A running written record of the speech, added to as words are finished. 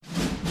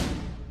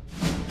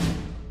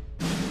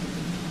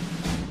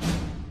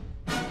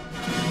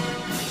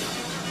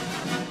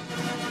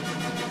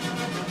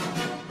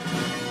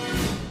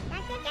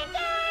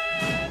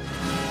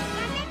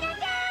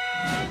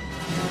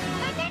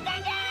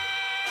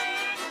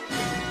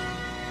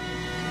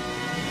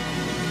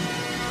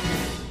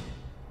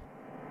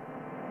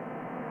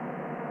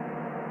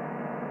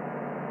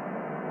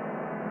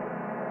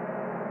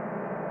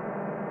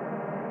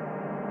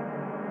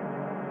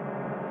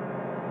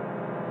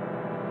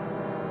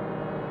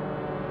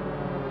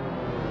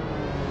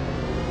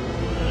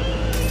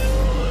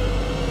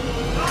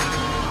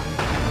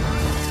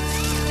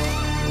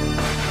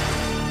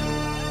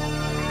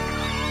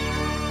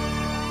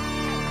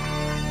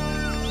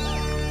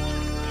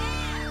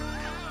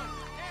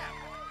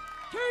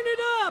Turn it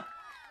up!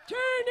 Turn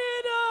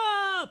it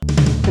up!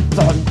 It's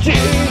on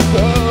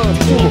Jacob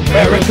to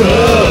America.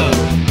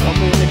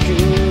 Coming at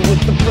you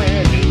with the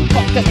brand new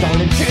podcast on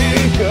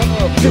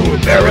Jacob to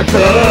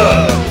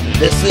America.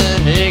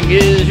 Listening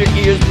is your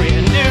ears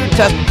brand new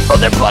test. On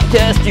their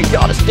podcast, you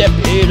gotta step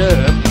it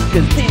up.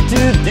 Cause these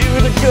two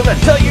dudes are gonna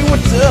tell you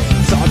what's up.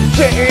 It's on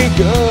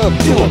Jacob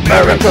to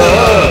America.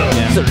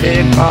 Yeah. So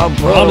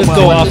I'll just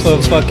go off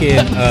of fucking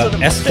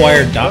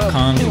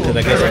Esquire.com because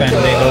I guess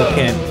Fandango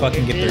can't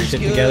fucking get their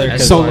shit together.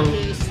 Solo.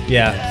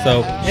 Yeah,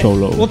 so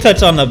Solo. we'll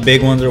touch on the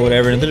big ones or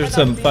whatever. And there's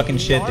some fucking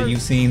shit that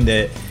you've seen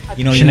that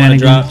you know you want to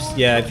drop.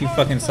 Yeah, if you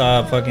fucking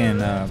saw fucking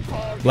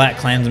Black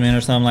Klansman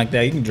or something like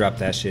that, you can drop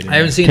that shit. I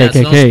haven't seen that,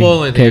 so don't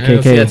spoil anything. I'm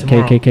gonna see that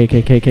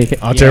tomorrow.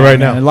 I'll tell you right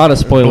now. A lot of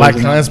spoilers. Black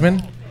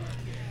Klansman.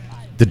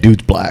 The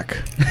dude's black.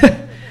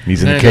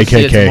 He's in the I'm gonna go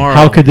see it KKK. tomorrow.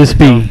 How could this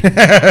be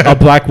a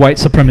black white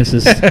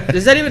supremacist?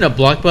 Is that even a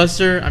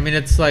blockbuster? I mean,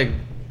 it's like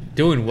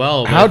doing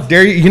well. How but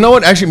dare you? You know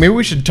what? Actually, maybe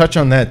we should touch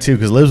on that too,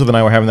 because Elizabeth and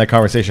I were having that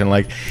conversation.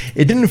 Like,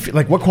 it didn't feel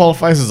like what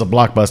qualifies as a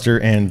blockbuster,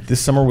 and this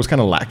summer was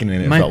kind of lacking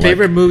in it. my felt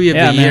favorite movie of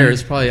Yeah, the year man.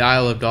 is probably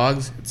Isle of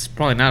Dogs. It's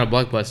probably not a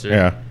blockbuster.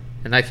 Yeah.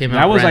 And that came out.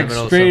 That was like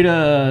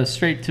random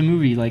straight to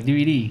movie, like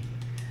DVD.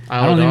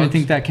 Isle I don't of even Dogs.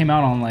 think that came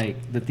out on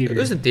like the theater. It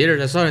was in theaters.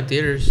 I saw it in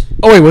theaters.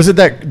 Oh wait, was it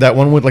that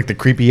one with like the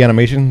creepy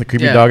animation, the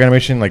creepy Yeah. dog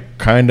animation, like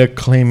kind of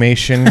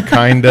claymation,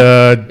 kind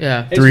of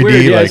Yeah. It's 3D?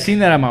 weird. Yeah, I like, seen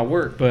that at my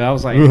work, but I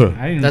was like, Ugh.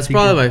 I didn't. That's think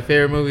probably that- my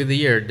favorite movie of the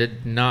year.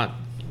 Did not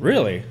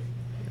Really?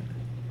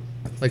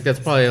 like that's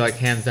probably like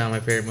hands down my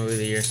favorite movie of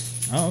the year.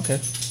 Oh, okay.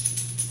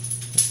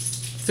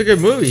 It's a good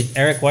movie.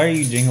 Eric, why are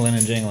you jingling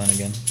and jingling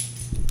again?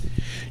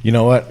 you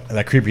know what?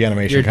 That creepy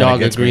animation. Your kinda dog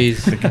gets me.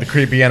 agrees. The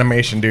creepy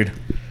animation, dude.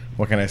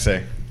 What can I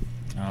say?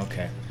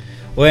 Okay.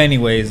 Well,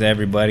 anyways,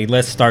 everybody,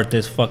 let's start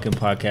this fucking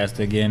podcast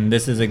again.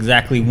 This is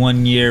exactly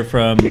 1 year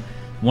from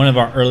one of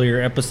our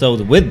earlier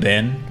episodes with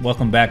Ben.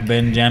 Welcome back,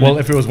 Ben Jamin. Well,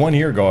 if it was 1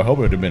 year ago, I hope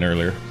it would have been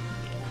earlier.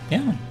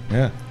 yeah,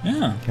 Yeah. yeah.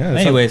 Yeah.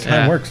 that's Anyways, how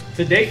time Yeah. works.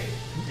 to date.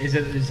 Is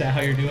that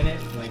how you're doing it?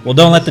 Like, well,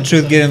 don't let the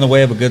truth get in the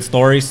way of a good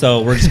story,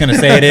 so we're just going to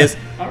say it is.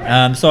 All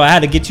right. So I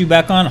had to get you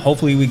back on.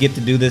 Hopefully we get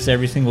to do this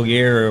every single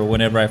year or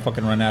whenever I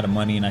fucking run out of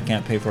money and I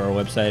can't pay for our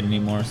website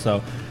anymore.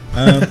 So,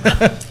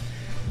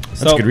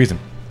 That's a good reason.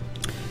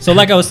 So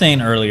like I was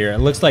saying earlier, it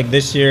looks like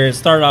this year it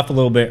started off a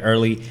little bit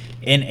early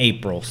in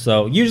April.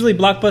 So usually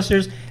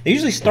blockbusters, they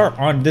usually start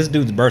on this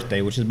dude's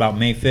birthday, which is about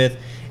May 5th.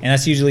 And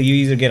that's usually you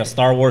either get a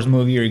Star Wars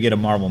movie or you get a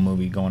Marvel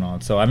movie going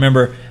on. So I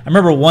remember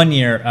 1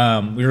 year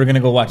we were going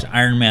to go watch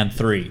Iron Man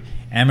 3.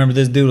 And I remember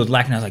this dude was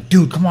lacking. I was like,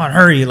 dude, come on,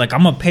 hurry. Like,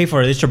 I'm going to pay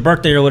for it. It's your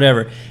birthday or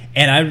whatever.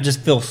 And I just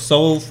feel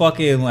so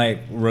fucking, like,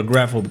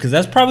 regretful because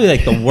that's probably,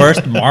 like, the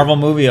worst Marvel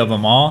movie of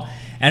them all.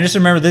 And I just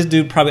remember this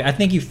dude probably, I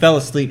think he fell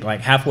asleep, like,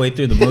 halfway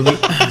through the movie.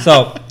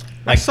 So,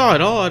 I saw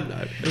it all. It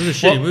was a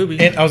shitty movie.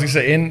 I was gonna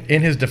say, in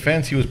his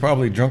defense, he was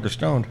probably drunk or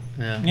stoned.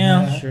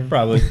 yeah, sure.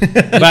 probably.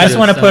 But I just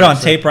want to put on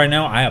tape right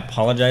now, I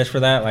apologize for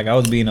that. Like, I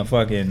was being a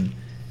fucking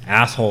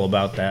asshole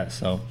about that.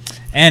 So,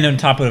 and on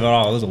top of it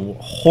all, it was a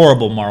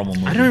horrible Marvel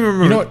movie. I don't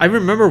remember. You know what- I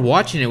remember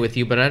watching it with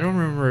you, but I don't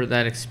remember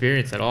that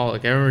experience at all.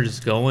 Like I remember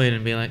just going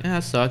and being like, "Ah,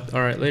 sucked. All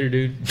right, later,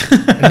 dude."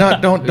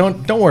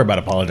 Don't worry about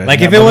apologizing.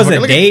 Like, if That it was a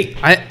motherfucker- look at- date,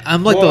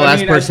 I'm like Well, the I last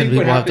mean, I person think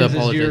what people have to happens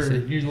is apologize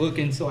to. You look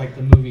into like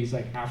the movies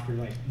like after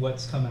like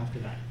what's come after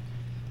that.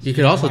 You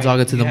could also Like, talk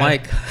it to the you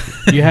mic.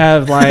 You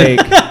have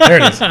like There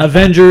it is.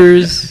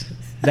 Avengers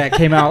that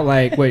came out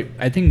like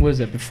I think was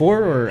it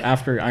before or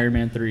after Iron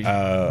Man 3?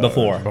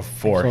 Before.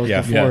 Before, So it was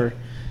yeah. before.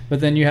 But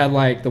then you had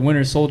like the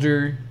Winter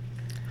Soldier,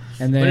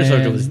 and then Winter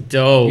Soldier was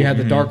dope. You had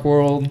the Dark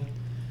World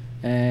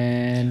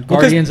and Well,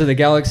 'cause- Guardians of the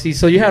Galaxy.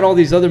 So you had all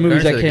these other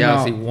movies Guardians of that the came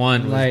Galaxy out.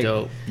 1 was like,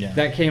 dope. Yeah.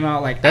 That came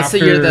out like That's after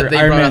the year that they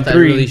Iron brought Man out that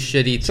 3. really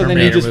shitty So then you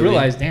Terminator just movie.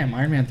 realized, damn,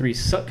 Iron Man 3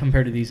 sucked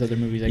compared to these other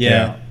movies.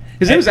 Yeah.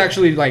 Because it was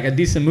actually like a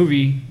decent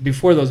movie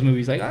before those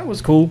movies. Like, it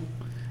was cool.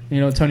 You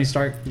know, Tony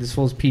Stark, this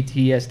fool's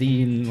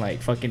PTSD and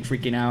like fucking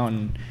freaking out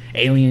and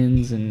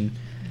aliens and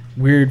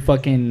weird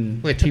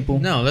fucking people.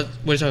 No, what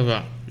are you talking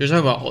about? You're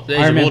talking about the Age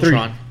Iron of Man 3.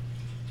 Ultron.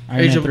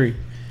 Iron Age Man of- 3.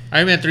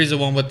 Iron Man 3 is the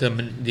one with the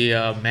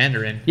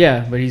Mandarin.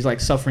 Yeah, but he's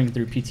like suffering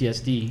through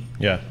PTSD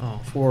Yeah.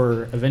 Oh.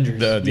 for Avengers.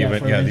 The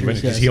Avengers,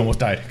 because yes. he almost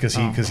died because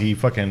Oh. he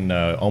fucking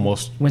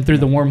almost went through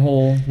the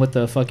wormhole with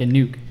the fucking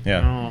nuke.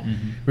 yeah. Oh.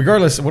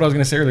 Regardless of what I was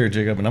gonna say earlier,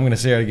 Jacob, and I'm gonna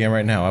say it again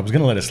right now. I was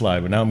gonna let it slide,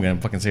 but now I'm gonna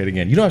fucking say it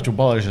again. You don't have to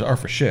apologize to Art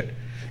for shit.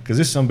 Because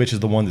this sumbitch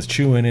is the one that's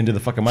chewing into the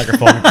fucking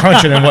microphone and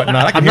crunching and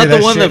whatnot. I can I'm hear not the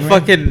that one shit, that man.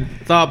 fucking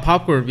thought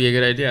popcorn would be a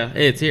good idea.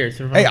 Hey, it's here. It's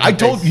in front Hey, of my I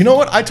told face. you know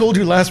what I told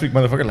you last week,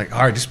 motherfucker. Like,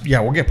 all right,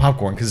 we'll get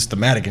popcorn because it's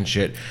thematic and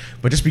shit.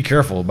 But just be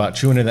careful about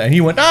chewing into that. And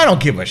you went, I don't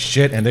give a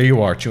shit. And there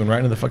you are, chewing right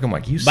into the fucking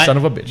mic. You son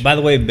of a bitch. By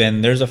the way,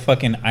 Ben, there's a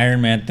fucking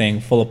Iron Man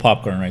thing full of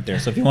popcorn right there.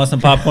 So if you want some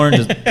popcorn,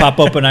 just pop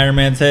open Iron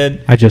Man's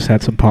head. I just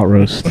had some pot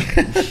roast.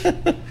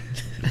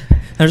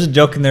 There's a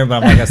joke in there, but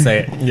I'm not gonna say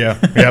it. Yeah.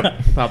 Yep.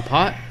 About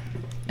pot?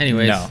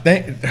 Anyways. No.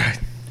 Thank-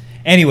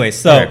 Anyway,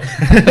 so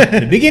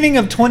the beginning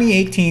of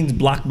 2018's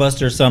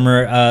blockbuster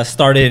summer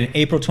started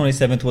April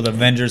 27th with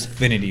Avengers: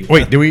 Infinity War.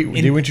 Wait, did we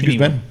introduce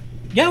Ben?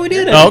 Yeah, we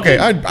did. Oh, okay.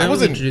 I That was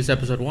wasn't. introduced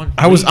episode 1.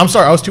 I'm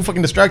sorry. I was too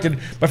fucking distracted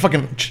by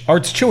fucking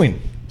Art's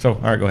chewing. So,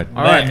 all right, go ahead.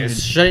 All right,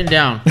 it's shutting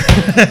down.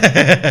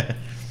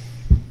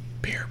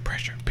 Peer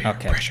pressure. Peer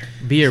Okay. pressure.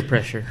 Beer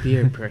pressure.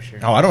 Beer pressure.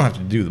 Oh, I don't have to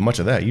do much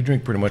of that. You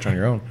drink pretty much on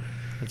your own.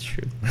 That's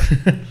true.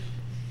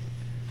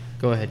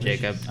 Go ahead,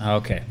 Jacob.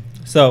 Okay.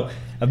 So,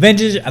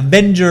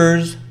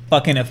 Avengers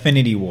fucking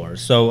Infinity War.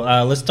 So,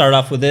 let's start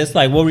off with this.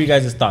 Like, what were you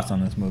guys' thoughts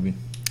on this movie?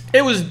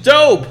 It was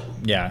dope.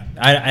 Yeah.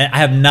 I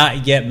have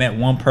not yet met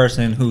one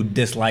person who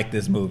disliked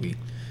this movie.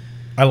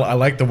 I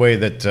like the way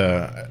that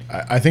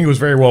I think it was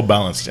very well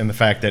balanced in the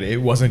fact that it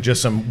wasn't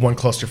just some one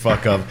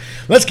clusterfuck of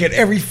let's get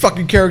every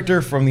fucking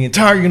character from the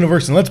entire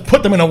universe and let's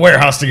put them in a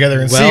warehouse together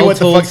and see what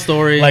the Well-told fuck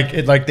story.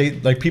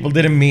 like people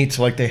didn't meet,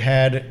 like they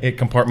had it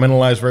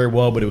compartmentalized very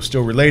well, but it was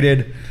still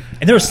related.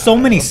 And there were so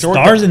many So we're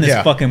stars in this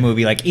yeah. fucking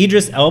movie. Like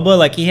Idris Elba,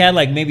 like he had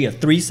like maybe a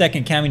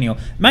 3-second cameo.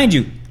 Mind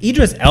you,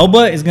 Idris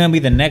Elba is gonna be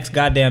the next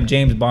goddamn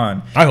James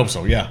Bond. I hope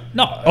so. Yeah.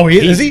 No. Oh,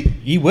 is he?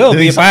 He will Did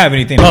be he if say- I have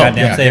anything to Oh, goddamn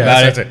yeah, say yeah,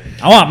 about that's it. it.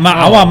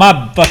 I want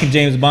my fucking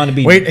James Bond to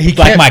be Wait, he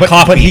like can't. my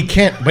coffee, But he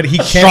can't. But he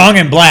can't. strong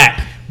and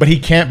black. But he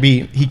can't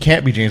be. He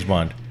can't be James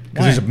Bond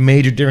because Why? there's a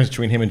major difference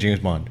between him and James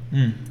Bond.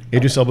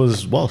 Idris Elba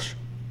is Welsh.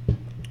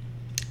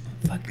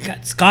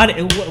 Fuck, God,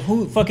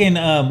 who fucking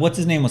what's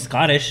his name was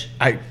Scottish?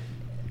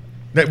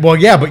 Well,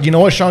 yeah, but you know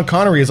what? Sean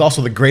Connery is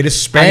also the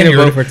greatest I'm gonna Spaniard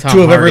vote to for Tom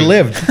have ever Hardy.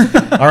 lived.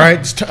 All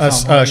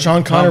right,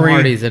 Sean Connery.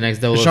 Hardy's the next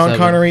 007. Sean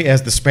Connery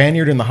as the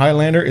Spaniard in The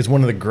Highlander is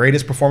one of the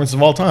greatest performances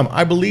of all time.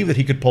 I believe that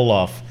he could pull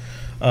off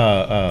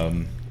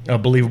a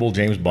believable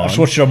James Bond.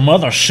 your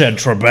mother said,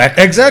 Trebek.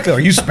 Exactly. Are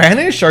you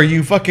Spanish? Are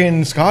you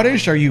fucking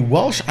Scottish? Are you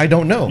Welsh? I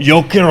don't know.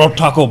 Yo quiero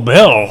Taco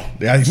Bell.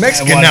 Yeah, he's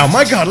Mexican now.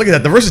 My God, look at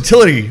that. The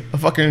versatility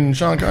of fucking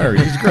Sean Connery.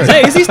 He's great.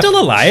 Hey, is he still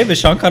alive? Is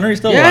Sean Connery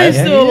still Yeah, alive?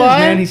 he's still he is, alive.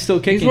 man. He's still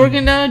kicking. He's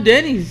working down at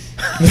Denny's.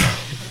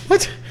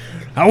 What?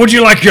 How would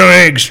you like your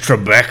eggs,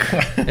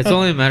 Trebek? It's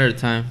only a matter of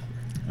time.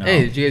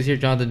 Hey, did you guys hear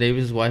Jonathan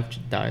Davis' wife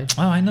died?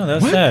 Oh, I know. That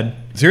was What? sad.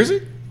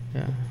 Seriously?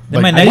 Yeah. Then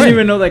Like, my I next- didn't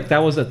even know like that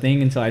was a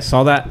thing until I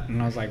saw that,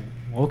 and I was like,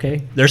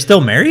 okay. They're still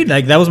married?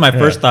 Like, that was my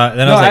first thought.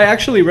 Then No, I was I like,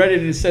 actually read it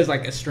and it says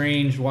like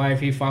estranged wife.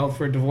 He filed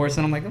for divorce,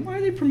 and I'm like, why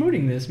are they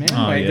promoting this, man? Oh,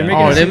 like yeah. they're making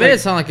Oh, it they seem made like, it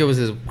sound like it was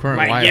his current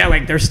like wife. yeah,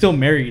 like they're still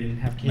married and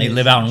have kids. they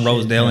live out in and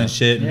Rosedale shit. and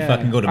shit and Yeah.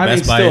 fucking go to I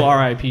Best mean, Buy. still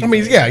R.I.P. I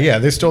mean, yeah.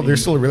 There's still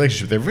a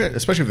relationship there,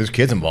 especially if there's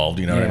kids involved.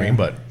 You know what I Yeah. mean?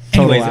 But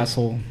total Anyways,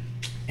 asshole.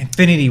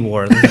 Infinity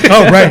War.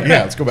 oh right,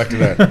 yeah. Let's go back to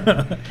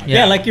that.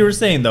 Yeah, like you were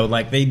saying though,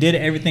 like they did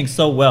everything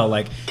so well.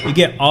 Like you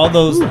get all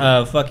those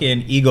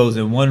fucking egos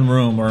in one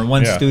room or in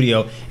one Yeah.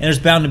 studio, and there's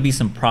bound to be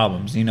some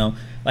problems, you know.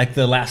 Like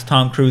the last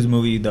Tom Cruise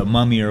movie, The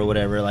Mummy or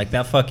whatever. Like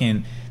that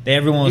fucking.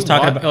 Everyone was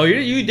talking about. Oh,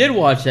 you did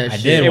watch that I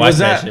shit. did Hey, watch was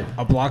that that shit.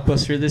 a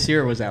blockbuster this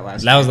year or was that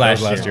last That year? was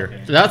last, last year.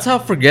 year. That's how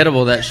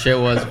forgettable that shit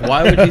was.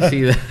 Why would you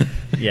see that?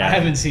 Yeah, I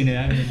haven't seen it.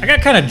 I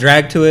got kind of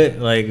dragged to it.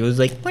 Like it was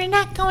like we're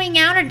not going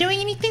out or doing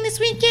anything this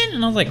weekend,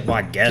 and I was like, well,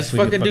 I guess Just we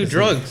could fucking do see.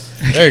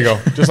 drugs. There you go.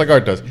 Just like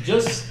Art does.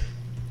 Just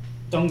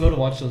don't go to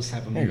watch those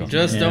type of you go. movies.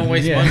 Just Yeah. don't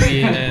waste Yeah.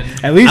 money.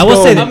 And At least I will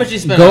go, say that- How much you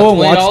spend go on and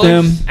watch $20?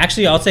 them.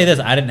 Actually, I'll say this: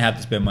 I didn't have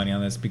to spend money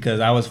on this because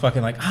I was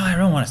fucking like, oh, I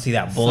don't want to see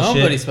that bullshit.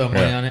 somebody spent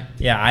money Yeah. on it.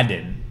 Yeah, I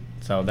didn't.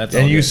 So that's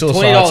And all you good. still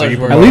saw it, so you $20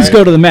 worth. At Right. least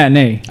go to the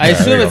matinee. I Yeah,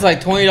 there assume you it's go.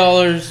 like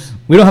 $20.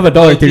 We don't have a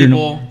dollar Both theater.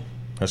 people.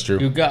 That's true.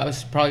 You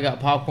probably got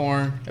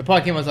popcorn. It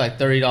probably came out to like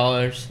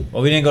 $30.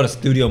 Well, we didn't go to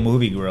Studio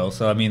Movie Grill,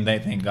 so I mean,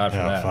 thank God for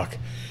Oh that. fuck.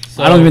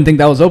 So, I don't even think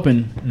that was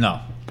open. No,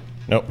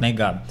 Nope. thank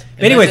God.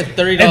 And Anyways, that's a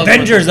 $30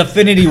 Avengers: worth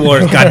Infinity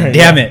Wars. God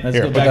damn it! Let's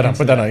Here, go put back that on. into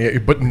Put that on.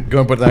 Yeah, go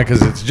and put that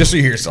because it's just so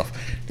you hear yourself.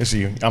 Just so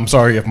you. I'm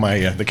sorry if my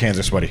the cans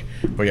are sweaty,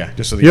 but yeah,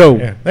 just so that Yo.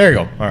 Yeah, there you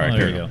go. All right, Oh,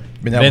 there you go.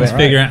 Been that Ben's bad.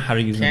 figuring out how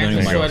to use the Cans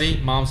Infinity are Wars. sweaty,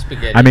 mom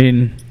spaghetti. I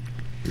mean,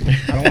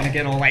 I don't want to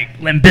get all like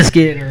Limp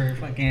Bizkit or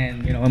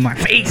fucking, in my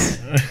face.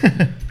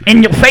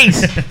 In your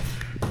face.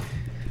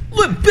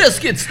 Limp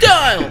Biscuit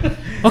style.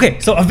 Okay,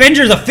 so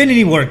Avengers: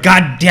 Infinity War.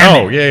 God damn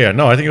Oh it! yeah.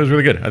 No, I think it was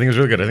really good. I think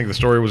the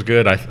story was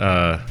good.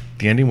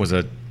 The ending was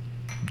a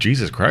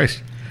Jesus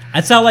Christ.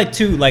 It sounded like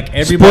too like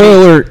everybody. Spoiler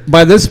alert.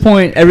 By this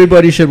point,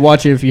 everybody should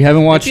watch it. If you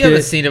haven't If watched you haven't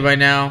it, seen it by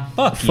now,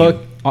 Fuck, fuck.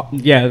 you.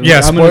 Yeah,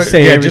 Yeah, I'm going to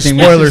say just everything.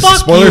 spoilers. Fuck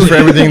Spoilers you. for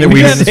everything that we We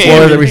have to say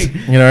spoiler that we.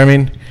 everything. You know what I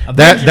mean?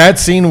 Avengers- That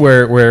scene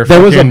where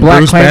There was a fucking Black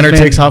Bruce Banner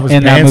Klansman takes off his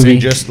in that pants movie.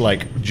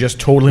 and just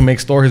totally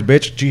makes Thor his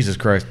bitch. Jesus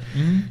Christ.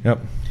 Yep.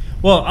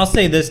 Well, I'll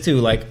say this too,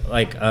 like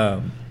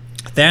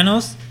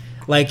Thanos.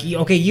 Like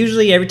okay,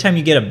 usually every time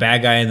you get a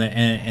bad guy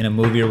in a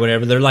movie or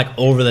whatever, they're like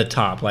over the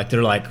top, like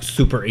they're like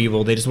super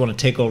evil. They just want to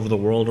take over the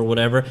world or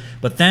whatever.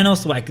 But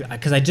Thanos, like,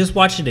 because I just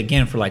watched it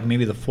again for like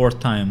maybe the 4th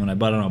time when I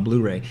bought it on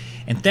Blu-ray,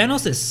 and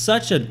Thanos is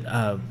such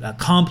a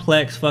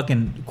complex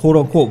fucking quote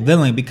unquote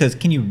villain. Because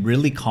can you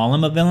really call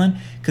him a villain?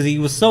 Because he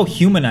was so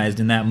humanized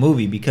in that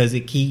movie because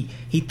he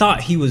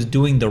thought he was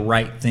doing the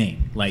right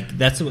thing. Like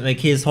that's like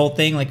his whole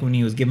thing. Like when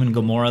he was giving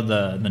Gamora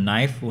the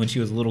knife when she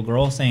was a little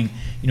girl, saying,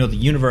 the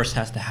universe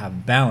has to have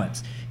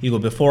balance. You go,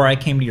 before I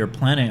came to your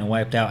planet and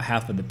wiped out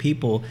half of the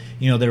people,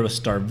 there was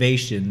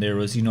starvation, there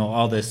was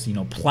all this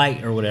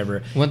plight or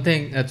whatever. one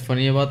thing that's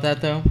funny about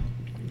that though,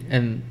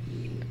 and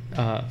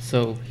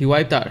So he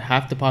wiped out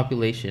half the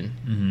population.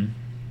 Mm-hmm.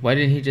 Why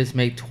didn't he just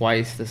make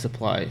twice the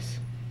supplies?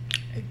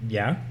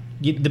 Yeah.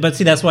 But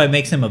see, that's why it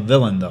makes him a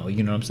villain, though.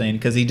 You know what I'm saying?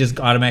 Because he just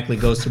automatically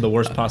goes to the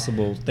worst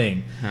possible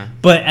thing. Huh.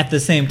 But at the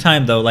same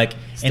time, though, like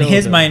Still in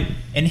his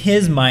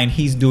a mind,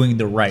 he's doing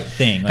the right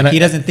thing. Like And he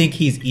doesn't think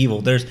he's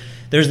evil. There's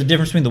a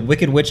difference between the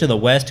Wicked Witch of the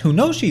West, who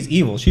knows she's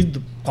evil. She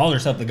calls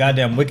herself the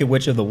goddamn Wicked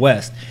Witch of the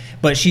West,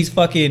 but she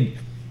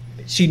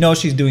knows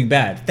she's doing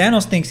bad.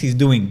 Thanos thinks he's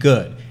doing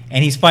good.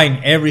 And he's fighting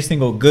every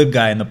single good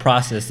guy in the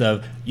process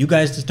of, you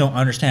guys just don't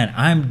understand.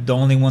 I'm the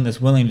only one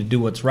that's willing to do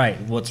what's right.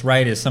 What's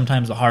right is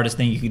sometimes the hardest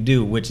thing you could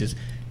do, which is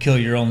kill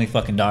your only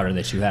fucking daughter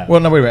that you have. Well,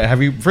 no,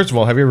 wait. First of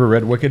all, have you ever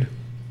read Wicked?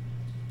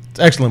 It's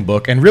an excellent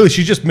book, and really,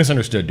 she's just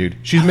misunderstood, dude.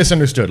 She's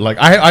misunderstood. Like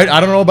I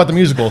don't know about the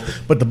musical,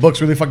 but the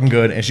book's really fucking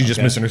good, and she's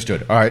just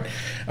misunderstood. All right,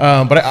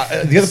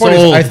 but the other part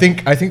is, I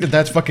think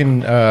that's fucking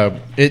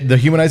the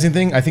humanizing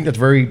thing. I think that's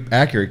very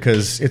accurate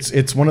because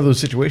it's one of those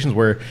situations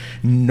where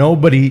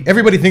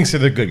everybody thinks they're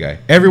the good guy.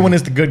 Everyone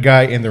is the good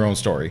guy in their own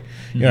story.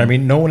 You know what I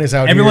mean? No one is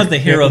out. Everyone's here,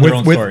 the hero of their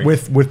own story.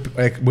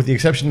 With the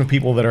exception of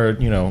people that are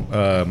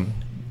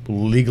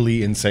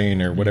legally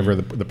insane or whatever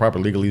the proper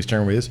legalese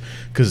term is,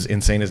 because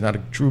insane is not a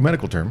true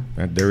medical term.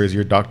 There is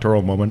your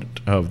doctoral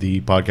moment of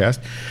the podcast.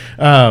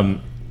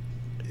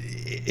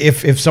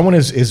 If someone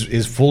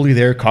is fully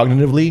there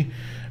cognitively,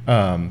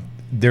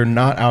 they're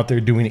not out there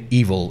doing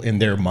evil in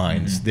their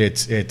minds.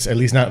 It's at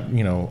least not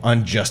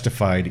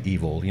unjustified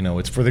evil.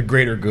 It's for the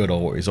greater good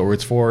always, or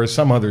it's for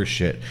some other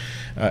shit.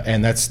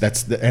 And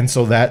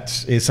so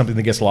that is something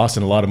that gets lost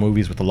in a lot of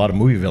movies with a lot of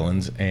movie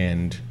villains.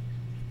 And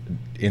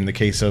in the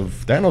case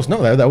of Thanos,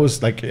 no, that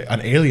was like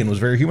an alien was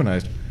very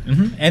humanized.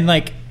 Mm-hmm. And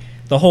like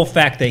the whole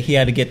fact that he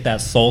had to get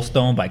that soul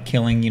stone by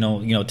killing,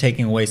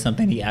 taking away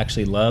something he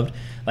actually loved.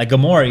 Like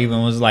Gamora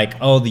even was like,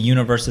 oh, the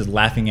universe is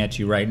laughing at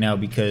you right now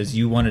because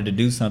you wanted to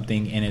do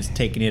something and it's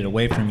taking it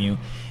away from you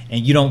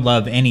and you don't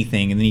love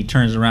anything. And then he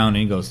turns around and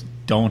he goes,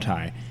 don't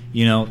I?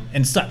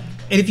 And so,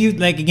 if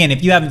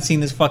you haven't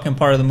seen this fucking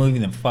part of the movie,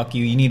 then fuck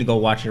you. You need to go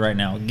watch it right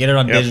now. Get it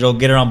on digital.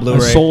 Get it on Blu-ray.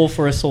 A soul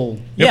for a soul.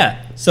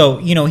 Yeah. So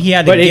he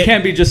had to. But it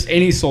can't be just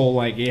any soul.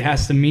 Like it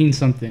has to mean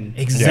something.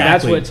 Exactly.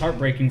 That's what's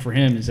heartbreaking for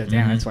him. Is that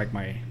damn? It's like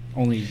my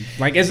only.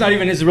 Like it's not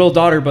even his real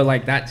daughter, but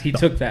like that he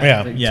took that.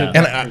 Yeah. He Yeah. took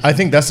And that I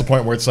think that's the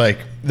point where it's like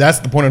that's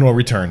the point of no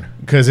return,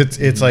 because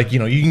it's like you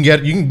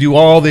can do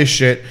all this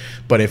shit,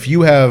 but if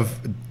you have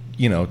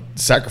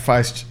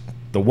sacrificed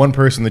the one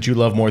person that you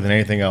love more than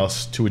anything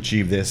else to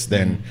achieve this,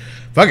 then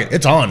fuck it,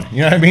 it's on. You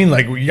know what I mean?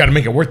 Like you got to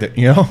make it worth it.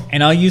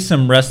 And I'll use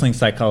some wrestling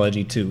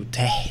psychology too.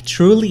 To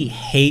truly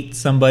hate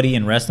somebody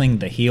in wrestling,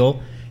 the heel,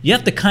 you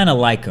have to kind of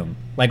like him.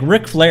 Like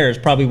Ric Flair is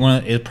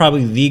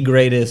probably the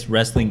greatest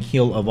wrestling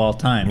heel of all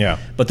time. Yeah.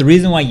 But the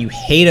reason why you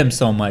hate him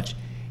so much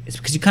is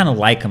because you kind of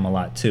like him a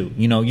lot too.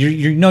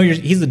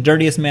 He's the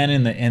dirtiest man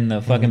in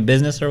the fucking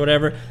business or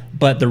whatever.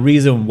 But the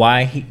reason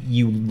why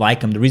you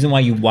like him, the reason why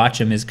you watch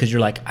him, is because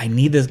you're like, I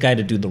need this guy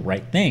to do the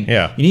right thing.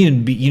 Yeah. You need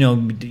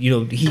to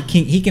be,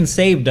 he can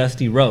save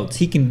Dusty Rhodes.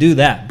 He can do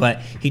that, but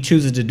he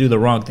chooses to do the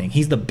wrong thing.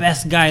 He's the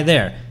best guy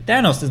there.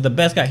 Thanos is the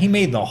best guy. He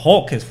made the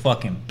Hulk his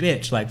fucking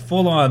bitch, like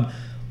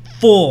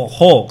full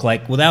Hulk,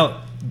 like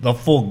without the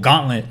full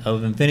gauntlet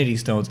of Infinity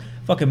Stones.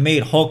 Fucking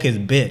made Hulk his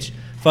bitch.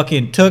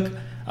 Fucking took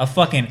a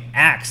fucking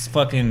axe,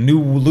 fucking new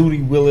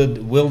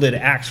wielded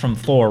axe from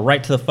Thor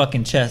right to the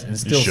fucking chest and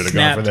still should have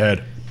gone for the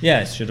head.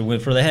 Yeah, should have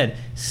went for the head.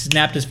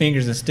 Snapped his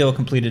fingers and still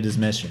completed his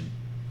mission.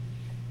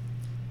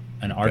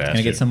 And Art's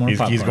gonna get some more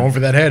popcorn. He's going for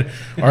that head.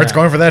 Art's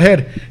going for that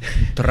head.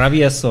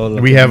 Travieso.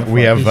 We have He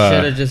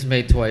should have just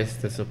made twice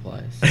the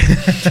supplies.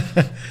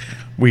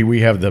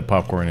 we have the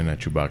popcorn in a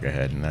Chewbacca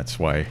head, and that's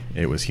why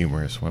it was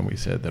humorous when we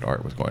said that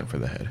Art was going for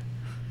the head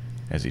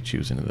as he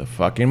chews into the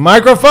fucking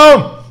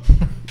microphone.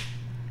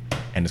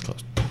 And it's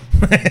closed.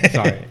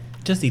 Sorry.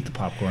 Just eat the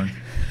popcorn.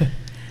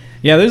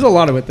 Yeah, there's a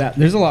lot with that.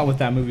 There's a lot with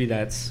that movie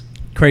that's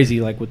crazy,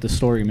 like with the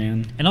story,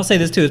 man. And I'll say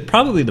this too: it's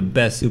probably the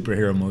best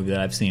superhero movie that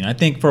I've seen. I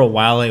think for a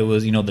while it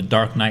was, the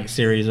Dark Knight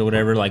series or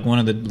whatever, like one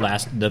of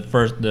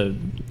the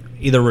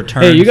either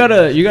Returns. Hey,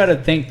 you gotta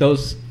thank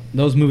those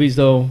movies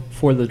though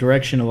for the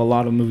direction of a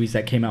lot of movies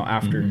that came out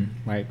after,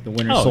 like the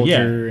Winter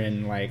Soldier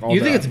and like all.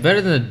 You think it's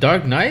better than the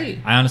Dark Knight?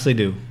 I honestly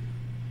do.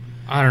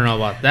 I don't know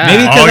about that.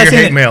 Maybe All because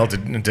your hate mail to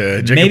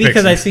Jacob maybe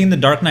because Pixie. I've seen the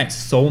Dark Knight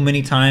so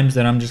many times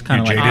that I'm just kind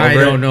of like I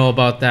over don't it. know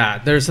about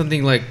that. There's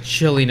something like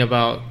chilling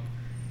about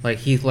like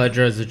Heath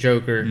Ledger as a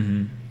Joker.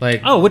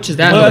 Like which is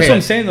Well, okay. that's what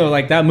I'm saying though.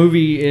 Like that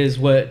movie is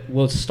what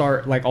will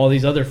start like all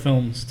these other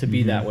films to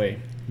be that way,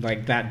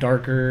 like that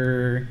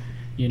darker,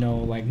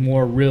 like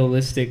more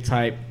realistic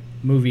type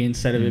movie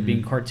instead of it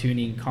being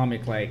cartoony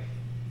comic like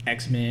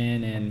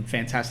X-Men and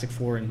Fantastic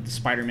Four and the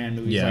Spider-Man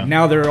movies. Yeah. Like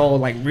now they're all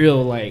like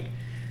real like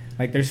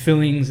there's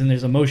feelings and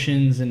there's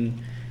emotions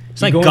and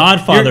It's like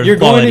Godfather. You're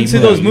going quality into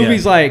movie, those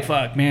movies yeah. like,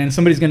 fuck, man,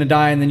 somebody's gonna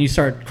die, and then you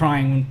start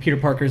crying when Peter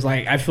Parker's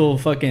like, I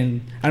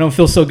don't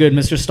feel so good,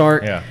 Mr.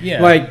 Stark. Yeah.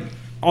 Yeah. Like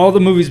all the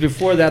movies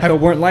before that though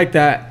weren't like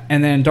that,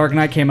 and then Dark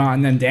Knight came out,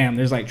 and then damn,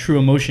 there's like true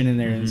emotion in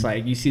there, and it's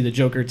like you see the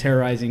Joker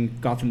terrorizing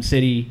Gotham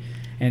City,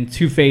 and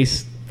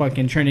Two-Face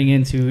fucking turning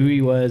into who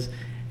he was,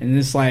 and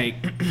this like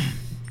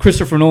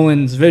Christopher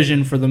Nolan's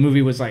vision for the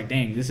movie was like,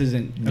 dang, this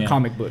isn't a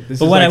comic book. This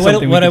But is what, like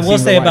something what I we can will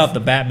see in say real about life. the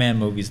Batman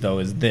movies, though,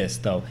 is this,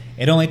 though.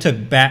 It only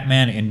took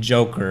Batman and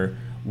Joker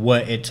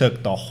what it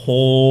took the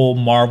whole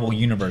Marvel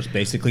universe,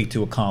 basically,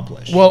 to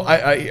accomplish. Well,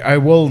 I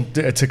will,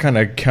 to kind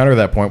of counter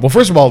that point. Well,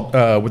 first of all,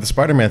 with the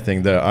Spider-Man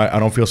thing, I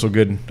don't feel so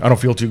good. I don't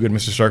feel too good,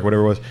 Mr. Stark,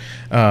 whatever it was.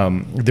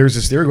 There's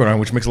this theory going on,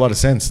 which makes a lot of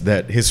sense,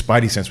 that his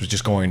Spidey sense was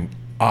just going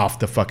off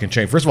the fucking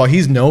chain. First of all,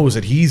 he knows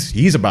that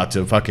he's about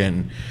to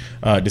fucking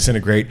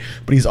disintegrate,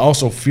 but he's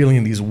also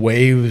feeling these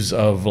waves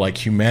of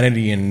like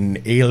humanity and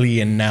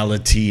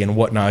alienality and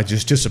whatnot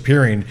just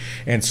disappearing,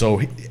 and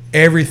so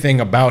everything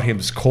about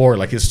his core,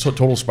 like his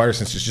total spider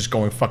sense, is just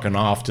going fucking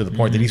off to the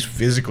point that he's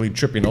physically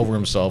tripping over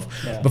himself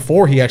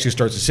before he actually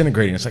starts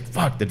disintegrating. It's like,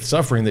 fuck, the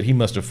suffering that he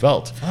must have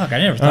felt. Fuck, I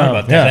never thought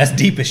about that. yeah. That's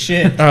deep as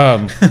shit.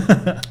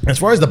 As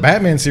far as the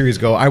Batman series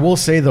go, I will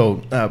say though,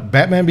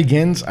 Batman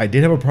Begins, I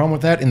did have a problem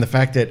with that in the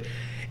fact that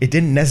it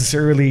didn't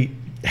necessarily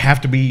have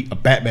to be a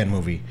Batman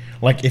movie.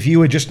 Like if you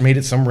had just made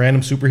it some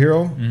random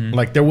superhero,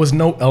 like there was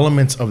no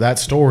elements of that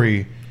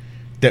story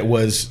that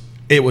was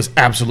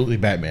absolutely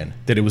Batman.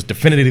 That it was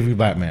definitively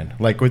Batman.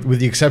 Like with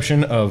the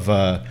exception of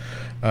the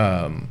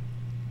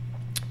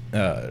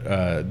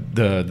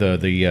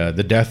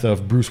death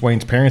of Bruce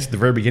Wayne's parents at the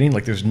very beginning.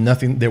 Like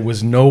there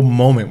was no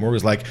moment where it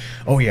was like,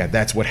 oh yeah,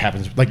 that's what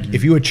happens. Like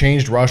if you had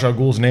changed Ra's al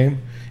Ghul's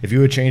name, if you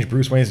had changed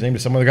Bruce Wayne's name to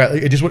some other guy,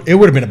 it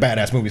would have been a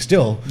badass movie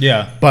still.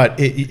 Yeah. But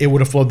it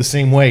would have flowed the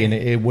same way, and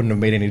it wouldn't have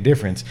made any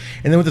difference.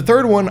 And then with the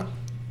third one,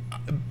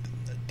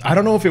 I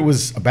don't know if it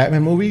was a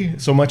Batman movie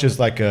so much as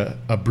like a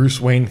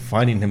Bruce Wayne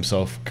finding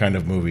himself kind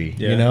of movie,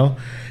 you know?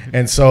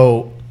 And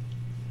so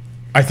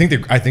I think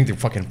they're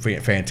fucking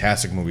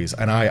fantastic movies,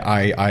 and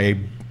I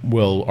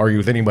will argue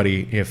with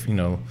anybody if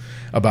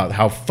about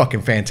how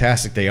fucking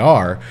fantastic they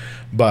are,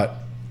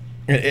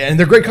 and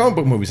they're great comic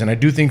book movies, and I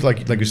do think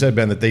like you said,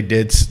 Ben, that they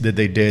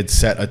did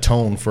set a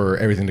tone for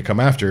everything to come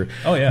after.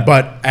 Oh yeah.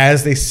 But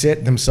as they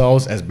sit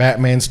themselves as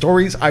Batman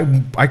stories,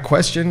 I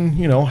question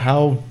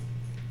how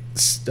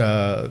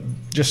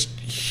just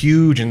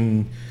huge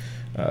and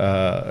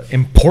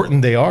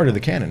important they are to the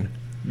canon.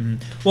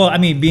 Well, I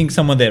mean, being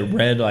someone that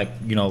read a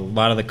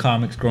lot of the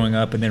comics growing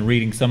up, and then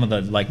reading some of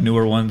the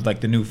newer ones, like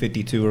the New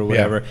 52 or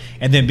whatever,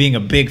 and then being a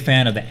big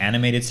fan of the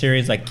animated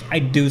series, like I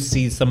do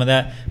see some of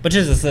that. But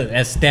just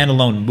as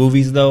standalone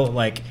movies, though,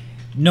 like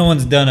no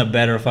one's done a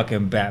better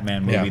fucking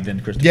Batman movie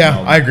than Christopher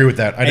Nolan. I agree with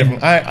that.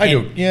 I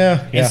do.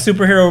 Yeah. And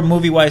superhero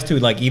movie wise too,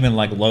 like even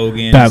like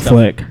Logan. Bad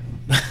flick.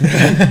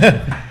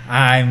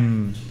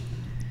 I'm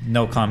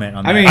no comment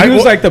on that. I mean, he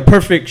was like the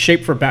perfect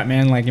shape for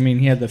Batman. Like, I mean,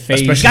 he had the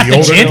face. Especially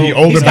He's got the chin. the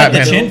older He's got the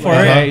Batman. chin for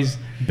it. Yeah, he's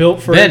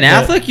built for Ben it.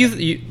 Affleck,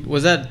 you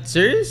was that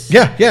serious?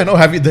 Yeah. No,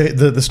 have you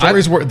the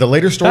stories where the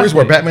later stories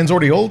where Batfleck. Batman's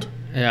already old?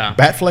 Yeah.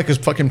 Batfleck is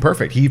fucking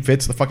perfect. He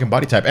fits the fucking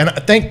body type. And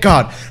thank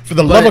God, for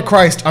the love of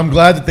Christ, I'm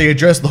glad that they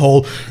addressed the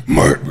whole,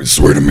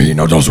 swear to me,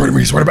 no, don't swear to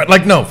me, swear to Bat.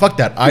 Like, no, fuck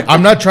that.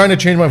 I'm not trying to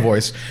change my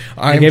voice.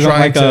 I'm They gave him trying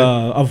like to...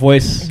 a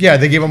voice. Yeah,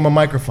 they gave him a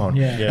microphone.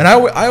 Yeah. And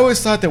I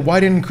always thought that why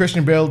didn't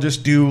Christian Bale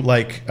just do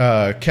like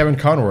Kevin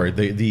Conroy,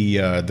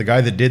 the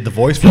guy that did the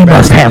voice for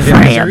Batman in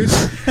the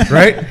series,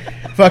 right?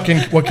 Fucking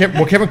what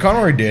Kevin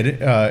Conroy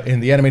did in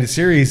the animated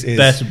series is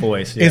Best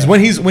voice, is yeah. when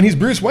he's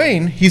Bruce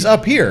Wayne, he's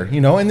up here,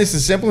 and this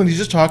is simple, and he's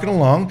just talking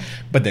along.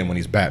 But then when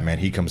he's Batman,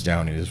 he comes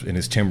down and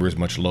his timbre is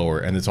much lower,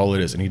 and that's all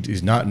it is. And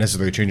he's not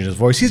necessarily changing his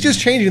voice; he's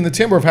just changing the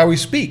timbre of how he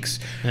speaks.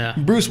 Yeah.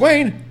 Bruce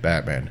Wayne,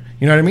 Batman.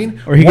 You know what I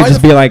mean? Or he Why could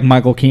just the be like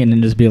Michael Keaton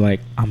and just be like,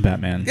 I'm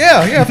Batman.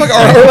 Yeah, fuck,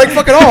 or like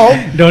fuck it all.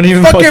 Don't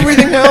even fuck fucking-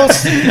 everything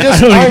else.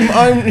 Just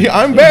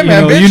I'm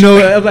Batman,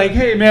 bitch. I'm like,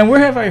 hey man, where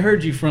have I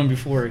heard you from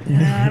before?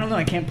 I don't know,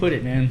 I can't put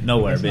it, man.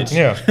 Nowhere, bitch.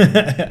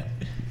 Yeah.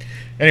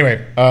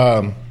 Anyway,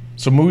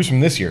 so movies from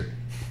this year.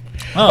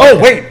 Oh,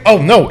 Wait. Oh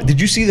no!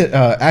 Did you see that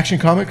Action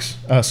Comics,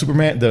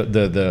 Superman,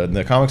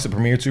 the comics that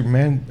premiered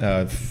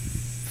Superman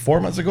 4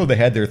 months ago? They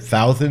had their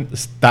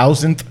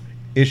thousandth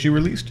issue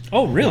released.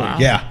 Oh, really?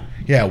 Wow.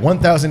 Yeah,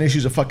 1,000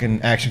 issues of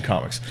fucking Action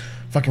Comics.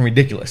 Fucking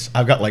ridiculous.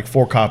 I've got like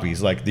 4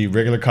 copies, like the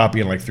regular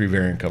copy and like 3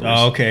 variant covers.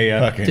 Oh, okay,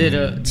 yeah. Fucking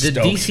Did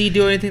stoked. DC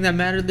do anything that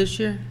mattered this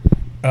year?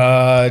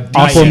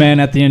 Aquaman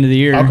at the end of the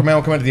year. Aquaman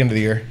will come out at the end of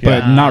the year.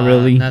 But Yeah. not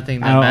really. Nothing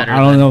that I don't, mattered I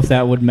don't then. know if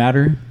that would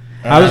matter.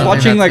 I was don't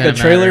watching think like a that's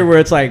gonna trailer matter. where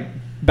it's like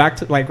back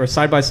to like or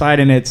side by side,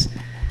 and it's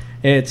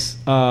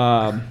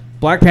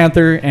Black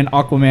Panther and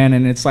Aquaman,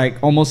 and it's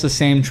like almost the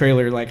same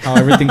trailer, like how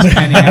everything's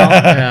panning out.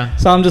 Yeah.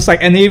 So I'm just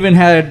like, and they even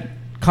had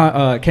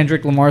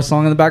Kendrick Lamar's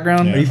song in the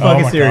background. Are you Oh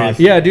fucking my serious?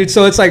 Yeah, dude.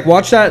 So it's like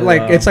watch that.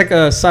 Like Wow. it's like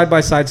a side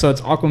by side. So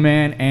it's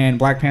Aquaman and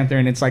Black Panther,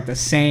 and it's like the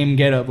same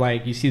getup.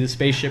 Like you see the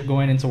spaceship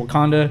going into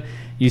Wakanda.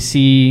 You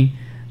see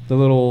the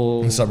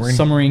little The submarine.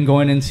 submarine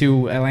going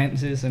into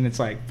Atlantis, and it's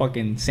like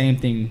fucking same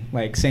thing,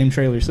 like same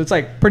trailer. So it's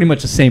like pretty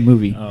much the same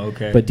movie. Oh,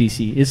 okay. But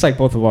DC, it's like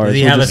both of ours. Does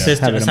he We'll have a just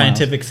sister, have a it in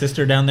scientific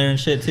sister down there and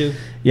shit too?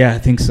 Yeah, I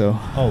think so.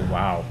 Oh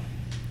wow.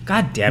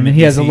 God damn And it. then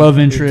he has a DC. love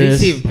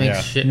interest. DC makes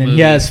Yeah. shit And then movies.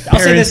 he has I'll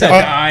say parents this,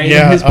 that died.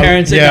 And his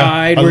parents that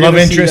died. A We're love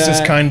gonna see interest is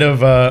that. kind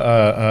of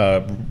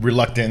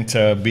reluctant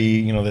to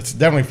be, that's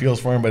definitely feels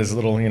for him, but it's a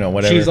little,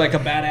 whatever. She's like a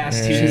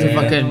badass too. She's a you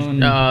know,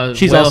 fucking and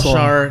she's whale also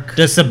shark.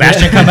 Does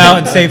Sebastian come out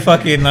and say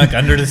fucking like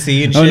under the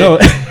sea and Oh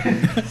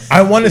shit? no!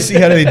 I want to see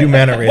how they do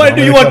Man at Red. Why I'm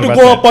do you really want to thought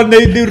go about up on the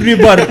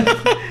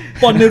river?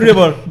 On the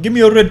river. Give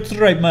me a red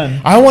stripe,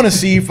 man. I want to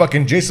see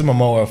fucking Jason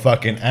Momoa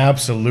fucking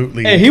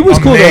absolutely. Hey, he was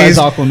cool, though, as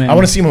amazed. Aquaman. I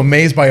want to see him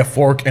amazed by a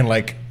fork and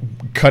like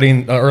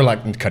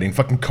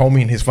fucking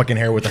combing his fucking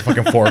hair with a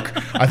fucking fork.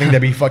 I think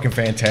that'd be fucking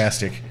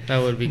fantastic. That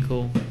would be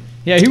cool.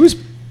 Yeah, he was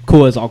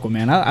cool as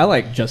Aquaman. I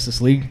like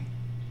Justice League.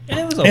 And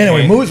it was okay.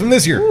 Anyway, movies from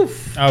this year.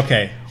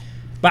 Okay.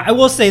 But I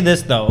will say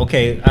this, though.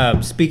 Okay,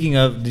 speaking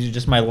of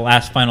just my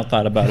last final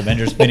thought about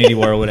Avengers Infinity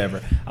War or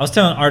whatever. I was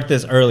telling Art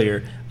this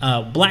earlier.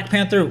 Black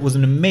Panther was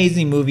an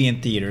amazing movie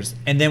in theaters.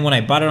 And then when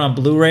I bought it on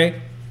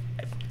Blu-ray,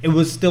 it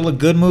was still a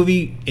good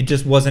movie. It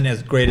just wasn't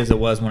as great as it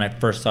was when I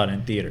first saw it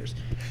in theaters.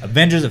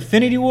 Avengers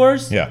Infinity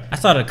Wars, Yeah. I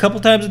saw it a couple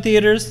times in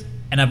theaters.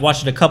 And I've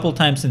watched it a couple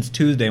times since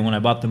Tuesday when I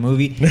bought the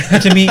movie.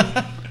 And to me...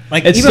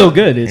 Like It's so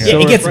good. It's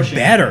so it gets refreshing.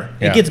 better.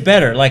 Yeah. It gets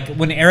better. Like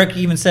when Eric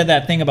even said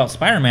that thing about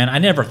Spider-Man, I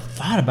never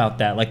thought about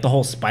that. Like the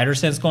whole spider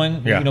sense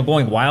going,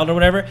 going wild or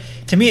whatever.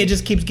 To me, it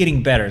just keeps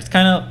getting better. It's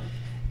kind of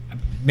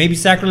maybe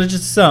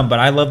sacrilegious to some, but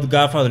I love The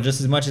Godfather just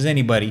as much as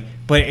anybody.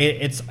 But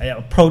it's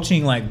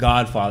approaching like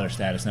Godfather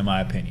status in my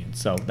opinion.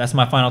 So that's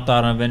my final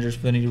thought on Avengers: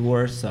 Infinity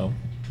War. So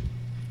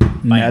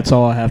And that's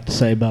all I have to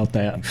say about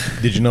that.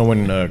 Did you know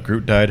when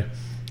Groot died?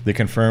 They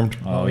confirmed.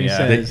 Oh, He yeah.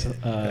 says,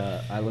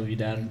 "I love you,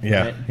 Dad."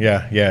 Yeah,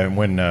 right? yeah.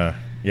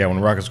 When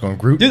Rocket's going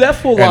Groot, Dude, that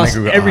fool and then lost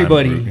Groot,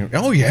 everybody. Groot.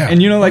 Oh yeah, And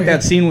like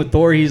that scene with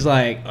Thor, he's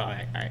like, oh,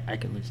 I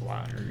could lose a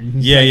lot. Or he's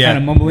Yeah, yeah. kind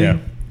of mumbling. Yeah.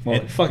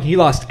 Well, fuck, he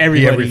lost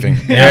everybody. everything.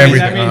 Yeah,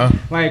 Everything, uh-huh.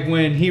 like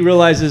when he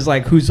realizes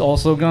like who's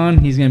also gone,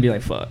 he's gonna be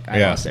like, fuck, I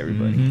Yeah. lost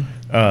everybody.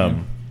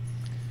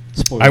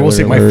 Spoiler I will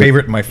say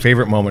alert. my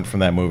favorite moment from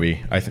that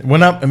movie.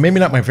 Maybe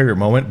not my favorite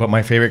moment, but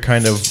my favorite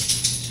kind of,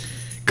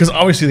 because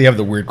obviously they have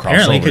the weird crossovers.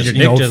 apparently because your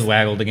you know, dick just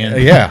waggled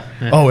again. Yeah.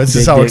 Oh, it's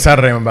just Big how dick.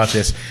 excited I am about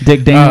this.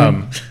 Dick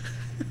Damon.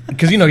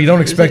 Because you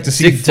don't expect to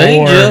see Dick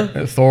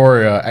Danger.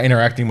 Thor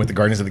interacting with the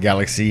Guardians of the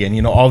Galaxy,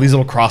 and all these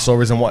little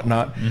crossovers and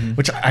whatnot.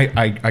 Which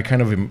I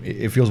kind of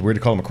it feels weird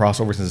to call them a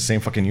crossover since it's the same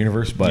fucking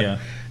universe, but Yeah.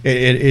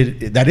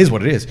 it that is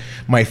what it is.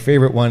 My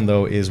favorite one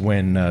though is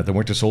when the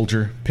Winter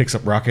Soldier picks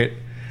up Rocket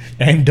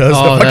and does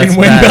Oh, the fucking that's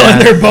windmill,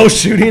 and badass. they're both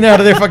shooting out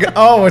of their fucking.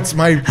 Oh, it's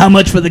my. How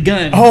much for the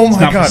gun? Oh It's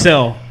my not God. for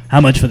sale. How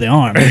much for the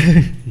arm?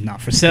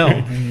 Not for sale.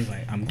 And he's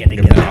like, I'm getting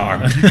an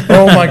arm.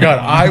 Oh my god,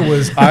 I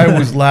was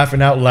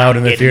laughing out loud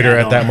in the Getting theater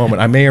that at that on.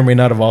 moment. I may or may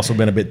not have also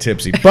been a bit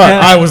tipsy, but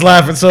I was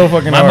laughing so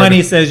fucking My hard.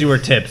 money says you were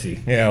tipsy.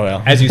 Yeah,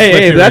 well. As you Hey,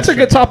 switch hey, your that's a red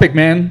good topic,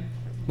 man.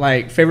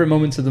 Like favorite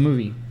moments of the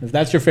movie. If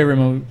that's your favorite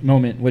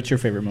moment, what's your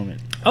favorite moment?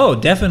 Oh,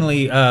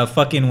 definitely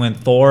fucking when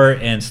Thor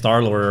and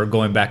Star-Lord are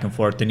going back and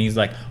forth and he's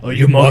like, "Are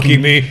you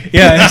mocking me?"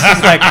 Yeah, and it's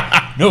just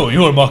like, "No,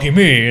 you are mocking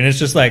me." And it's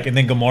just like, and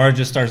then Gamora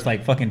just starts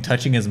like fucking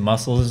touching his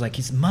muscles. It's like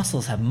his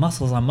muscles have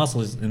muscles on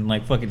muscles, and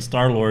like fucking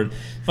Star-Lord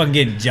fucking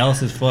getting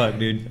jealous as fuck,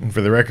 dude. And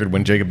for the record,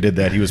 when Jacob did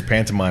that, he was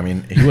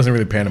pantomiming. He wasn't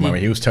really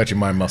pantomiming. He was touching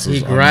my muscles.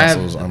 He on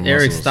grabbed muscles on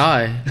Eric's muscles.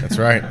 thigh. That's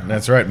right.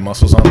 That's right.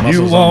 Muscles on muscles.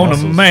 You on want a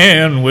muscles.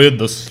 man with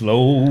the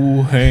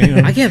slow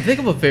hand. I can't think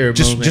of a favorite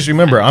moment. Just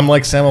remember, I'm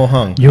like Sammo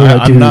Hung. You're a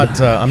I'm dude.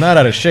 not. I'm not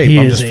out of shape.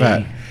 I'm just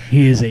fat.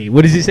 He is a.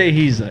 What does he say?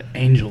 He's an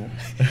angel.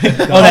 Oh, that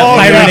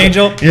pirate yeah.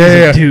 angel.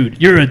 Yeah.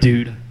 Dude, you're a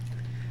dude.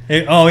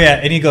 Oh yeah,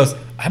 and he goes,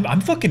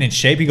 I'm fucking in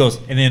shape. He goes,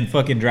 and then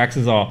fucking Drax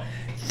is all,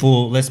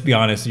 "Fool, let's be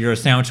honest, you're a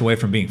sandwich away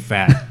from being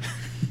fat."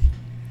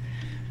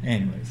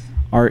 Anyways,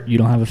 Art, you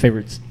don't have a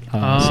favorite scene?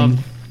 I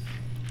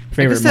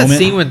Favorite guess that moment?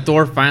 scene when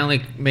Thor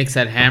finally makes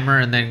that hammer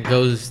and then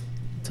goes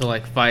to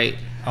like fight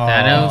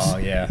Thanos. Oh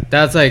yeah.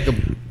 That's like a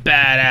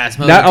badass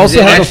moment. That 'cause also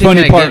it has a actually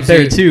funny kinda part gives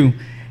there you- too.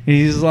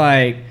 He's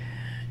like,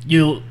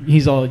 you'll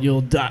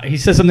die. He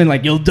says something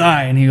like, "You'll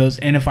die," and he goes,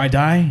 "And if I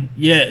die,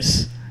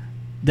 yes,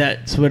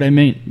 that's what I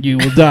meant. You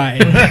will die."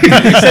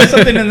 He says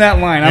something in that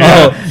line.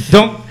 I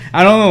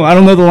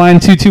don't know the line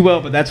too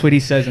well, but that's what he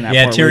says in that.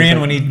 Yeah, part where he's Tyrion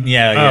like, when he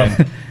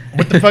yeah.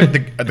 What the fuck?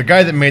 The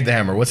guy that made the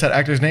hammer. What's that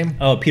actor's name?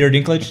 Oh, Peter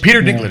Dinklage.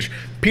 Peter Dinklage.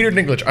 Peter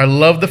Dinklage. I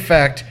love the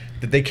fact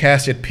that they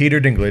casted Peter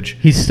Dinklage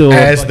He's still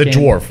as the fucking-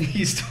 dwarf.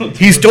 He's still.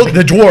 He's still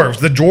the dwarves.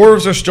 The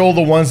dwarves are still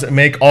the ones that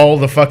make all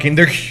the fucking.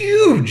 They're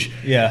huge.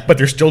 Yeah. But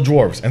they're still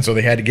dwarves, and so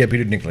they had to get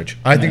Peter Dinklage.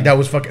 I think that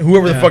was fucking.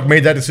 Whoever the fuck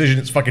made that decision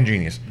is fucking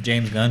genius.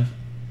 James Gunn.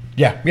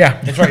 Yeah,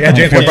 that's right. Yeah,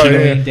 James Gunn.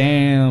 Unfortunately, probably-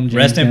 damn. James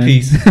Rest in Gunn.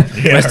 peace.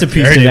 Rest in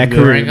peace. very to James that Gunn.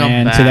 career, Bring 'em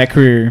man. To back. that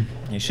career.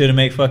 You should have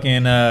made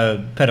fucking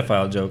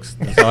pedophile jokes.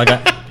 That's all I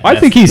got. I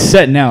think he's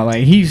set now.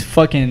 Like he's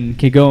fucking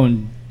could go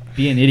and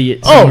be an idiot.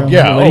 Oh, somewhere.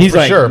 yeah. Like, Oh, he's for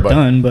like sure, but-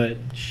 done. But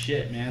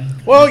shit, man.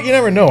 Well, you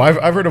never know.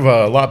 I've heard of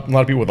a lot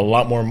of people with a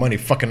lot more money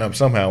fucking up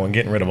somehow and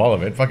getting rid of all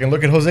of it. Fucking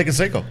look at Jose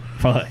Canseco.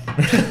 Fuck.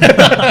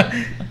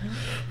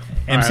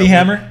 MC All right,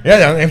 Hammer.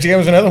 Yeah, MCM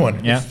was another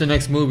one. Yeah. It's the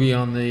next movie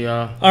on the.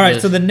 All right,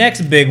 list. so the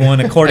next big one,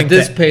 according At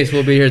this to pace,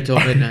 we'll be here till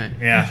midnight.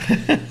 yeah,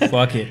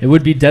 fuck it. It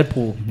would be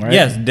Deadpool, right?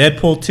 Yes,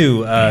 Deadpool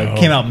 2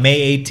 came out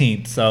May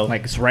 18th. So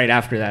Like it's right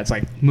after that. It's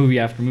like movie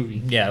after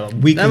movie. yeah,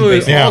 weekly That movie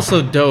is basis. Yeah.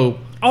 also dope.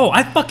 Oh,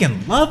 I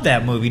fucking love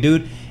that movie,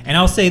 dude. And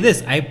I'll say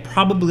this: I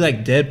probably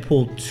like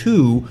Deadpool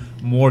 2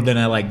 more than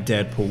I like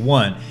Deadpool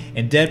 1.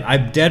 And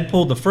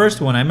Deadpool the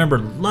first one, I remember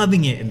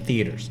loving it in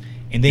theaters,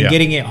 and then Yeah.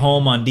 getting it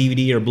home on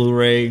DVD or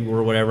Blu-ray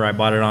or whatever I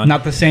bought it on.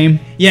 Not the same.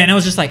 Yeah, and I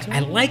was just like, I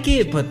like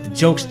it, but the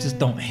jokes just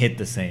don't hit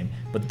the same.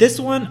 But this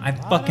one, I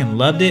fucking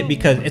loved it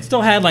because it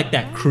still had like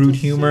that crude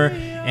humor,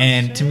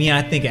 and to me,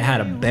 I think it had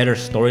a better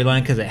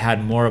storyline because it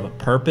had more of a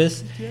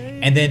purpose.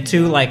 And then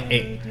too, like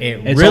it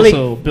It's really,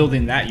 also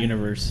building that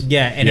universe.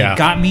 yeah, and Yeah.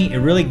 it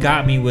really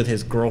got me with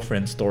his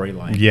girlfriend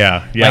storyline.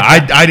 Yeah.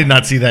 Like- I did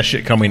not see that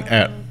shit coming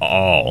at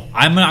all.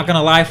 I'm not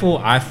gonna lie, fool.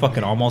 I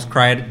fucking almost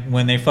cried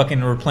when they fucking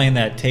were playing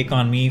that "Take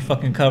on Me"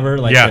 fucking cover,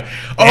 like Yeah.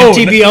 the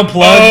MTV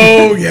Unplugged.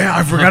 Oh yeah,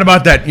 I forgot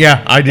about that.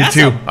 Yeah, I did That's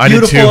too. a I did too.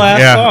 beautiful ass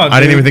Yeah, song, I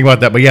didn't dude. even think about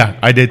that, but yeah,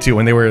 I did too.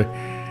 When they were,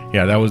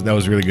 yeah, that was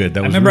really good.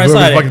 That was remember I whoever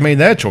saw it. fucking made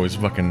that choice.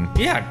 Fucking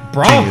Yeah,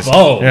 Genius.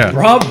 bravo, Yeah.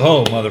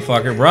 bravo,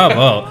 motherfucker,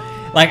 bravo.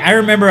 Like I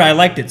remember, I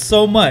liked it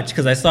so much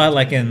because I saw it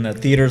like in the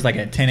theaters, like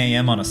at 10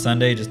 a.m. on a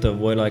Sunday, just to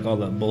avoid like all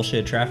the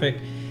bullshit traffic.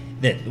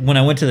 That when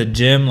I went to the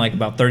gym, like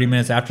about 30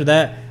 minutes after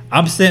that,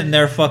 I'm sitting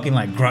there fucking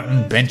like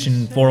grunting,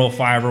 benching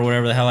 405 or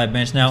whatever the hell I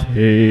bench now,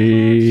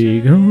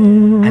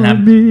 and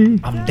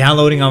I'm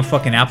downloading on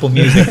fucking Apple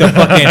Music the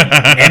fucking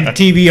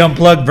MTV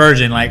Unplugged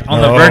version, like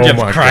on the Oh verge of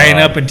my crying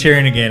God. up and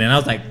tearing again. And I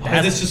was like,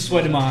 that's, This is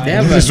sweating my They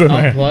eyes. have This is an what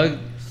I- unplugged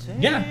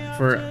yeah,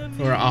 for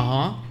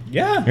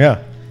yeah. yeah.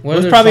 What It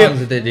was other probably songs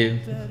did they do?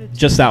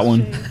 Just that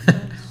one.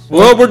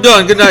 Well, we're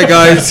done. Good night,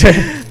 guys.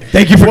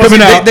 Thank you for coming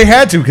coming out. They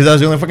had to because that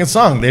was the only fucking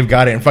song. They've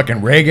got it in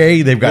fucking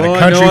reggae. They've got Well, a I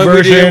country know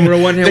every day version. we're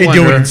a one-hit They do it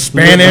wonder. in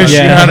Spanish.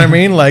 Yeah. You know what I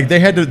mean? Like they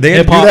had to do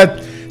Hip-hop.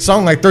 that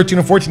song like 13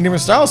 or 14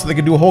 different styles so they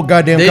could do a whole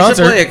goddamn They should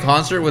concert. play a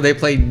concert where they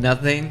play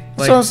nothing.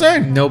 That's what I'm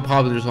saying. No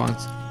popular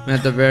songs. And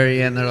at the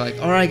very end, they're like,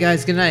 "All right,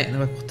 guys, good night." And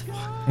they're like, "What the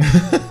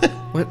fuck?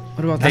 What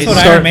about That's that?" what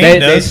song? Iron Maiden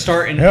they does.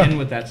 start and Yeah. end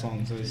with that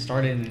song. So they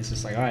start it and it's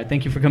just like, all right,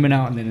 thank you for coming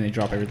out, and then they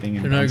drop everything.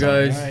 And Good night, bounce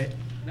out. guys. All right.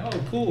 No,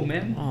 cool,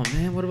 man. Oh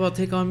man, what about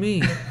 "Take on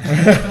Me"?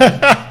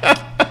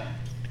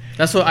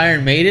 That's what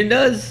Iron Maiden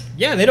does.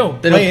 Yeah, they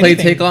don't They don't play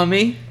anything. "Take on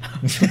Me."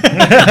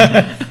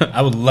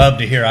 I would love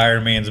to hear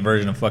Iron Man's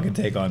version of fucking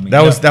 "Take on Me."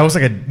 That was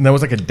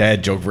like a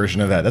dad joke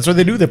version of that. That's what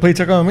they do. They play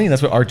 "Take on Me."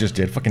 That's what Art just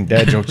did. Fucking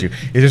dad joked you.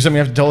 Is there something you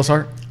have to tell us,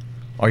 Art?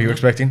 Are you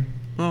expecting?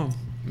 Oh,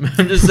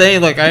 I'm just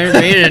saying, like Iron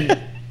Maiden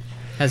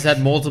has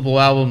had multiple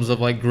albums of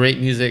like great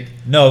music.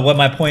 No, what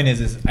my point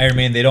is Iron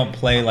Maiden, they don't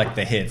play like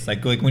the hits.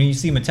 Like when you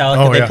see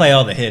Metallica, Oh, they yeah. play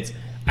all the hits.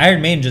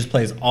 Iron Maiden just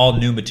plays all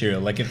new material.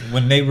 Like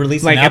when they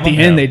release Like an at album,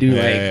 the end, they do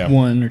Yeah, like yeah, yeah.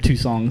 1 or 2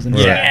 songs, and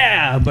Right.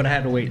 yeah, but I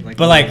had to wait like.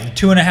 but like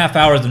 2.5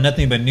 hours of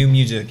nothing but new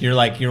music. You're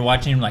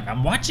watching. You're like,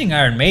 I'm watching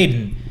Iron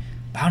Maiden.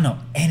 But I don't know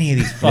any of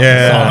these fucking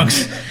Yeah.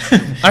 songs.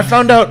 I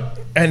found out,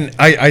 and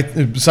I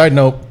side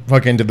note,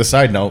 fucking to the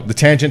side note, the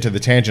tangent to the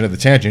tangent of the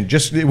tangent,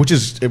 just which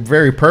is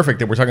very perfect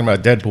that we're talking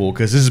about Deadpool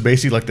because this is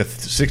basically like the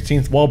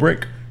 16th wall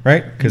break,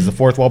 right? Because the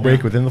fourth wall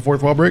break within the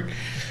fourth wall break,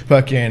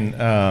 fucking,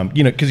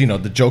 because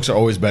the jokes are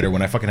always better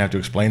when I fucking have to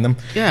explain them.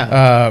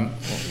 Yeah.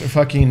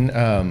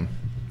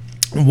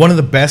 One of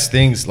the best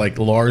things, like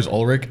Lars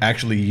Ulrich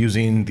actually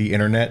using the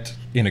internet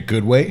in a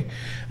good way.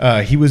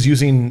 He was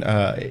using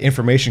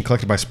information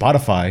collected by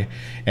Spotify,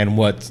 and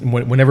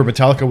whenever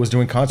Metallica was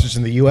doing concerts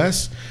in the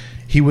U.S.,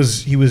 he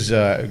was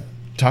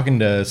talking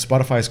to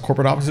Spotify's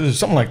corporate offices or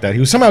something like that. He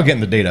was somehow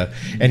getting the data,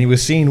 and he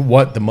was seeing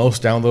what the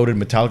most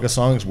downloaded Metallica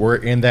songs were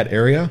in that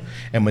area,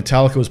 and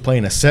Metallica was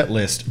playing a set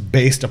list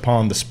based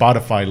upon the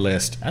Spotify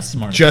list. That's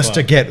smart as Just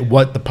to fuck. get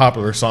what the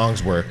popular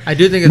songs were. I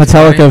do think it's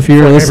Metallica, funny. if you're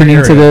For every listening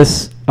to area.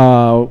 this,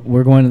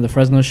 we're going to the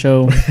Fresno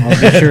show.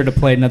 I'll be sure to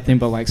play nothing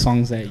but like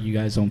songs that you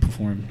guys don't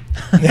perform.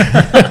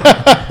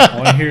 I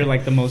want to hear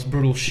like the most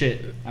brutal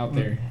shit out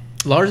there.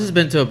 Lars has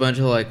been to a bunch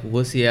of like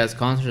wussy ass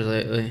concerts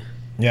lately.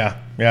 Yeah,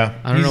 yeah.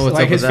 I don't know what's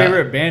like up his with that.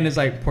 favorite band is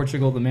like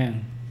Portugal the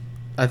Man.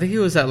 I think he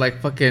was at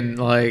like fucking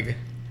like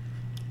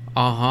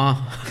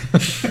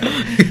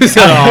he was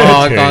at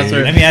a Okay.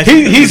 concert. Let me ask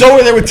you. He's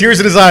over there with tears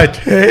in his eye.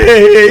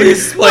 Hey,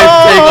 Please play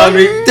Take on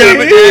Me.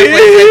 Damn it, please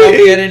Take on Me.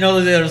 I didn't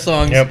know the other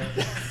songs. Yep.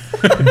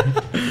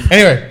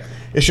 Anyway,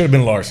 it should have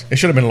been Lars. It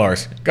should have been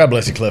Lars. God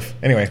bless you, Cliff.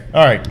 Anyway,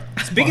 all right.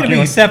 Speaking of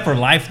being set for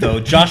life, though,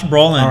 Josh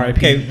Brolin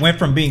R.I.P. went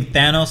from being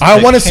Thanos.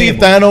 I want to to see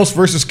Cable. Thanos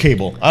versus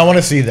Cable. I want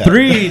to see that.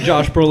 3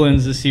 Josh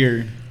Brolins this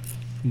year.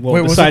 Well,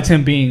 Wait, was besides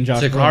him being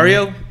Josh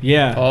Sicario? Brolin.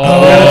 Yeah.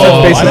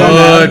 Oh, touch base on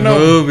that. good No.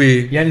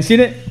 movie. You hadn't seen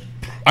it?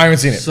 I haven't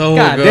seen it. So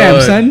God good.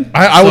 damn, son.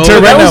 I will So tell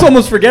you right That was now.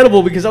 almost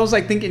forgettable because I was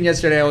like thinking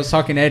yesterday. I was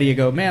talking to Eddie. I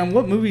go, man,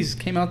 what movies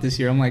came out this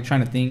year? I'm like trying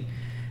to think.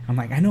 I'm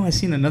like, I know I've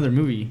seen another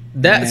movie.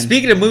 That And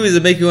speaking of movies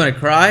that make you want to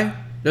cry,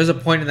 there's a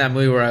point in that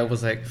movie where I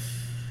was like,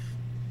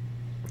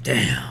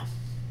 damn.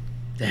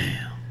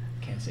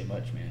 can't say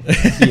much, man.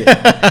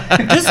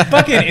 Just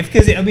fucking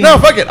because I mean No,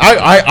 fuck it.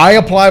 I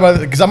apply by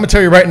because I'm gonna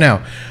tell you right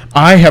now.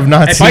 I have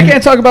not If seen. I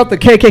can't talk about the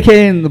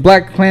KKK and the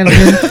Black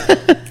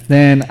Klansmen,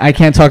 then I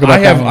can't talk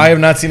about that one. I have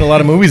not seen a lot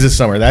of movies this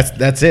summer.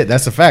 That's it.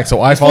 That's a fact. So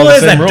I follow fool the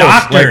is same a rules.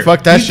 doctor. Like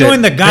fuck that He's shit.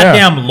 doing the Yeah.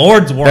 goddamn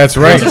Lord's work. That's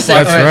right. That's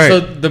That's right. So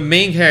the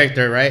main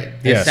character,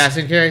 right? The Yes.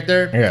 assassin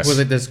character Yes. was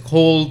like this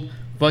cold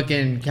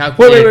fucking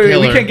calculated Wait.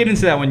 killer. We can't get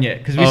into that one yet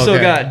because we Oh, still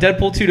okay. got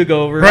Deadpool 2 to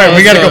go over. Right,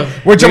 we gotta so- go.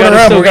 We're jumping gotta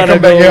around. still We're gonna gotta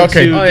come back. go Yeah,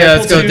 okay. to- Oh yeah,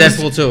 let's go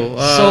Deadpool Deadpool 2.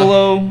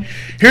 Solo.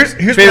 Here's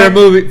what Favorite I'm-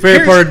 movie, favorite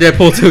here's- part of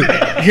Deadpool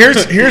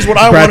 2. Here's what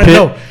I Brad want to Pitt.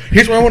 know.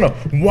 Here's what I want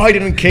to know. Why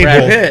didn't Cable?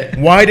 Brad Pitt.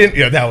 Why didn't?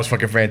 Yeah, that was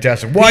fucking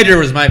fantastic. Why Peter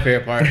was my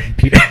favorite part.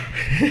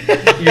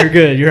 You're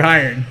good. You're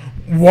hiring.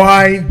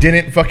 Why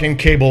didn't fucking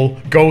Cable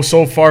go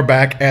so far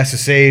back as to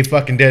save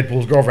fucking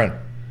Deadpool's girlfriend?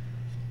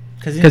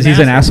 Because he's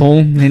an asshole.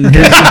 And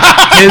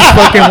his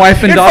fucking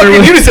wife and In daughter fucking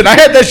was. unison. I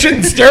had that shit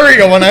in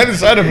stereo on either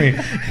side of me.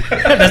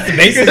 That's the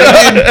basic.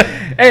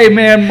 Hey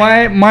man,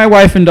 my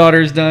wife and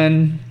daughter's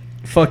done.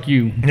 Fuck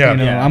you. Yeah. You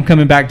know, Yeah. I'm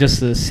coming back just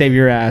to save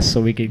your ass so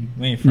we could.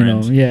 We ain't You know,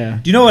 friends. yeah.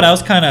 Do you know what I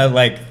was kind of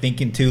like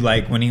thinking too?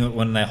 Like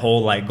when that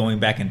whole like going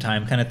back in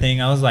time kind of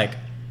thing, I was like,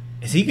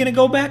 is he gonna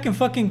go back and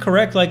fucking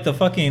correct like the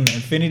fucking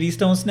Infinity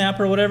Stone snap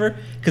or whatever?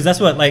 Because that's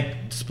what like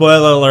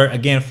spoiler alert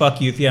again.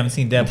 Fuck you if you haven't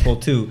seen Deadpool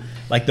 2.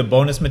 Like the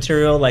bonus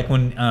material, like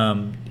when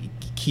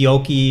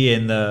Kyoki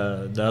and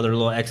the other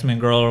little X-Men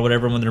girl or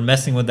whatever, when they're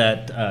messing with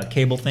that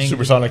Cable thing.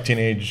 Supersonic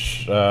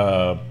Teenage.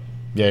 Yeah.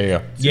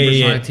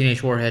 Supersonic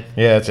Teenage Warhead.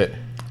 Yeah, that's it.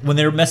 When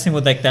they were messing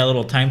with like that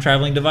little time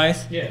traveling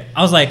device. Yeah.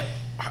 I was like,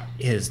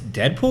 is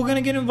Deadpool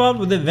gonna get involved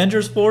with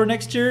Avengers 4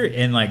 next year,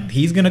 and like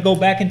he's gonna go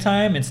back in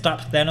time and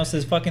stop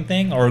Thanos' fucking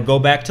thing, or go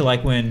back to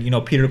like when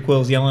Peter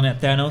Quill's yelling at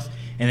Thanos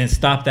and then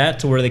stop that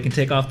to where they can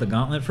take off the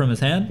gauntlet from his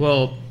hand?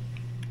 Well,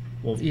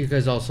 you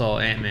guys all saw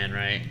Ant-Man,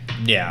 right?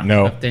 Yeah.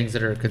 No. Of things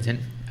that are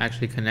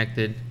actually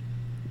connected.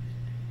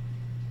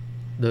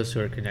 Those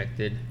two are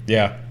connected.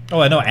 Yeah. Oh,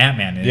 I know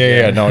Ant-Man is.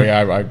 Yeah. No.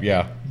 Yeah.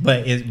 Yeah.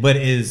 But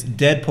is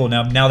Deadpool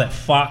now that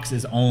Fox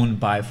is owned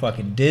by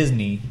fucking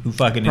Disney, who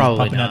fucking Probably is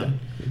popping not. out?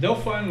 They'll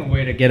find a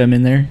way to get him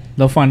in there.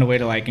 They'll find a way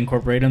to like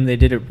incorporate him. They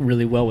did it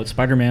really well with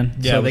Spider-Man.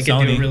 Yeah, so they with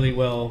can do Sony. it really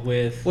well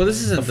with. Well,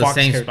 this isn't the Fox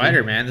same character.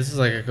 Spider-Man. This is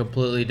like a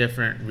completely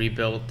different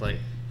rebuilt, like.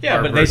 Yeah,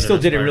 art but they version still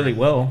of did it Spider-Man. really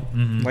well.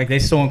 Mhm. Like they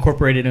still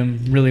incorporated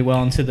him really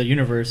well into the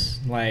universe.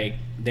 Like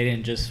they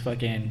didn't just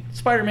fucking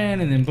Spider-Man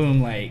and then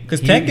boom, like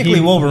Because he- technically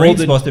he Wolverine's molded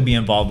supposed to be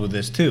involved with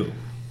this too.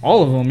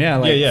 all of them. Yeah,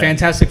 like Yeah.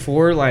 Fantastic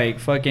Four, like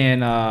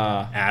fucking.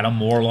 Adam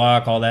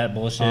Warlock, all that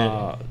bullshit.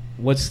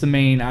 What's the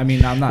main? I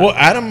mean, I'm not. Well,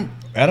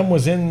 Adam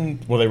was in.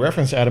 Well, they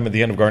referenced Adam at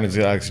the end of Guardians of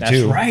the Galaxy That's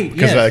 2. right,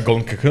 Because of yes. that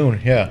golden cocoon.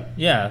 Yeah.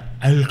 Yeah,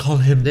 I'll call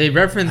him. They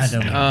referenced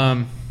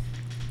Adam.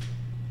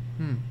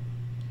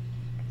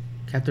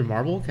 Captain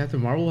Marvel.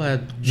 Captain Marvel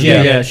had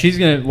yeah, she's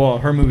gonna. Well,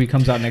 her movie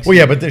comes out next. Well,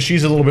 yeah, year. but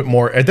she's a little bit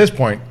more. At this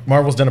point,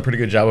 Marvel's done a pretty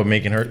good job of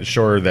making her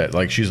sure that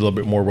like she's a little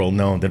bit more well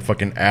known than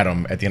fucking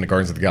Adam at the end of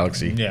Guardians of the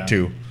Galaxy Yeah.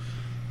 2.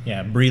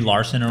 Yeah, Brie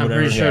Larson or I'm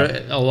whatever. pretty sure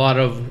a lot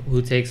of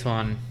who takes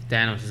on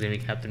Thanos is gonna be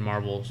Captain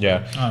Marvel. So.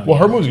 Yeah. Oh, Well, yeah.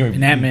 her movie's going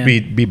And Ant-Man.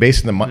 to be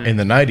based in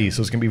the '90s,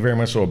 so it's going to be very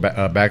much so a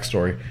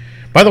backstory.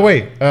 By the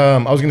way, I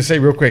was going to say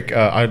real quick,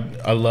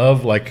 I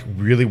love like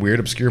really weird,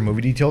 obscure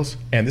movie details,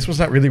 and this was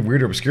not really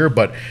weird or obscure,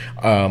 but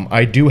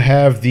I do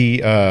have the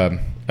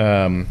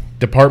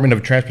Department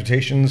of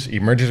Transportation's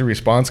emergency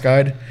response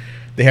guide.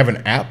 They have an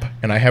app,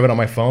 and I have it on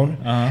my phone.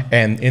 Uh-huh.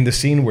 And in the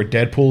scene where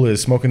Deadpool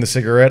is smoking the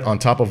cigarette on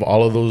top of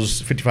all of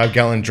those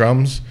 55-gallon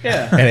drums,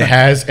 Yeah. and it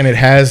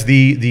has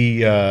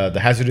the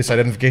hazardous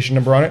identification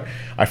number on it.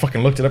 I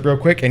fucking looked it up real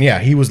quick, and yeah,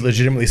 he was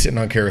legitimately sitting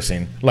on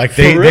kerosene. Like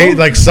they real?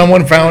 like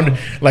someone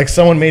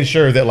made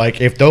sure that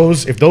like if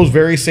those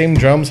very same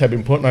drums had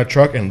been put in a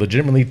truck and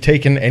legitimately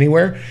taken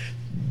anywhere,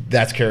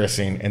 that's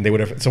kerosene, and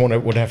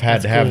someone would have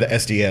had to have the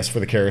SDS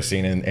for the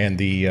kerosene and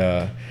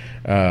the.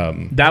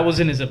 That was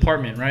in his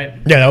apartment, right?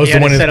 Yeah, that was He the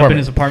had one it in his set up in apartment.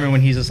 his apartment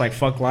when he's just like,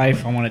 "Fuck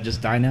life, I want to just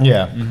die now."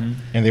 Yeah,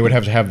 and they would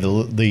have to have the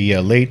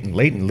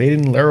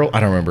Leighton Laurel. I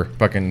don't remember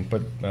fucking,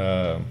 but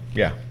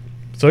yeah.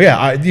 So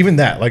yeah, even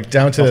that like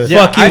down to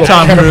Fuck you,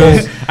 Tom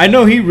chemicals. Cruise. I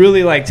know he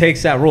really like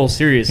takes that role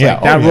serious. Yeah,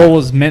 Like, that oh, yeah. role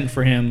was meant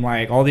for him.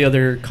 Like all the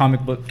other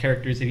comic book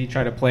characters that he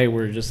tried to play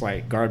were just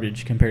like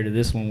garbage compared to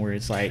this one, where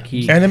it's like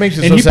he And it makes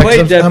it and so he sad. 'cause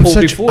played Deadpool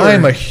before.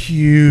 I'm a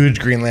huge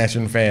Green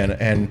Lantern fan,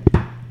 and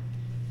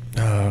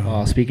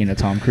Oh, speaking of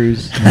Tom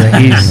Cruise, Tom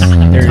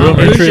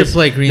Cruise should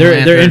play Green they're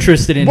Lantern.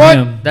 interested in What?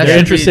 him. That They're should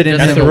interested be, in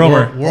that's him. the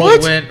rumor.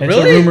 Whirlwind. That's a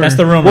Really? rumor. That's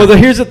the rumor. Well,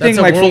 here's the thing. That's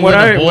a Like from what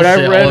whirlwind of I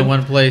bullshit all read, in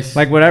one place.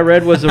 like what I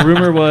read was the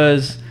rumor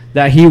was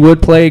that he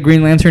would play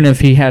Green Lantern if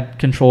he had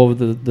control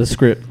of the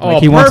script. Oh,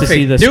 Like he wants to perfect.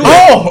 see the Do script.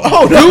 it.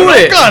 oh no, Do no,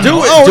 it. God, Do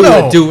no. it. Oh, Do no.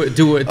 it. Do it.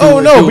 Do it. Oh,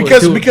 do no, it,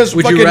 because- do it. because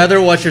would fucking- you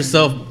rather watch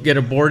yourself get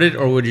aborted,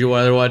 or would you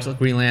rather watch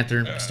Green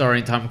Lantern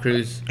starring Tom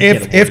Cruise?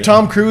 If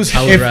Tom Cruise,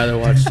 I would rather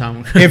watch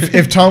Tom.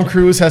 if Tom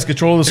Cruise has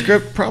control of the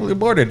script, probably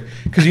aborted.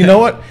 Because you know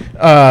what,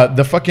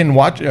 the fucking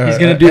watch. He's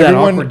gonna do that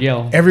awkward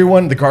yell.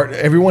 Everyone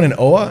in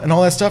Oa and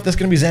all that stuff. That's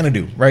gonna be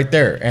Xanadu right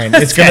there, and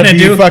it's gonna be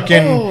Xanadu?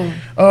 fucking.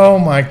 Oh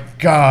my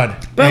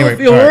god. Anyway,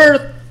 Battlefield all right.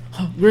 Earth.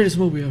 Greatest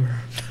movie ever.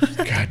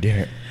 God damn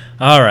it.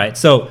 All right,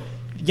 so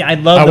yeah, I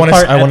love I the wanna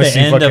part s- I at wanna the see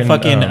end of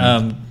fucking,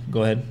 fucking.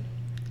 Go ahead.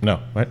 No,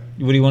 what?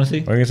 What do you want to see?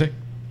 What are you gonna say?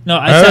 No,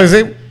 I was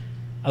gonna say.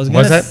 I was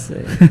What's gonna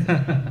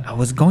that? say. I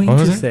was going What to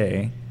was it?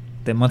 say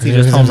that Muncie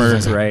just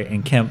homers, right,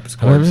 and Kemp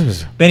scores. What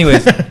was it? But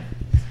anyways,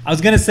 I was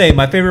gonna say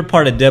my favorite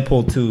part of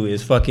Deadpool 2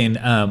 is fucking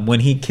when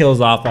he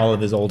kills off all of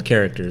his old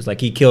characters.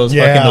 Like he kills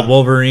Yeah. fucking the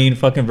Wolverine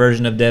fucking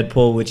version of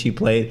Deadpool, which he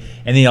played,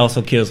 and then he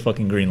also kills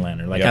fucking Green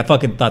Lantern. Like Yep. I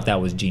fucking thought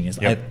that was genius.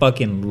 Yep. I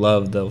fucking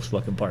love those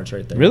fucking parts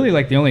right there. Really,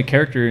 like the only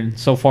character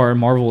so far in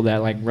Marvel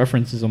that like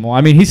references them all.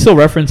 I mean, he still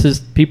references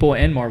people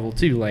in Marvel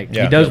too. Like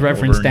Yeah. he does Yeah,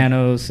 reference Wolverine.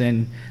 Thanos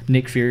and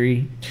Nick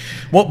Fury.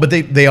 Well, but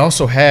they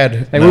also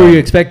had. Like, what were you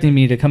expecting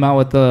me to come out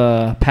with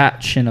a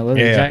patch and a leather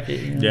Yeah. jacket?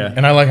 You know? Yeah.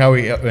 And I like how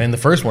he in the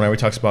first one, he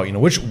talks about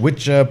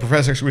which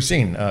professors we're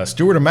seeing,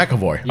 Stewart or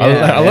McAvoy. I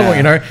Yeah, love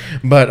what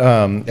but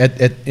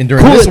and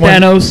during Cool this it, one,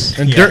 Thanos.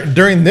 and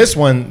during this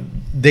one,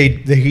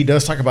 he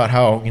does talk about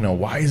how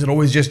why is it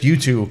always just you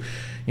two,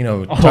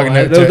 talking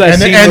that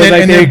scene where,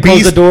 like, they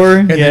close the door?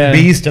 and Yeah. then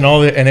Beast and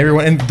all that and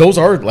everyone, and those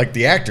are like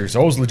the actors.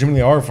 Those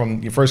legitimately are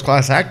from first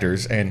class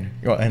actors, and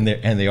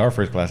they are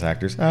first class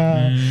actors.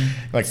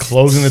 Like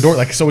closing the door,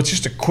 like so. It's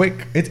just a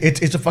quick.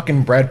 It's a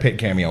fucking Brad Pitt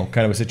cameo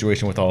kind of a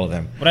situation with all of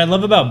them. What I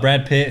love about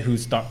Brad Pitt,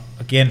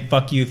 again,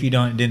 fuck you if you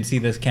didn't see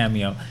this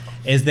cameo,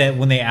 is that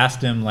when they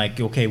asked him like,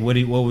 okay, what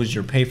was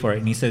your pay for it,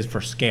 and he says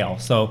for scale.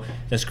 So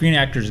the Screen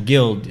Actors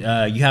Guild, you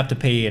have to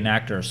pay an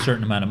actor a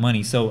certain amount of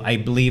money. So I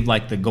believe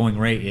like the going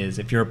rate is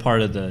if you're a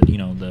part of the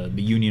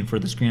the union for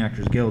the Screen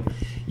Actors Guild,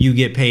 you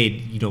get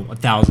paid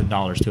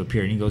 $1,000 to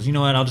appear. And he goes, you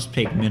know what, I'll just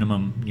take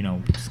minimum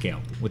scale,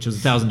 which was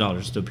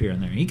 $1,000 to appear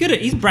in there.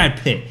 He's Brad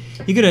Pitt.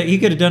 He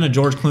could have done a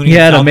George Clooney. He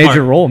had a South major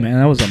Park. role, man.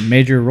 That was a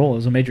major role. It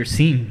was a major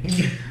scene.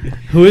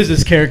 Who is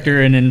this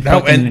character? And then No,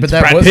 fucking but it's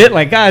that Brad was- Pitt.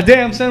 Like, God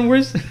damn, son,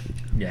 where's?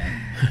 Yeah.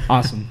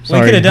 Awesome. Well, Sorry,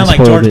 he could have done I like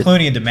spoiled George it.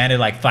 Clooney and demanded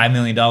like $5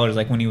 million,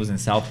 like when he was in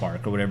South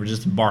Park or whatever,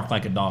 just to bark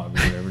like a dog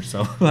or whatever.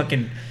 So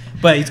fucking,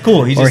 but he's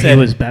cool. He Or just he said,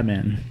 was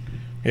Batman.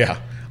 Yeah,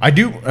 I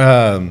do.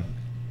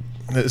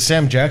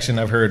 Sam Jackson,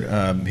 I've heard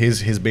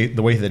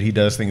the way that he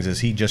does things is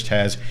he just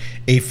has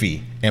a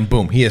fee, and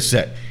boom, he is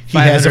set. He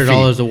has a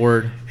 $500 fee. a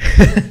word.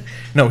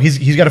 No, he's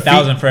got a fee.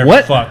 1,000 for every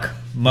What? fuck,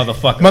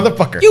 motherfucker.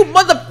 Motherfucker. You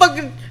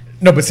motherfucking.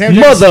 No, but Sam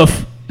Jackson. Mother.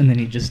 And then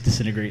he just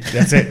disintegrates.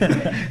 That's it.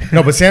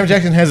 No, but Sam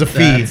Jackson has a fee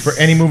That's- for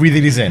any movie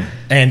that he's in,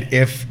 and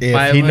if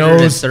he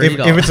knows if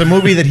 $530. it's a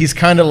movie that he's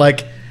kind of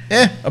like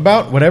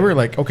about whatever,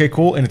 like okay,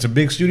 cool, and it's a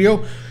big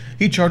studio,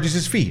 he charges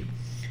his fee.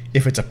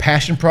 If it's a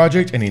passion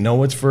project and he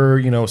knows it's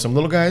for some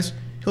little guys,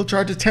 he'll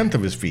charge 1/10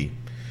 of his fee.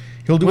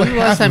 He'll do When a was the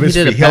last half time of he his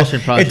did a fee. He'll-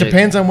 passion project? It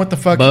depends on what the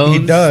fuck Bones.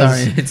 he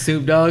does. Sorry, it's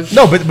Soup Dog.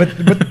 No,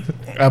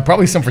 but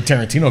probably some for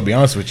Tarantino, to be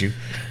honest with you.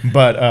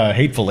 But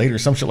Hateful Eight or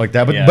some shit like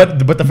that. But Yeah.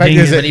 but the fact Ding.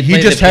 is that When he he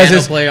played just the has piano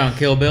his player on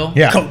Kill Bill.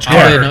 yeah. Coach I'll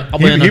play in a- I'll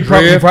play in a He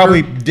career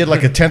probably for- did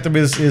like 1/10 of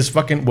his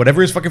fucking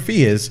whatever his fucking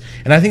fee is,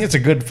 and I think it's a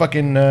good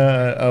fucking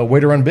way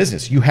to run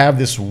business. You have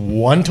this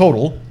one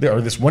total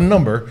or this one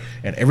number,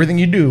 and everything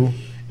you do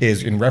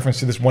is in reference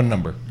to this one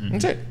number.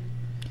 That's it.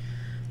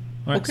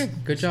 All right, Okay,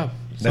 good job.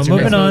 So That's your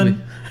moving next on,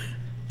 movie.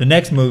 the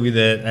next movie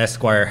that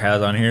Esquire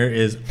has on here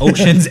is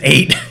Ocean's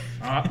 8.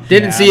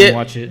 Didn't see I it. didn't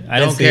watch it. I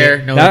didn't Don't see care.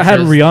 it. No That had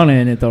interest.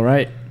 Rihanna in it though,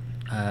 right?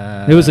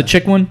 It was a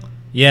chick one.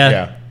 Yeah.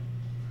 Yeah.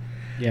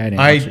 Yeah, I didn't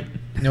I- watch it.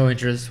 No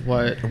interest.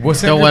 What?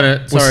 Was Don't want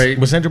to. Sorry.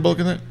 Was Sandra Bullock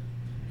in that?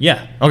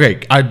 Yeah. Okay,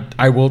 I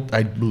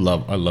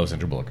love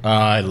Sandra Bullock.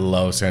 I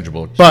love Sandra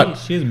Bullock. But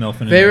she's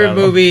milfing. Favorite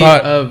movie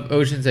But- of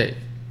Ocean's 8.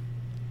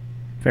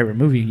 Favorite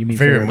movie? You mean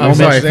Favorite favorite I'm moment?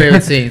 sorry. Moment.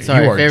 Favorite scene.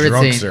 Sorry. You are favorite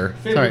drunk, scene. sir.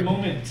 Sorry.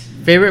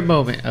 Favorite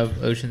moment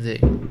of Ocean's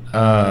 8.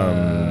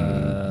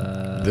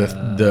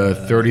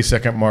 The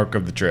 30-second mark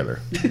of the trailer.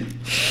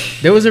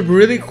 There was a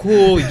really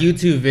cool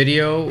YouTube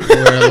video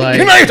where like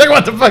You're not even talking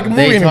about the fucking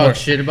movie they anymore. talk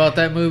shit about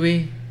that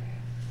movie.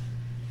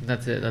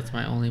 That's it. That's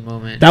my only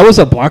moment. That was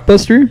a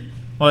blockbuster.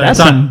 Well, That's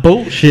it's some on.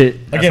 bullshit.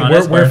 Again, on we're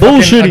Esquire. fucking,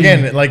 Bullshitting.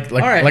 again, like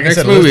right, like I next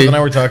said, movie. Elizabeth and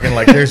I were talking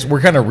like we're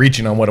kind of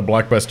reaching on what a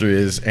blockbuster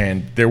is,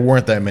 and there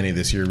weren't that many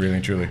this year, really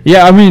and truly.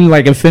 Yeah, I mean,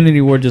 like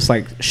Infinity War just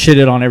like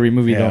shitted on every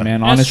movie Yeah. though,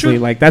 man. That's Honestly, true.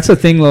 like that's the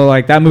thing though.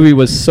 Like that movie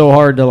was so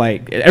hard to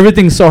like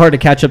everything's so hard to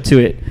catch up to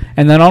it,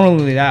 and then not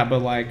only that, but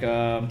like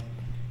a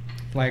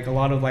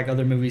lot of like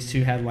other movies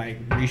too had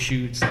like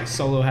reshoots. Like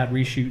Solo had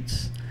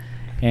reshoots,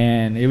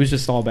 and it was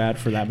just all bad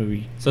for that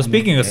movie. So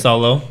speaking of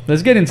Solo,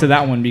 Let's get into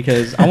that one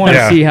because I want to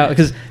Yeah. see how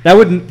because that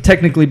would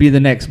technically be the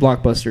next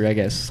blockbuster, I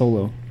guess.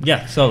 Solo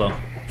yeah, Solo.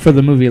 for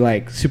the movie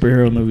like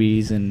superhero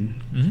movies and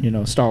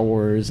Mhm. Star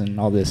Wars and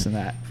all this and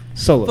that.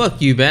 Solo.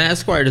 Fuck you, Ben.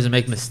 Esquire doesn't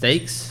make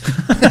mistakes.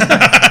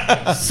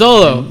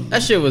 Solo.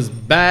 That shit was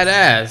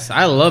badass.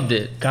 I loved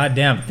it.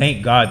 Goddamn,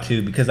 thank God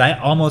too, because I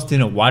almost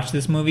didn't watch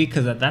this movie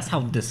because that's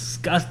how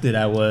disgusted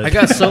I was. I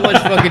got so much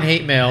fucking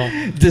hate mail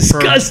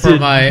Disgusted.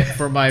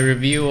 for my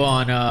review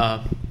on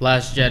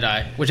Last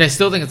Jedi, which I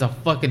still think is a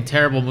fucking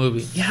terrible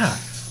movie. yeah.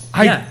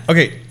 Yeah.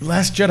 Okay,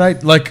 Last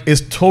Jedi like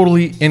is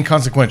totally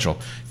inconsequential.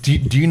 Do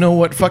you know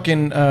what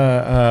fucking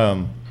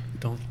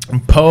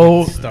Don't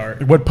Poe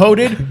start. what Poe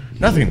did?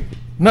 Nothing.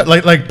 Not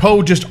like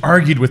Poe just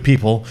argued with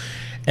people,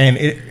 and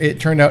it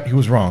turned out he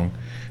was wrong.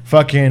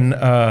 Fucking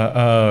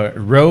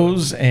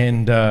Rose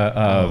and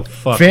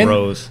fuck Finn.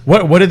 Rose.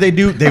 What did they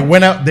do? They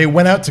went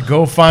out to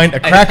go find a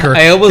cracker.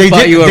 I almost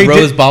bought you a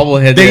Rose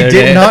bobblehead. They the other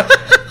did day. not.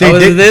 I They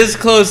was did. this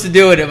close to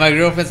doing it. My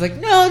girlfriend's like,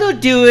 "No,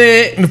 don't do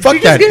it." Fuck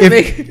You're just that! gonna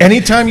If make-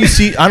 anytime you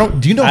see,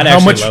 do you know I'd how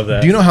actually much? love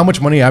that. Do you know how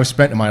much money I've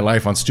spent in my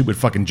life on stupid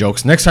fucking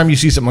jokes? Next time you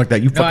see something like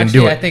that, you No, fucking actually,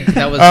 do it. I think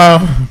that was.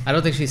 Um, I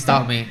don't think she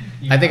stopped me.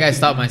 I think I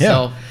stopped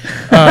myself.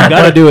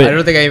 Gotta do I it.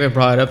 don't think I even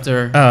brought it up to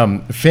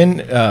her. Finn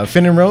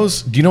and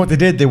Rose, do you know what they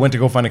did? They went to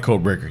go find a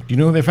code breaker. Do you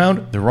know what they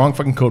found? The wrong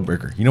fucking code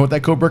breaker. You know what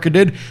that code breaker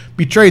did?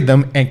 Betrayed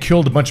them and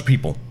killed a bunch of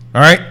people. All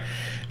right?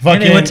 And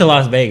they went to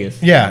Las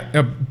Vegas.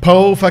 Yeah,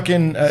 Poe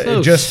fucking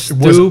So just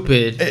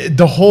stupid. was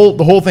the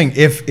whole thing.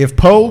 If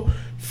Poe,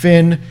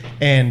 Finn,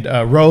 and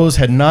Rose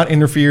had not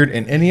interfered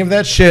in any of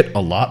that shit,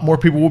 a lot more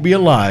people would be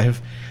alive,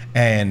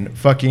 and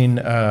fucking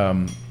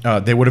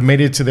they would have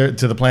made it to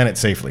the planet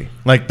safely.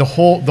 Like the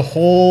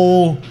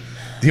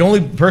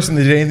only person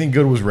that did anything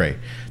good was Rey.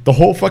 The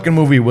whole fucking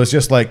movie was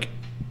just like,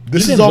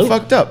 this Even is all Luke.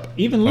 fucked up.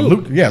 Even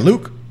Luke.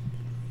 Luke.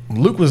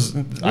 Luke was.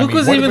 Luke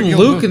wasn't even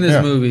Luke in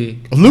this movie.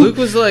 Luke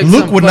was like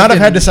Luke some would not have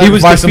had to fucking- He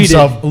was sacrifice defeated.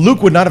 himself.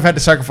 Luke would not have had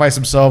to sacrifice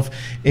himself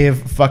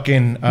if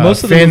fucking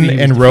Most of the Finn movie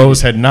he and was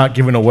Rose had not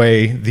given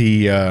away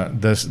the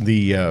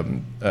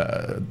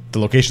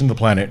location of the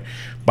planet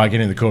by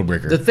getting the code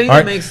breaker. The thing All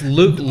that right? makes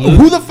Luke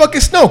Who the fuck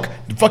is Snoke?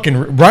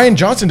 Fucking Ryan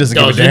Johnson doesn't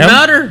give a Doesn't damn.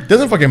 matter.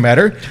 Doesn't fucking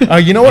matter.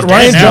 You know what?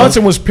 Ryan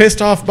Johnson was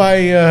pissed off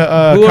by Who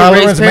Kylo are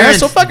Rey's Ren's mask.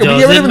 So parents? fuck it. We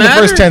get rid of him in the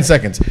Doesn't first matter. 10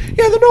 seconds.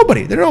 Yeah, they're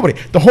nobody. They're nobody.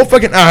 The whole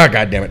fucking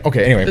god damn it.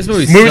 Okay, anyway, This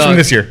movie movies sucked. from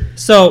this year.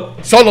 So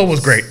Solo was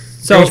great.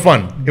 So- it was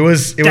fun. It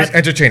was That-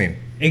 entertaining.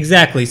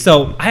 exactly.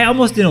 So I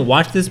almost didn't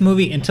watch this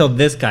movie until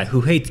this guy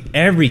who hates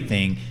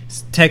everything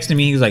texted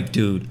me. He was like,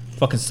 "Dude,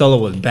 fucking Solo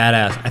was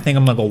badass. I think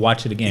I'm gonna go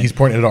watch it again." He's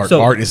pointing at art.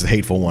 So- Art is the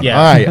hateful one. Yeah.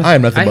 I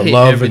am nothing I but hate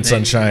love everything. and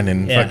sunshine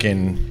and Yeah.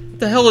 fucking. What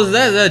the hell is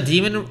that? Is that a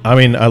demon? I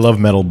mean, I love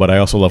metal, but I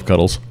also love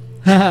cuddles.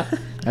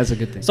 That's a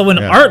good thing. So when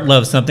Yeah. Art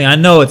loves something, I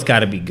know it's got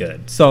to be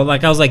good. So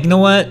like I was like, you know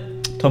what?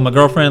 Told my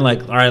girlfriend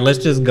like, all right, let's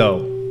just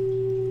go.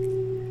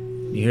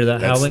 You hear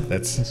that howling?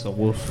 That's. a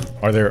wolf.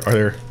 Are there?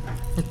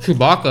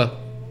 Chewbacca.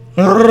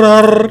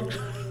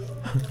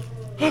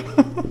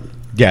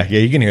 Yeah,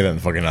 you can hear that in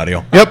the fucking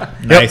audio.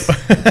 Yep. Nice.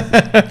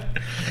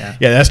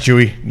 Yeah, that's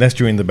Chewy. That's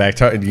Chewy in the back.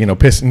 You know,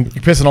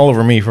 pissing all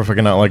over me for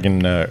fucking not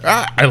liking.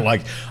 I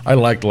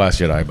liked Last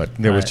Jedi, but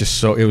it was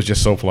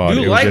just so flawed. You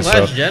It was like just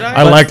Last so, Jedi?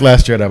 I liked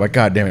Last Jedi, but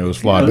god damn it, was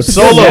flawed. it was but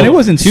good, Solo, man. It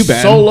wasn't too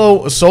bad.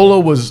 Solo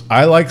was.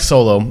 I like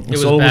Solo.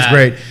 was Solo was bad.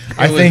 great.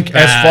 I was think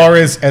bad.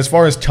 as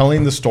far as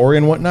telling the story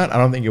and whatnot, I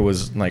don't think it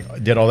was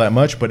like did all that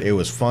much, but it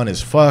was fun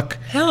as fuck.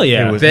 Hell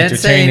yeah. It was Ben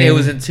saying it entertaining.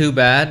 wasn't too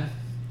bad.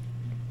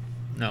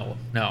 No.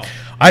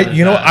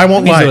 You know, I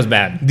won't Who thinks lie. it was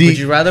bad? Would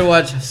you rather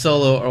watch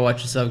Solo or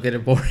watch yourself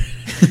get bored?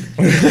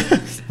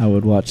 I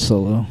would watch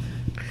Solo.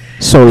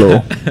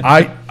 Solo.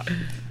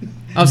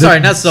 I'm sorry,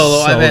 not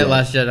Solo. I meant Solo.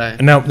 Last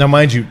Jedi. now,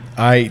 mind you,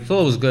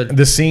 Solo was good.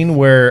 the scene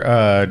where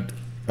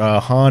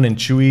Han and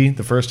Chewie,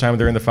 the first time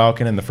they're in the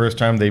Falcon and the first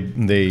time they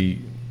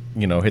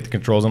hit the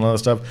controls and all that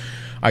stuff,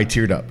 I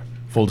teared up.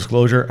 Full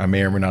disclosure, I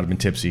may or may not have been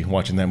tipsy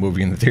watching that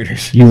movie in the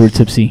theaters. You were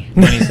tipsy.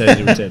 When he says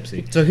you were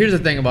tipsy. So here's the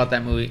thing about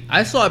that movie.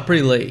 I saw it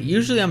pretty late.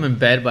 Usually I'm in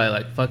bed by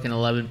like fucking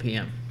 11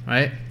 p.m.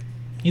 Right?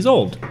 He's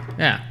old.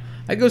 Yeah.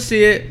 I go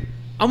see it.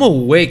 I'm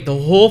awake the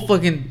whole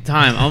fucking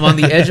time. I'm on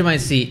the edge of my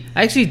seat.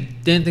 I actually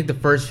didn't think the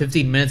first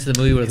 15 minutes of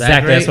the movie were that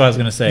Exactly. great. That's what I was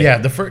gonna say. Yeah,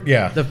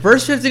 The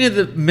first 15 of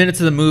the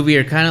minutes of the movie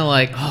are kind of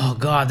like, oh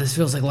god, this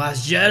feels like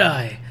Last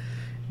Jedi.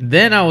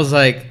 Then I was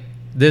like,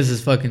 this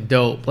is fucking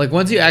dope. Like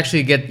once you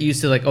actually get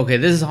used to like, okay,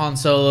 this is Han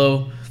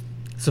Solo,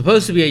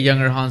 supposed to be a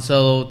younger Han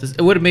Solo.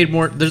 It would have made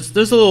more. There's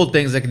little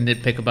things I can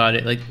nitpick about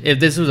it. Like if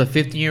this was a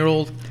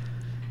 15-year-old,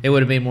 it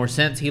would have made more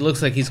sense. He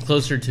looks like he's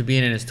closer to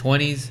being in his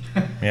 20s.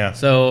 yeah.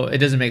 So it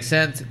doesn't make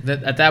sense.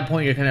 That at that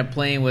point you're kind of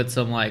playing with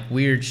some like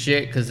weird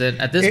shit because then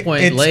at this It-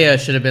 point it's- Leia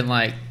should have been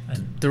like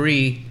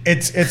 3.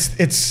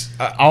 It's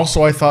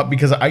also I thought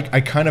because I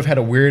kind of had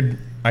a weird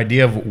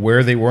idea of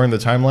where they were in the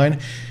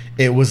timeline.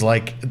 It was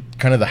like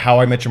kind of the How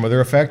I Met Your Mother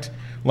effect.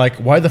 Like,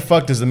 why the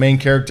fuck does the main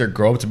character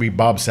grow up to be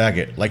Bob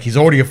Saget? Like, he's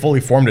already a fully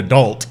formed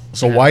adult.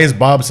 So why is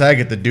Bob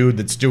Saget the dude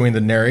that's doing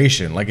the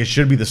narration? Like, it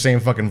should be the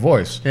same fucking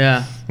voice.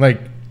 Yeah. Like,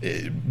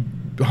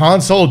 Han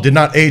Solo did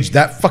not age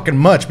that fucking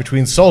much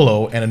between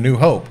Solo and A New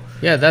Hope.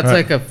 Yeah, that's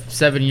Right. like a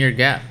 7-year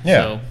gap.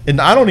 Yeah. So, And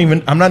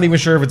I'm not even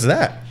sure if it's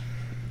that.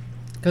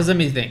 because let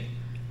me think.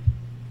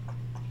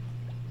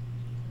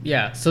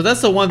 Yeah, so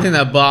that's the one thing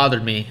that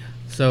bothered me.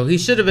 So he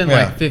should have been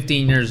Yeah. like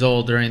 15 years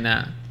old during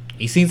that.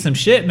 He's seen some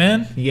shit,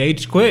 man. He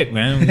aged quick,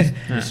 man.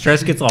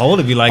 Stress gets a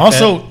hold of you like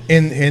Also,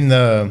 in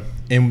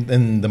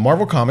the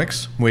Marvel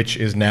comics, which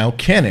is now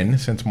canon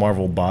since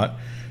Marvel bought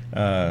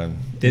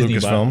Disney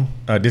Lucasfilm,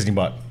 Disney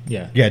bought.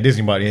 Yeah.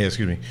 Disney bought. Yeah,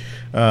 excuse me.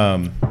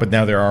 But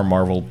now there are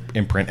Marvel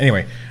imprint.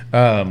 Anyway,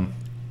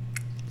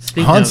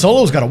 Speaking Han of-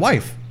 Solo's got a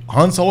wife.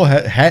 Han Solo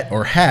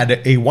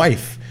had a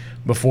wife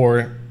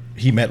before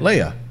he met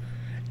Leia,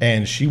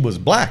 and she was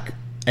black.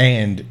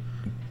 and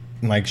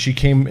like she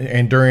came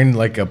and during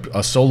like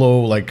a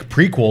solo like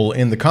prequel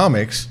in the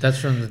comics. That's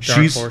from the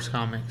Dark Horse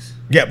comics.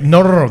 Yeah,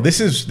 no. This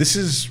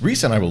is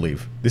recent, I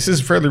believe. This is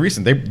fairly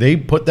recent. They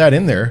put that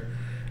in there,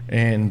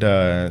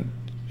 and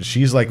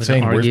she's like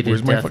saying,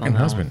 "Where's my fucking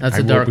husband?" That's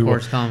a Dark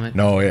Horse comic.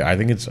 No, I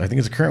think it's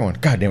a current one.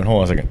 God damn it! Hold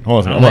on a second.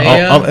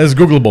 Leia, It's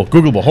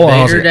Googleable. Hold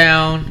on a second.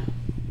 Down,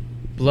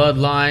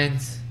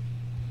 Bloodlines.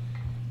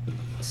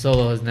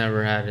 Solo has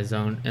never had his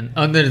own, and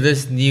under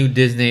this new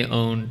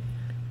Disney-owned.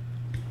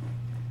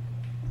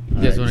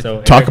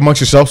 Talk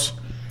amongst yourselves.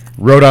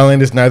 Rhode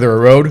Island is neither a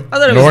road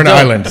nor an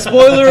island.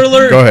 Spoiler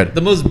alert. Go ahead.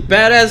 The most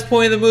badass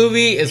point of the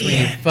movie is when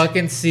you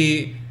fucking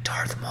see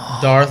Darth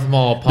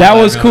Maul pop That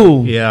was out.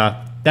 cool.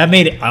 Yeah, that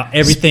made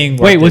everything.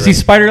 Wait, was he worth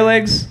it. Spider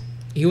Legs?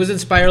 He was in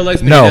Spider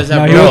Legs, but No. he does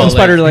have No, he Raw wasn't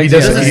Spider Legs. He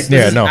This doesn't. is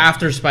Yeah, no.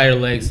 after Spider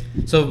Legs.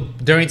 So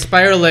during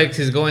Spider Legs,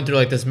 he's going through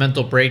like this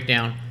mental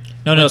breakdown.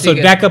 No. Once So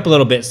he back up a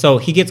little bit. So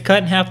he gets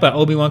cut in half by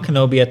Obi-Wan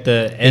Kenobi at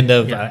the end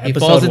of He episode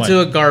falls 1. into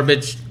a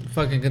garbage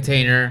fucking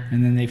container.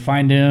 And then they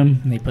find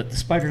him and they put the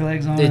spider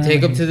legs on. They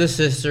take him to the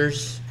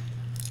sisters.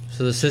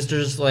 So the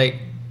sisters like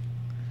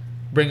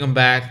bring him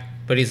back,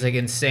 but he's like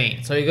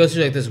insane. So he goes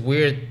through like this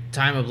weird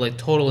time of like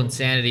total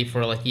insanity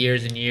for like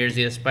years and years.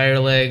 He has spider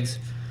legs,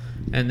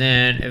 and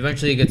then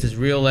eventually he gets his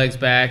real legs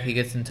back. He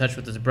gets in touch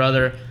with his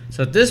brother.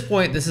 So at this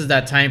point, this is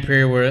that time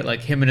period where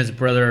like him and his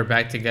brother are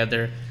back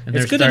together. And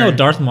It's good to know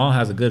Darth Maul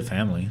has a good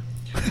family.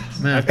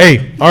 Man.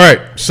 Hey, all right.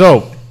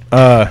 So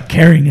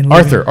Carrying and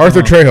Arthur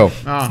Trejo.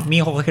 Oh,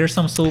 Mijo, here's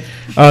some soup.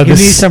 You need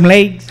some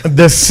legs.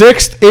 The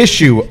 6th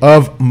issue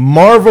of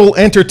Marvel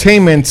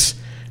Entertainment's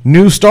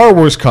new Star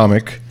Wars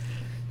comic,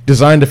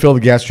 designed to fill the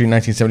gaps between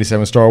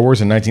 1977 Star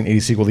Wars and 1980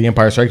 sequel The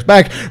Empire Strikes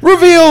Back,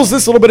 reveals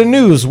this little bit of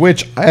news,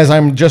 which, as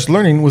I'm just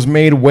learning, was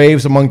made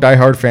waves among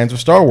diehard fans of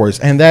Star Wars,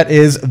 and that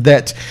is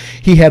that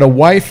he had a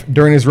wife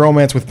during his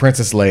romance with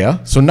Princess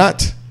Leia, so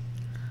not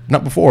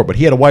before, but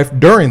he had a wife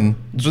during.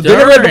 So they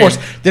never got a divorce.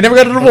 They never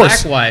got a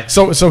divorce. Black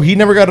wife. So he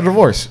never got a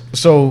divorce.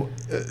 So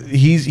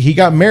he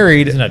got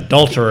married. He's an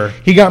adulterer.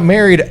 He got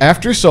married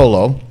after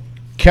Solo,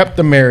 kept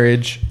the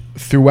marriage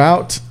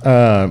throughout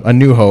A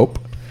New Hope,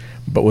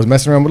 but was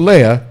messing around with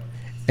Leia,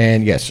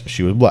 and yes,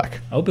 she was black.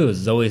 I hope it was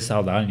Zoe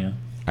Saldana.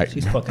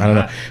 She's fucking I don't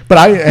know, hot. but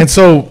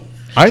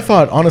I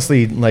thought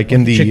honestly, like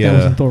in the Chick that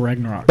was in Thor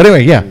Ragnarok. but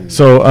anyway, yeah.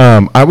 So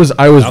I was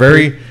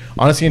very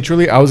honestly and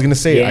truly, I was gonna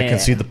say I Yeah. can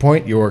see the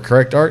point. You are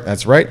correct, Art.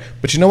 That's right.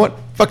 But you know what?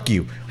 Fuck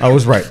you. I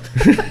was right.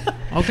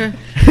 okay.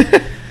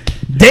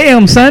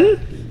 Damn, son.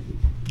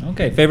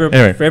 Okay, favorite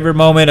Anyway. favorite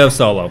moment of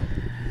Solo.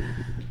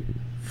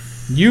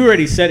 You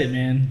already said it,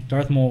 man.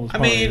 Darth Maul was I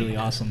probably mean- really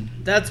awesome.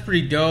 That's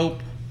pretty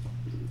dope.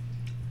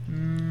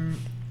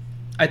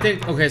 I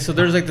think okay. So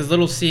there's like this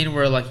little scene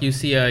where like you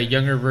see a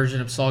younger version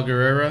of Saw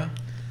Gerrera,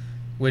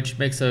 which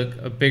makes a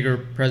bigger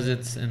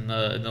presence in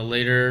the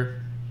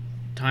later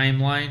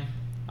timeline.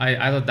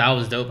 I thought that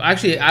was dope.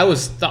 Actually, I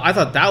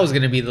thought that was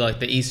gonna be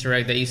the Easter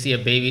egg that you see a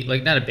baby,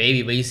 like not a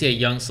baby, but you see a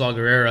young Saw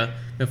Gerrera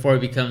before he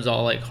becomes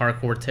all like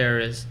hardcore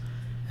terrorist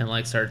and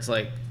like starts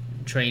like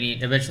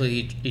training.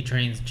 Eventually, he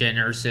trains Jen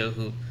Erso,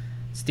 who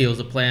steals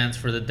the plans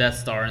for the Death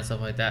Star and stuff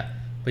like that.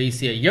 But you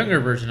see a younger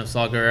version of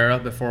Saw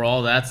Gerrera before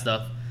all that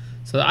stuff.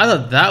 So I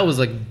thought that was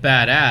like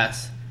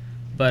badass.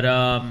 But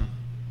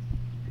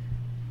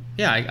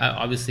yeah, I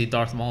obviously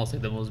Darth Maul is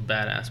like the most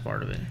badass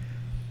part of it.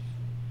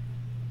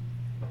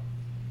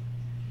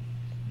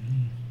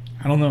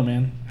 I don't know,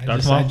 man.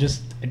 Darth Maul? I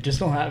just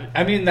don't have it.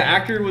 I mean, the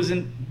actor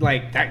wasn't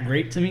like that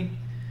great to me.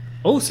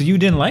 Oh, so you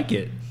didn't like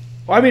it?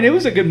 Well, I mean, it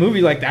was a good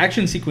movie. Like the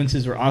action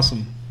sequences were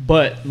awesome,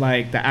 but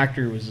like the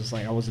actor was just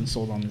like I wasn't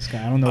sold on this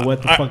guy. I don't know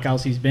what the fuck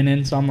else he's been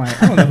in, so I'm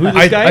like I don't know who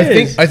this guy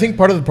is. I think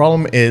part of the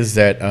problem is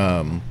that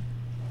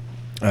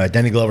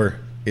Danny Glover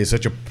is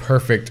such a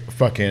perfect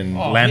fucking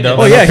Lando.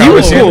 Oh yeah, he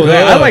was cool.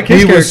 I like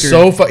his he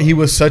character. was he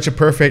was such a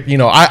perfect. You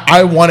know,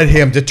 I wanted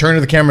him to turn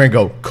to the camera and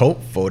go Colt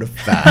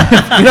 45. You know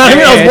what I mean?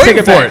 I Yeah, was take waiting it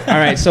for back. it. All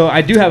right, so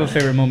I do have a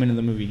favorite moment in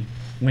the movie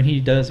when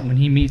he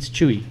meets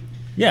Chewie.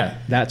 Yeah.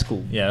 That's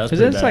cool. Yeah, that's because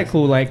pretty it's like badass.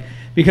 cool. Like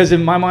because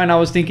in my mind I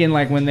was thinking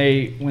like when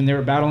they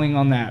were battling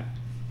on that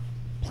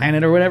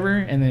planet or whatever,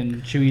 and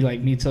then Chewie like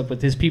meets up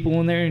with his people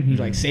in there and he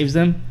like saves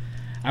them.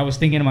 I was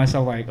thinking to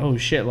myself like, oh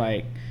shit,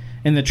 like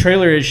in the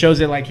trailer it shows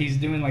it like he's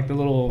doing like the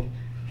little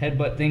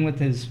headbutt thing with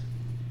his.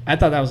 I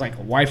thought that was like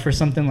a wife or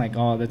something. Like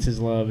oh that's his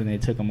love and they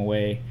took him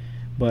away,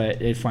 but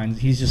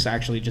he's just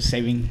actually just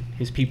saving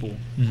his people,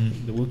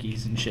 the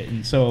Wookiees and shit.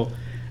 And so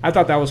I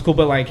thought that was cool,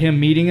 but like him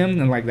meeting him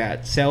and like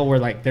that cell where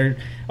like they're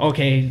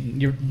okay,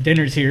 your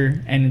dinner's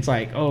here, and it's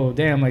like oh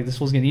damn, like this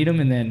fool's gonna eat him,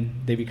 and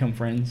then they become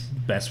friends.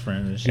 Best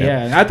friends and shit.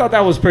 Yeah, and I thought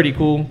that was pretty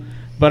cool.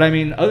 But I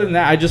mean, other than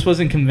that, I just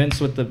wasn't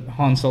convinced with the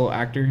Han Solo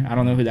actor. I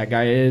don't know who that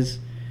guy is.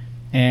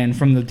 And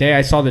from the day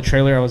I saw the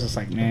trailer, I was just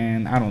like,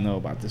 man, I don't know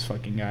about this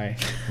fucking guy.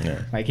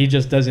 Yeah. Like he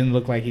just doesn't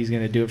look like he's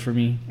gonna do it for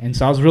me. And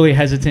so I was really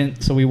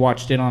hesitant. So we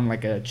watched it on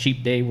like a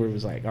cheap day where it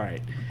was like, all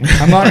right,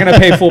 I'm not gonna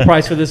pay full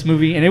price for this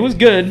movie, and it was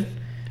good.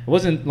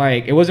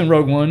 It wasn't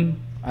Rogue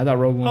One, I thought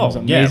Rogue One was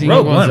Oh yeah, amazing.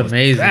 Rogue One's One was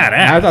amazing. And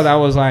badass. I thought that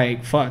was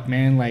like, fuck,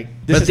 man. Like,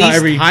 this But is how these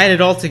every. tied it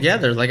all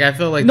together. Like I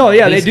feel like No,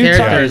 yeah, they these do tie.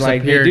 characters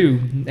Like, they appeared- do.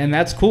 And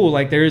that's cool.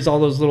 Like, there's all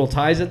those little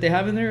ties that they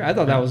have in there. I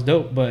thought that was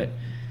dope, but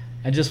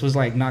I just was,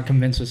 like, not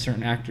convinced with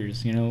certain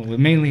actors, you know,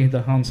 mainly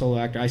the Han Solo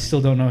actor. I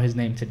still don't know his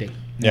name to date.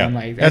 Yeah. And,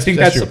 like, I That's- think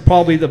that's that's true.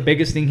 probably the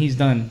biggest thing he's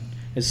done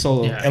is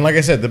Solo. Yeah. And like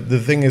I said, the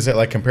thing is that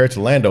like compared to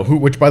Lando,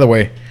 which by the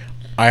way,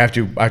 I have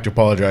to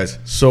apologize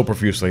so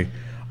profusely.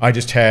 I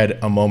just had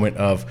a moment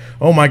of,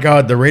 oh my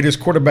God, the Raiders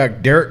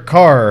quarterback Derek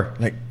Carr,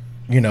 like,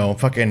 you know,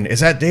 fucking, is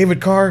that David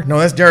Carr? No,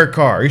 that's Derek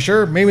Carr. Are you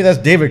sure? Maybe that's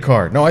David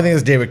Carr. No, I think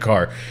it's David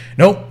Carr.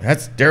 Nope,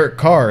 that's Derek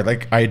Carr.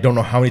 Like, I don't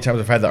know how many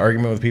times I've had the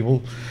argument with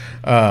people.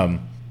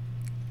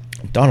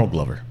 Donald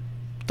Glover.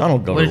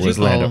 Donald Glover What did you was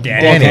call Lando. him?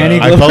 Danny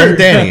I call him Glover.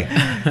 Danny.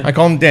 I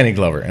call him Danny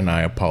Glover, and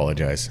I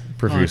apologize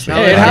profusely. Oh,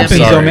 Hey, it I'm happens,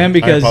 sorry. though, man,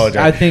 because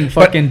apologize. I think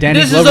But- fucking Danny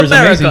This is Glover's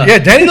America. amazing. Yeah,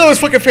 Danny Glover's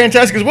fucking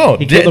fantastic as well.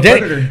 He killed the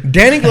Predator.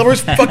 Danny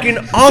Glover's fucking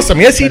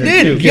awesome. Yes, he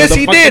Predator did. too. Yes, Killed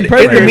he the fucking did. In the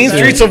Predator mean too.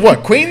 streets of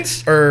what?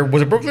 Queens? Or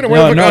was it Brooklyn? Or No,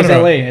 wherever? no, it was I don't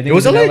LA. know. I think It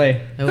was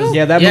LA?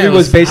 Yeah, that movie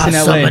was based in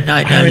LA.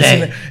 Night I haven't seen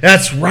LA. it.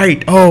 That's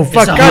right. Oh,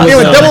 fuck. a God damn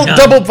it. hot summer night.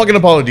 Double fucking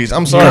apologies.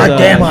 I'm sorry.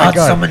 Goddamn Oh, my hot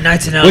God. summer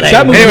nights in LA. Which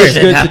that movie Anyway. was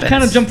Shit good. To happens.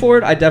 kind of jump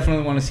forward, I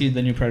definitely want to see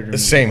the new Predator movie.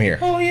 Same here.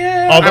 Oh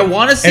yeah. I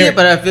want to see and- it,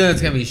 but I feel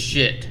it's gonna be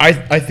shit. I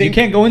You think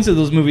can't go into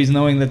those movies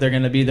knowing that they're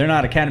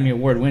not Academy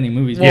Award winning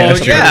movies. Yeah, Well, that's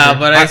true. yeah,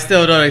 but I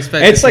still don't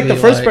expect. It's it to like the be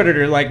first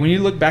Predator. Like when you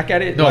look back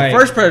at it, No, like,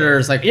 first Predator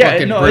is like Yeah,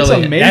 fucking no, it's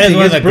brilliant. amazing. That is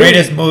one of It's the brilliant.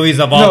 greatest movies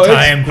of No, all it's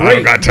time. great,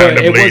 I got time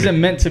but to it bleed. wasn't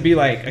meant to be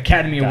like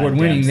Academy Award Goddamn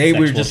winning. They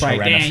were sexual just like,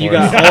 damn, you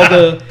tyrannosaurus. got all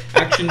the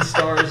action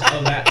stars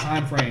of that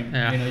time frame.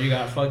 Yeah. You know, you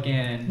got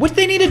fucking. What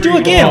they need to do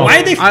Pretty again? cool. Why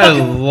are they I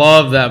fucking?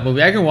 love that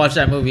movie. I can watch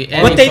that movie.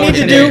 What they need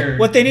to do- Schwarzenegger,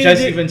 what they need to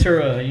Jesse do-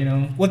 Ventura, you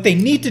know. What they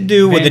need to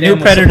do with Van the new Damme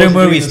was Predator supposed to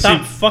be movie, in the stop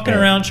suit. fucking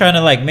around trying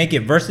to like make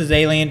it versus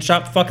Alien.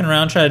 Stop fucking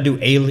around trying to do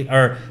Alien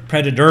or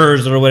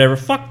Predators or whatever.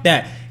 Fuck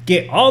that.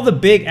 Get all the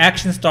big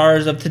action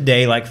stars of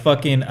today, like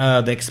fucking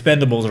the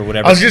Expendables or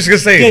whatever. I was just gonna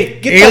say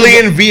Get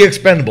Alien v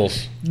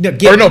Expendables. No,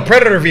 get- Or no,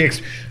 Predator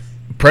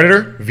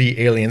v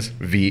Aliens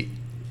v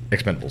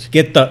Expendables.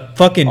 Get the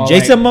fucking Oh,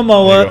 Jason like- There you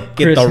Momoa, go.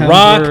 get Chris The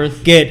Rock,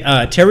 Hemsworth.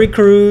 get Terry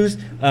Crews,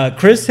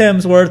 Chris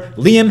Hemsworth,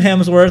 Liam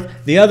Hemsworth,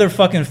 the other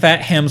fucking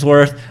fat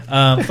Hemsworth,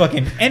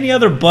 fucking any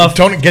other buff.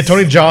 Get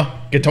Tony Jaa.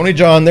 Get Tony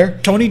Jaa in there.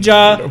 Tony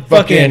Jaa,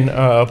 fucking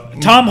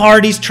Tom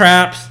Hardy's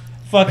traps,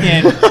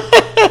 fucking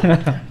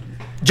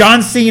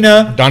John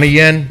Cena, Donnie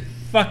Yen.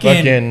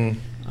 fucking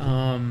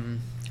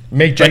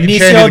Make Jackie Benicio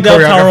Chan do the del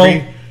choreography.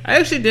 Toro. I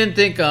actually didn't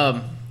think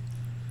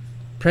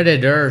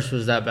Predators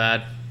was that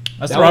bad.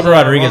 That's That the was, Robert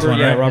Rodriguez one,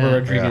 Yeah, right? Robert Yeah.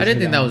 Rodriguez. I didn't did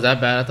think that was that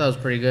bad. I thought it was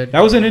pretty good.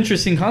 That was an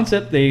interesting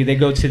concept. They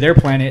go to their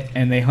planet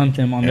and they hunt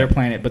them on their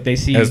planet, but they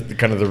see As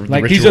kind of the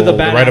like ritual, these are the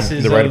rite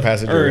badasses of of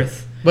passage.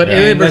 Earth. But Yeah.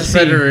 Alien And vs let's see.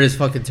 Predator is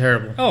fucking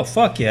terrible. Oh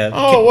fuck yeah!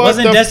 Oh, what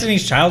wasn't the-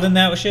 Destiny's Child in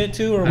that shit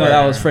too, or No, what?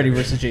 that was Freddy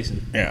versus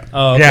Jason. Yeah.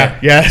 Oh, okay.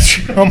 Yeah.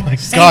 Oh my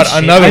God!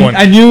 shit. Another one.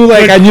 I knew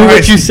like Good I knew what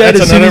Christ, you said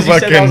that's as soon another as you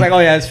said that. I fucking- was like, oh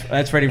yeah,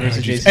 that's Freddy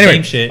versus Jason. Anyway,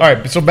 Same shit. all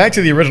right. So back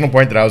to the original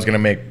point that I was going to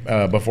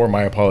make before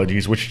my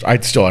apologies, which I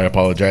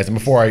apologize, and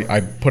before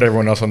I put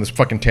everyone else on this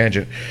fucking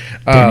tangent.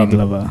 Danny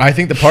Glover. I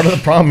think the part of the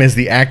problem is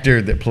the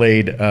actor that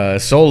played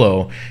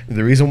Solo.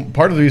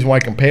 Part of the reason why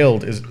he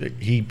paled is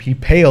he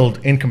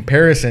paled in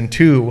comparison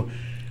to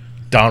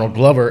Donald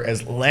Glover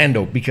as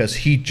Lando because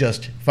he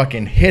just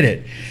fucking hit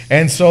it.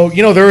 And so,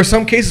 you know, there are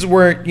some cases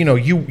where, you know,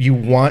 you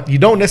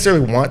don't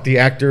necessarily want the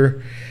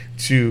actor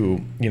to,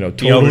 you know,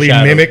 totally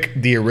overshadowed. mimic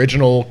the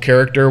original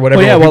character or whatever.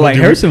 Well, yeah, what well, people like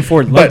do. Harrison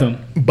Ford loved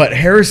him. But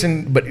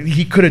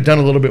he could have done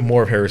a little bit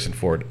more of Harrison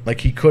Ford.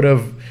 Like he could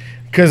have,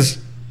 because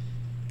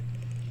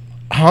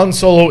Han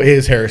Solo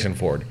is Harrison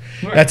Ford.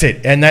 Right. That's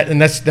it, and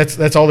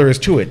that's all there is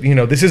to it. You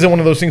know, this isn't one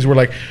of those things where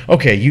like,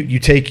 okay, you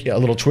take a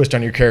little twist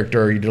on your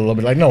character, or you did a little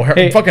bit like, no,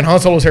 Hey. fucking Han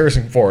Solo is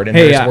Harrison Ford, and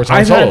Hey, Harrison Ford's Han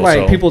I've Solo. had like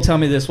so. people tell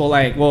me this.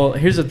 Well,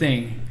 here's the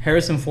thing: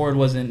 Harrison Ford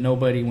wasn't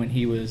nobody when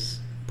he was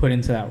put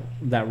into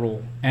that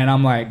role, and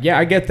I'm like, yeah,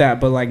 I get that,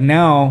 but like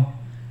now,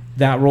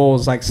 that role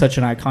is like such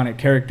an iconic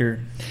character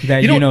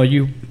that You know-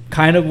 you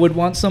kind of would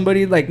want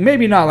somebody like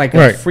maybe not like a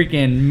Right.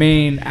 freaking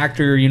main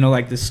actor, you know,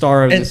 like the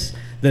star of And-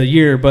 the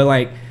year, but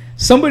like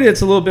somebody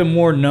that's a little bit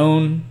more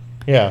known.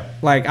 Yeah.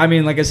 Like, I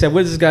mean, like I said,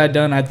 what's this guy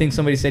done? I think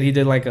somebody said he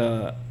did like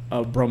a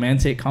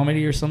romantic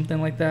comedy or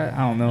something like that.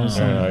 I don't know.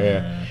 some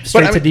yeah.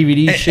 straight But, to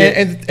DVD and,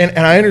 shit. And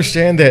I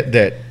understand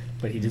that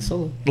But he did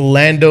Solo.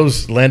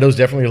 Lando's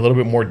definitely a little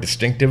bit more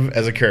distinctive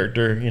as a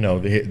character. You know,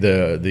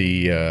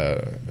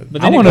 the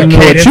But I then wanna it- know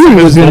what cadence you of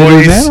his was gonna do,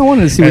 voice man. I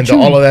wanted to see and what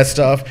you- all of that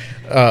stuff.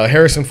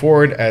 Harrison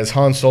Ford as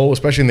Han Solo,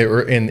 especially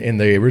in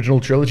the original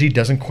trilogy,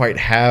 doesn't quite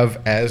have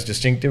as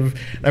distinctive.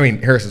 I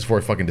mean, Harrison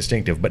Ford fucking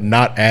distinctive, but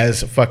not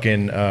as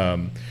fucking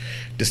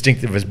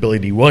distinctive as Billy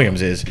D.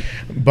 Williams is.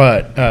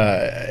 But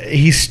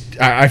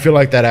I feel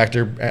like that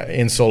actor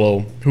in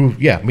Solo, who,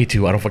 yeah, me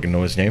too, I don't fucking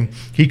know his name.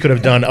 He could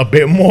have done a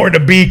bit more to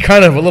be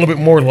kind of a little bit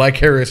more like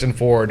Harrison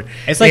Ford.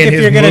 It's like in if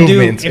his you're gonna do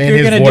movements, if in you're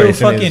his gonna do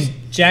voice, and fucking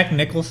his- Jack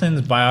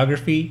Nicholson's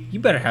biography, you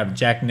better have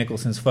Jack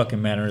Nicholson's fucking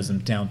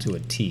mannerisms down to a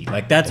T.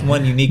 Like that's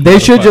one unique. They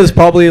should motherfucker. just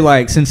probably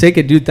like, since they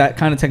could do that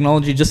kind of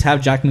technology, just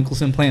have Jack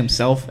Nicholson play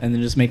himself and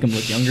then just make him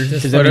look younger.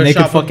 Because I mean, they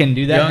could Photoshop fucking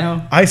do that young.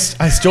 now. I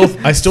still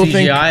think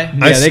CGI?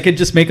 Yeah, they could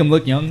just make him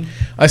look young.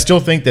 I still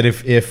think that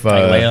if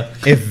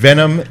Leia. if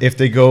Venom, if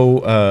they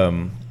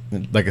go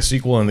like a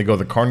sequel and they go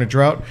the Carnage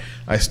route,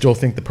 I still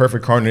think the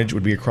perfect Carnage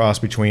would be a cross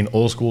between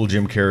old school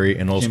Jim Carrey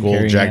and old Jim school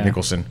Carrey, Jack yeah.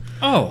 Nicholson.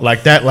 Oh.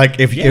 Like that. Like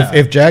if Yeah.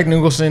 if Jack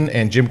Nicholson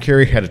and Jim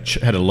Carrey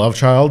had a love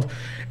child,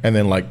 and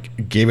then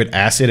like gave it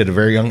acid at a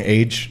very young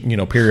age, you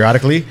know,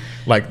 periodically,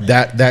 like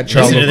that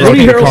child. Listen would to grow this. Woody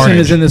to be Harrelson Carnage.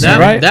 is in this That,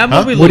 one, right? that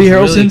movie Woody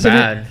looks really Harrelson's in it?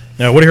 bad.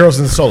 No, Woody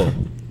Harrelson's solo.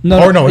 No,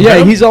 Or no, in yeah,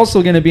 Venom? he's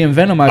also going to be in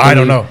Venom. I I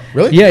don't believe. know.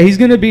 Really? Yeah, he's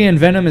going to be in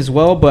Venom as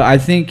well. But I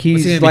think What's he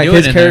he's gonna be like doing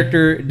his in there?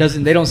 character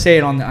doesn't. They don't say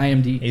it on the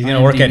IMDb. He's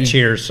gonna work at IMDb.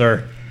 Cheers,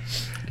 sir.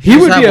 He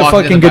would Just be have a walking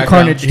in fucking the good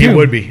background. Carnage He too.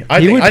 would be. I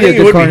He think, would I be think a he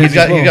good would be. Carnage He's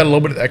got, as well. he got a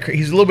little bit.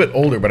 He's a little bit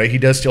older, but he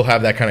does still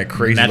have that kind of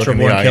crazy look in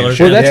the Natural-born eye. killer and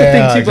shit. Well, shit. that's the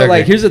thing too. exactly. But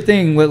like, here's the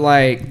thing with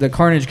like the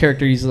Carnage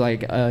character. He's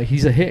like,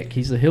 he's a hick.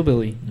 He's a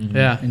hillbilly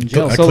Yeah. in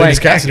jail. Cletus So like,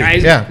 Cassidy. that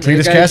guy's- Yeah, that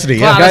Cletus guy's- Cassidy,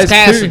 yeah. that guy's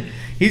Cassidy. clear-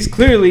 He's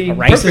clearly A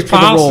racist perfect for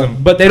the role,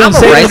 possum. but they don't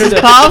I'm a say it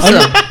racist possum.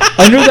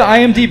 under the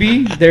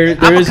IMDb. There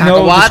I'm a is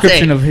no cacahuate.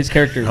 description of his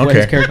character. What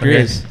his Okay, character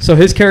okay. is. So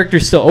his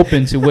character's still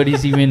open to what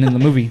he's even in the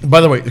movie.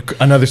 By the way,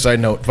 another side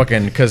note,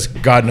 fucking, because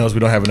God knows we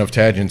don't have enough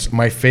tangents.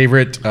 My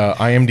favorite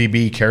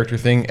IMDb character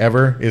thing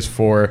ever is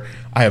for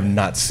I have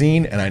not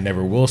seen and I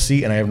never will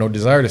see and I have no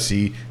desire to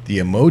see the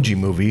Emoji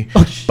Movie,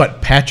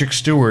 but Patrick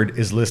Stewart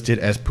is listed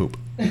as poop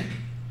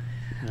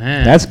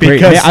Man. That's great.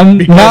 Because- Man,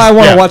 because- now I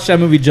want to yeah. watch that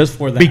movie just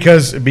for that.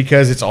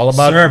 because it's all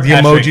about Sir the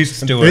Patrick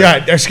emojis. Stewart.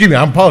 Yeah, excuse me,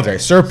 I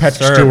apologize, Sir Patrick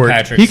Sir Stewart.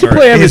 Patrick he could Stewart.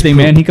 play is everything,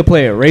 poop. man. He could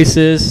play a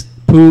racist,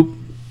 poop,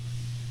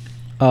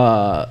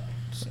 Star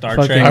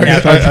fucking- Trek, I,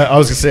 Cap- I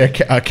was gonna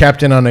say a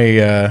captain on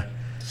a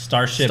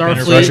Starship, Starfleet.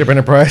 Enterprise. Starship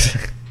Enterprise.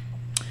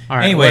 All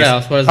right. Anyways. What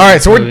else? What is All right,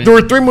 this so movie?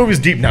 we're 3 movies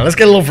deep now. Let's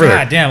get a little further.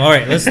 God damn! All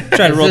right, let's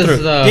try to roll This through.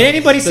 is, Did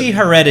anybody see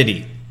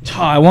Heredity?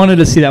 Oh, I wanted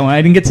to see that one.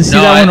 I didn't get to see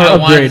No, that one I or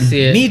wanted Upgrade. to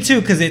see it. Me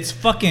too, because it's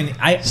fucking.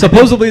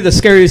 Supposedly the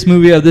scariest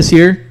movie of this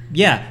year.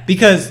 Yeah,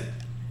 because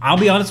I'll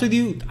be honest with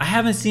you, I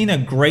haven't seen a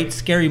great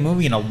scary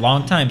movie in a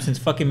long time since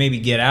fucking maybe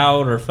Get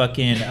Out or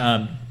fucking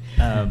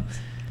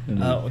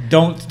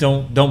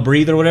Don't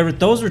Breathe or whatever.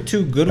 Those were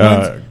 2 good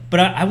ones, but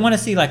I want to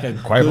see like a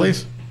Quiet good-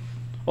 Place.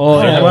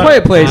 Oh, yeah, wow.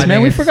 Quiet Place, I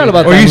man. We didn't forgot see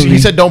about Or that you, movie. you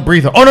said Don't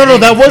Breathe. Oh no,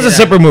 that was a Yeah.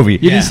 separate movie. You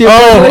didn't Yeah. see it?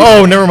 Quiet Place?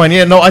 Oh, never mind.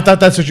 Yeah, no, I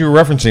thought that's what you were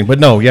referencing. But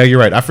no, yeah, you're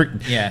right.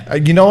 Yeah.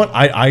 You know what?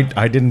 I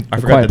didn't. I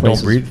forgot Quiet that Place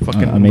Don't Breathe. is, Fucking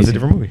was amazing. a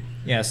different movie.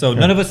 Yeah, so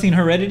none of us seen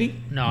Heredity.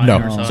 No, I No.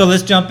 never saw So it.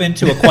 let's jump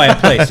into A Quiet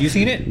Place. You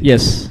seen it?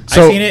 Yes.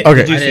 So seen it.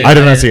 okay, Did you see it? I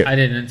did not see it. I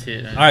didn't see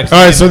it. All right.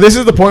 All right, so this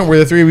is the point where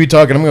the 3 of you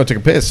talk, and I'm going to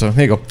take a piss. So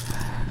here you go.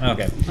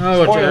 Okay. Oh,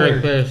 what's Spoiler.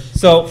 Eric Place?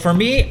 So for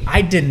me,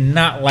 I did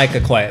not like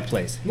A Quiet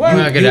Place. I'm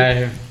gonna get out of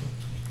here.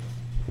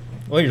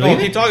 Oh, you're No,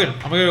 leaving? keep talking.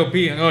 I'm gonna go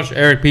pee. I'm gonna watch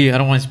Eric pee. I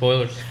don't want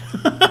spoilers.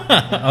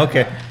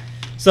 Okay.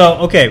 So,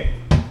 okay.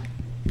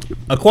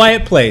 A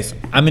Quiet Place.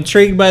 I'm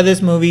intrigued by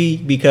this movie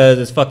because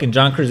it's fucking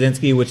John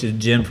Krasinski, which is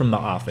Jim from The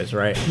Office,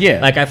 right? Yeah.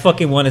 Like, I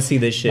fucking want to see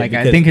this shit. Like, I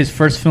because- think his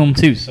first film,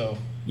 too, so.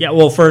 Yeah,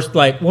 well, first,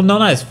 like, well, no,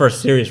 not his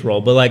first serious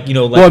role, but, like, you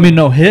know, like. Well, I mean,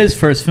 no, his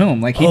first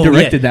film. Like, he Oh,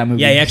 directed yeah. that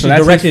movie. Yeah, he So actually that's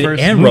his directed it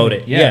first and movie. wrote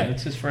it. Yeah.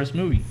 It's his first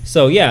movie.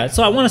 So, yeah,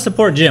 so I want to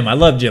support Jim. I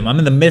love Jim. I'm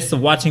in the midst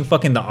of watching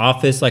fucking The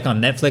Office, like,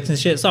 on Netflix and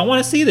shit, so I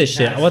want to see this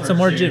shit. I want some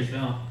more Jim.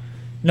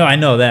 No, I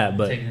know that,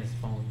 but. Taking his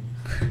phone.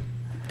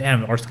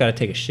 Damn, Art's got to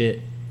take a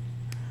shit.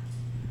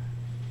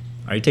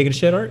 Are you taking a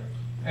shit, Art?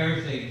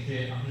 Eric's taking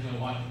shit. I'm just gonna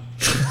watch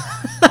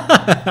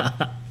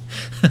him.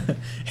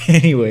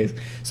 Anyways,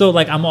 so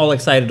like I'm all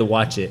excited to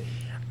watch it.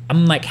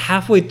 I'm like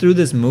halfway through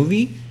this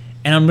movie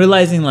and I'm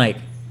realizing like,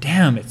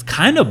 damn, it's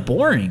kind of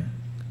boring.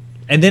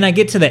 And then I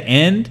get to the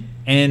end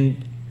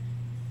and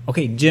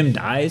okay, Jim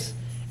dies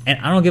and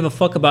I don't give a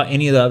fuck about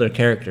any of the other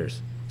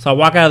characters. So I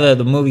walk out of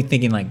the movie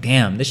thinking like,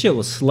 damn, this shit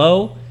was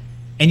slow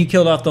and you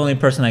killed off the only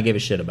person I gave a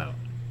shit about.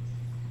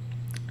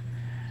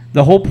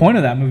 The whole point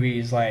of that movie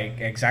is, like,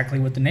 exactly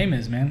what the name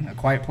is, man. A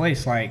Quiet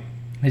Place. Like,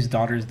 his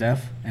daughter's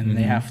deaf, and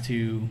they have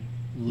to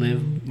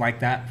live like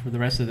that for the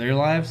rest of their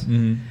lives.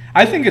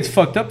 I think it's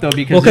fucked up, though,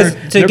 because... Well, because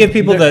to they're- give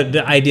people they're-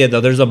 the idea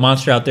though, there's a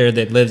monster out there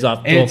that lives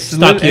off. Will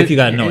stop you if you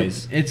got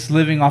noise. It's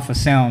living off of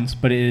sounds,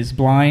 but it is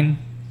blind,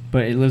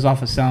 but it lives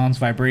off of sounds,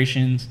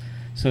 vibrations.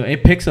 So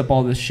it picks up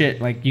all this shit.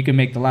 Like, you can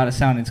make the loudest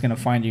sound, it's going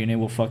to find you, and it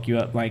will fuck you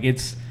up. Like,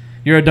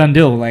 you're a done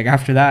deal. Like,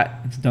 after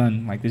that, it's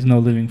done. Like, there's no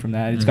living from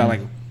that. It's got,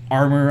 like,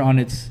 armor on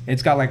it's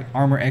got, like,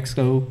 armor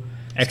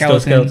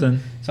Exoskeleton.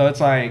 So it's,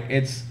 like,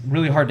 it's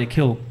really hard to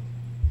kill.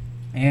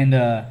 And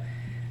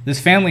this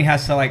family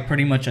has to, like,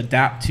 pretty much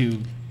adapt to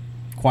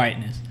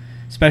quietness,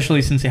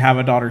 especially since they have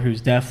a daughter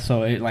who's deaf.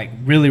 So it, like,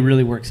 really,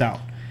 really works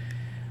out.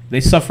 They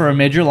suffer a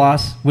major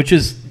loss, which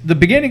is the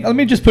beginning. Let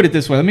me just put it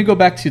this way. Let me go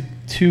back to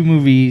 3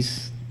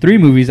 movies,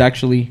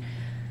 actually.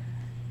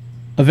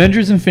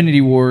 Avengers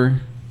Infinity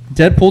War,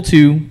 Deadpool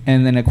 2,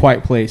 and then A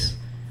Quiet Place.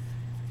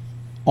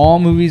 All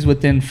movies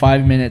within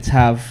 5 minutes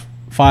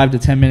 5 to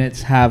 10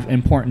 minutes have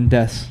important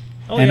deaths.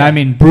 and yeah. I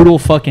mean brutal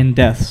fucking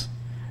deaths.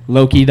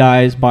 Loki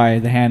dies by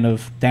the hand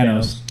of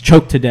Thanos,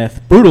 choked to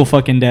death. Brutal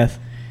fucking death.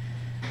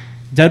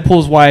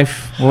 Deadpool's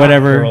wife or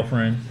whatever,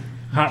 girlfriend,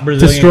 hot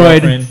Brazilian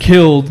destroyed, girlfriend.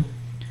 killed.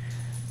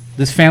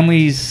 This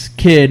family's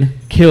kid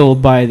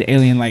killed by the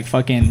alien like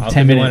fucking Also,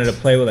 10 he minutes. wanted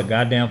to play with a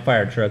goddamn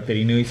fire truck that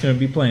he knew he shouldn't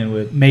be playing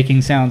with.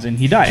 Making sounds, and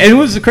he died. And it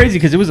was crazy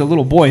because it was a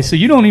little boy, so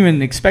you don't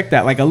even expect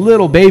that. Like a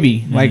little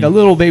baby, like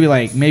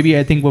maybe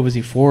I think what was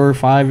he 4 or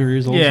 5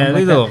 years old? Yeah, something he's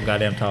like a that. little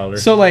goddamn toddler.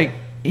 So like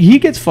he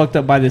gets fucked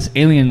up by this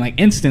alien like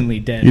instantly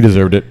dead. He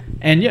deserved it.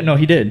 And yeah, no,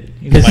 he did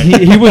He's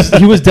because like-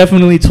 he was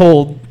definitely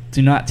told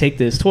do not take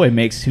this toy, it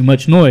makes too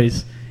much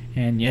noise,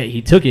 and yeah,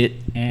 he took it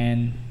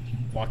and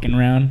walking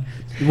around.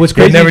 What's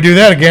They'd crazy? never do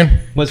that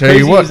again. What's Tell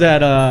crazy you what. is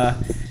that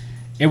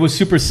it was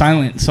super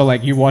silent. So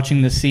like you're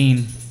watching the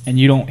scene and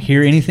you don't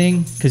hear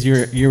anything because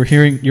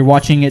you're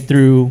watching it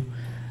through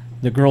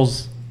the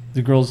girl's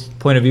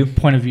Point of view.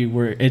 point of view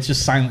where it's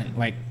just silent,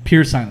 like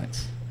pure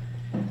silence.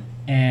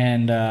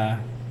 And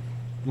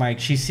like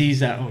she sees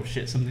that, oh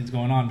shit, something's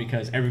going on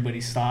because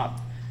everybody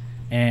stopped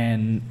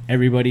and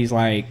everybody's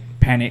like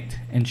panicked,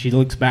 and she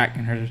looks back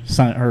and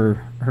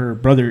her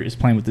brother is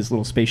playing with this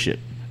little spaceship,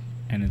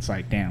 and it's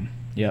like, damn,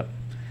 yep.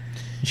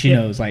 She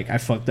Yeah. knows like I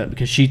fucked up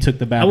because she took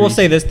the I batteries. will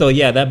say this though,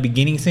 yeah, that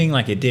beginning scene,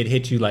 like it did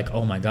hit you, like,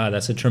 oh my god,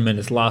 that's a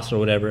tremendous loss or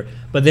whatever.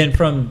 But then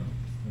from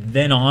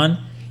then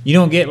on, you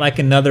don't get like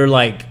another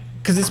like,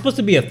 because it's supposed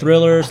to be a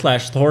thriller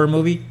 / horror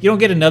movie. You don't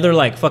get another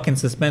like fucking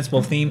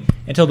suspenseful theme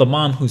until the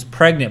mom, who's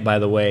pregnant by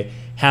the way,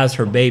 has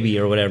her baby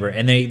or whatever,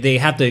 and they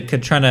have to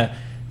try to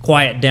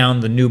quiet down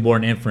the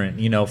newborn infant,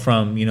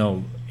 from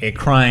it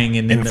crying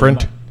and then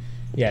Infant?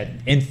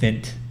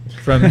 infant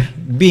from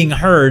being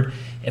heard.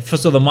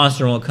 So the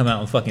monster won't come out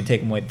and fucking take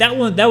him away. That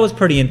was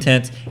pretty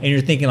intense, and you're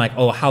thinking like,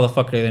 oh, how the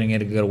fuck are they gonna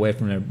get away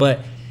from there?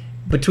 But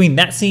between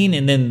that scene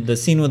and then the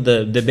scene with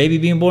the baby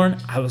being born,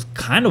 I was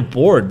kind of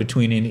bored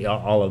between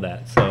all of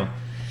that. So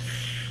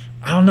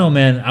I don't know,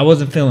 man. I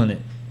wasn't feeling it.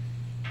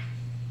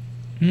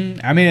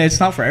 I mean, it's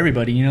not for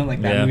everybody,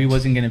 like that Yeah. movie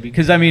wasn't gonna be,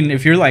 because I mean,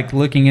 if you're like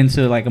looking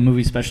into like a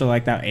movie special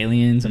like that,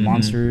 aliens and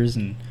monsters,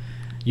 and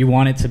you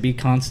want it to be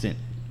constant.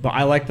 But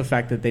I like the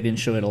fact that they didn't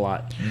show it a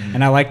lot,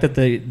 and I like that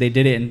they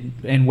did it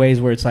in ways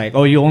where it's like,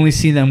 oh, you only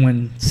see them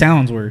when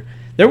sounds were.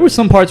 There were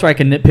some parts where I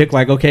can nitpick,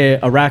 like, okay,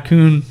 a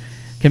raccoon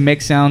can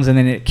make sounds and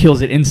then it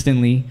kills it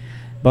instantly,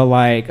 but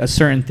like a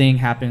certain thing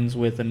happens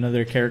with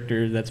another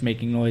character that's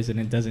making noise and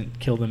it doesn't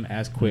kill them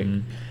as quick.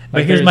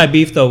 But here's my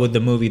beef though with the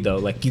movie though.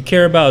 Like, you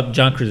care about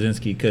John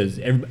Krasinski because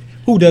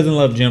who doesn't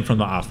love Jim from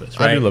The Office,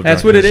 right? I do love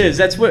That's John what it Krasinski. is.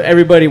 That's what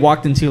everybody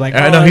walked into. Like,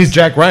 I oh, know he's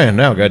that's- Jack Ryan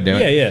now.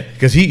 Goddamn it. Yeah.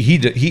 Because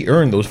he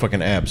earned those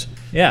fucking abs.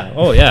 Yeah.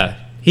 Oh, yeah.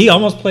 He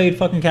almost played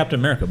fucking Captain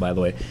America, by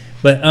the way.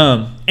 But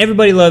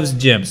everybody loves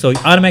Jim, so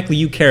automatically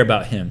you care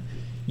about him.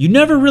 You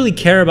never really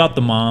care about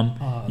the mom.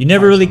 You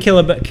never really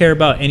care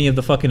about any of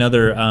the fucking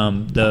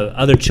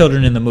other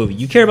children in the movie.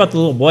 You care about the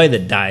little boy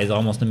that dies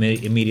almost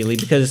immediately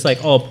because it's like,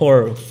 oh,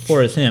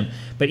 poor is him.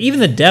 But even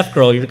the deaf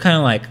girl, you're kind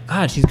of like,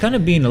 God, she's kind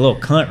of being a little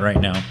cunt right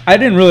now. I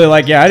didn't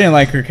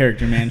like her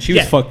character, man. She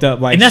was fucked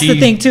up. Like, and that's the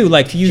thing too.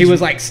 Like, She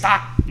was like,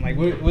 stop. Like,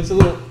 what's the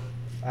little?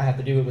 I have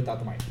to do it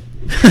without the mic.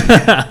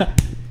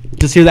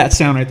 Just hear that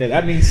sound right there.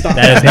 That means stop.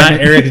 that is not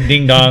Eric's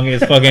ding dong.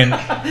 It's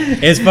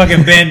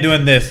fucking Ben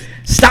doing this.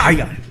 Stop. You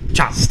gotta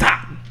chop.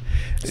 Stop.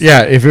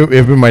 Yeah, if it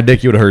been my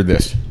dick, you would have heard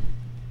this.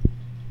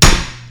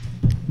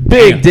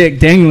 Big dick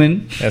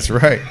dangling. That's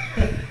right.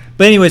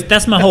 But anyways,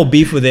 that's my whole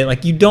beef with it.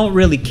 Like, you don't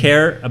really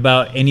care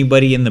about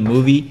anybody in the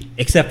movie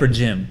except for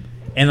Jim.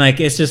 And like,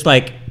 it's just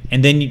like,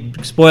 and then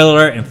spoiler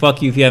alert, and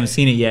fuck you if you haven't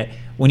seen it yet.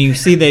 When you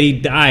see that he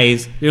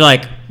dies, you're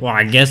like, well,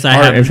 I guess I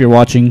have. If you're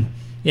watching.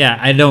 Yeah,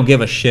 I don't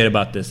give a shit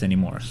about this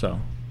anymore. So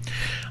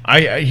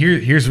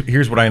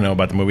Here's what I know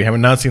about the movie. Having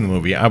not seen the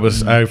movie,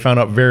 I found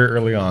out very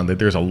early on that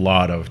there's a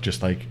lot of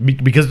just like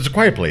because it's a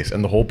quiet place,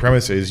 and the whole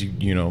premise is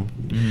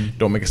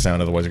don't make a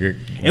sound, otherwise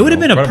it would have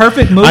been a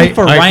perfect movie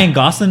for Ryan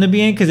Gosling to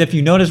be in, because if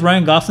you notice,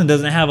 Ryan Gosling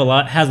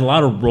has a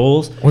lot of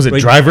roles. Was it where-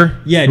 Driver?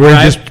 Yeah, where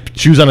he Drive. just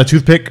chews on a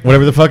toothpick,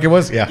 whatever the fuck it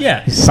was. Yeah,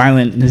 Yeah. He's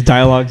silent. And his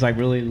dialogue's like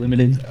really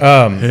limited.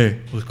 Hey,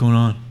 what's going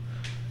on?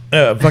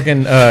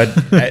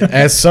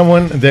 As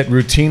someone that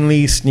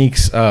routinely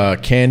sneaks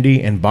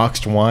candy and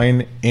boxed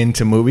wine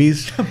into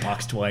movies,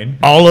 Boxed wine.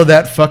 all of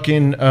that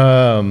fucking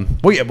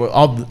not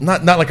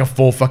like a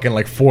full fucking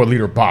like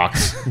 4-liter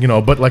box,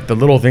 but like the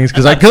little things,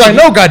 because I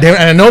know, goddamn it,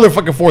 and I know they're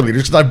fucking 4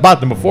 liters because I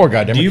bought them before,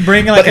 goddamn it. Do you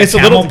bring But like a it's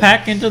camel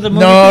pack into the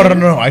movie?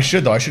 No. I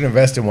should though. I should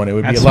invest in one. It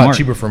would That's be a lot smart.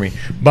 cheaper for me.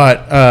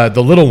 But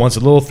the little ones, the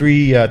little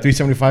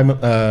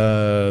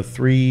 375,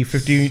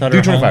 350,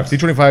 Sutter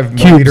 325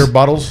 Cubes. milliliter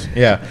bottles.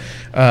 Yeah.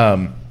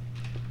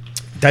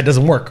 That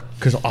doesn't work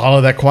because all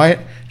of that quiet,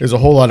 there's a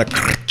whole lot of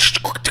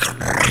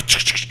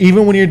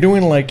even when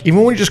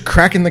you're just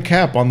cracking the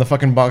cap on the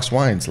fucking boxed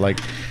wines, like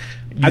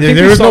I think we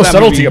there's saw no that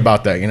subtlety movie.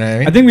 about that, you know what I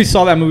mean? I think we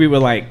saw that movie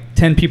with like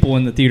 10 people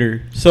in the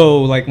theater.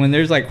 So like when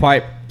there's like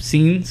quiet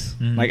scenes,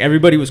 like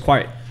everybody was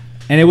quiet.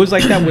 And it was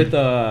like that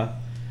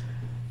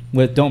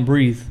with Don't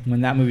Breathe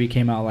when that movie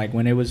came out. Like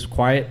when it was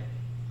quiet,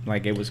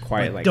 Like it was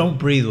quiet. Like Don't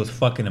Breathe was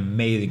fucking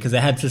amazing because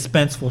it had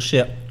suspenseful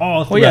shit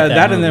all throughout well, yeah,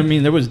 that and movie. I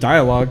mean there was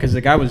dialogue because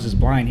the guy was just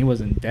blind. He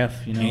wasn't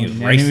deaf, you know. And he was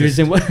and he was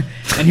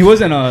racist. and he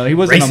wasn't a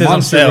Racism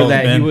monster. sells,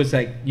 That man. he was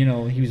like, you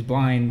know, he was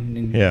blind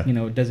and Yeah. you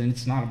know doesn't.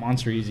 It's not a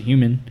monster. He's a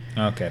human.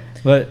 Okay.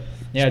 But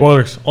yeah,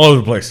 Spoilers all over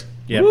the place.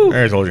 Yep.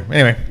 I told you.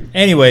 Anyway,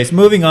 Anyways,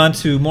 moving on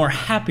to more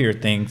happier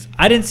things.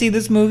 I didn't see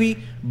this movie,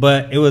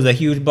 but it was a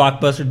huge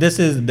blockbuster. This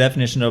is the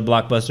definition of a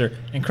blockbuster.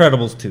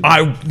 Incredibles 2.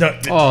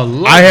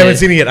 I haven't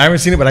seen it yet. I haven't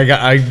seen it, but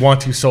I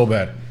want to so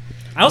bad.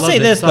 I'll Loved say it.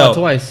 this Saw it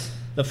though. twice.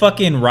 The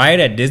fucking ride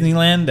at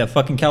Disneyland, the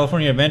fucking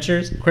California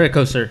Adventures, Credit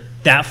coaster.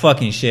 that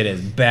fucking shit is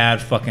bad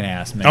fucking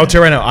ass, man. I'll tell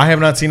you right now, I have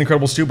not seen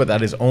Incredibles 2, but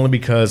that is only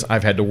because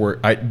I've had to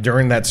work.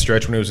 During that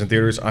stretch when it was in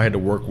theaters, I had to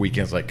work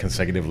weekends like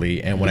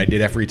consecutively, and when I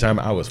did have free time,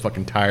 I was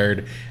fucking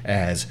tired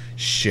as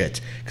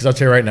shit. Because I'll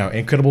tell you right now,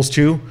 Incredibles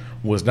 2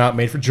 was not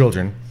made for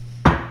children.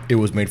 It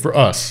was made for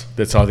us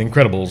that saw The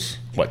Incredibles,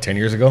 10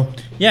 years ago?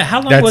 Yeah,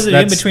 how long was it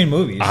in between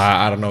movies?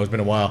 I don't know. It's been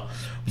a while.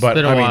 But,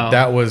 been a I mean, while.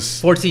 that was...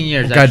 14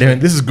 years. God actually. damn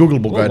it. This is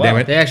Googleable, Oh, God damn wow.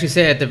 it. They actually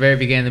say it at the very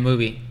beginning of the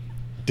movie.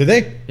 Did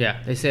they? Yeah,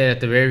 they say it at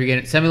the very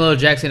beginning. Samuel L.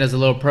 Jackson has a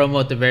little promo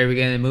at the very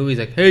beginning of the movie. He's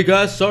like, "Hey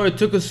guys, sorry it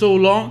took us so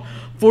long,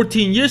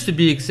 14 years to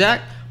be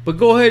exact. But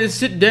go ahead and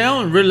sit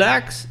down and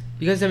relax."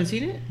 You guys haven't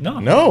seen it? No.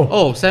 No.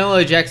 Oh, Samuel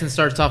L. Jackson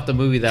starts off the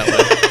movie that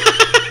way.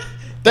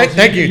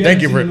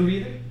 Thank you for...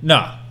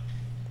 No.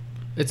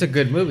 It's a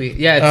good movie.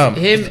 Yeah,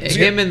 it's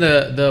him and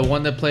the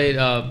one that played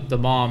the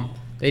mom.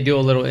 They do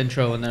a little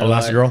intro in there.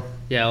 Elastigirl?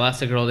 Yeah,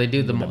 Elastigirl. They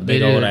do the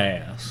Big they old do-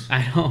 ass.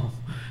 I know.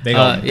 Big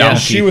old yeah. donkey.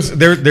 She was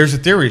there. There's a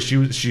theory.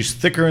 She's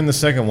thicker in the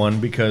second one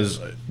because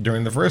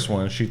during the first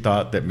one she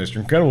thought that Mr.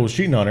 Incredible was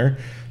cheating on her.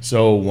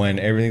 So when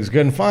everything's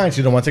good and fine,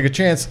 she don't want to take a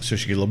chance. So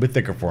she get a little bit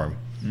thicker for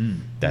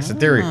him. That's the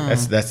theory.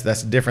 That's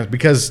the difference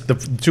because the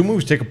two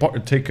movies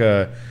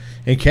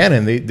in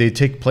canon they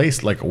take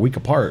place like a week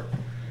apart,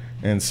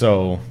 and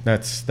so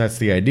that's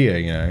the idea.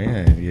 You know,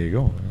 yeah, there you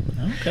go.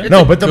 Okay.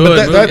 No, but Good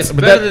movie. that's It's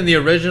but better that, than the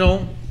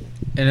original,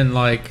 and in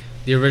like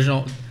the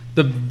original,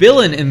 the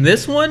villain in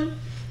this one,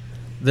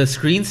 the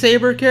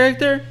screensaver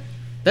character,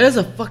 that is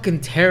a fucking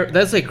terror.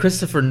 That's like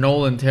Christopher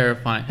Nolan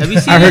terrifying. Have you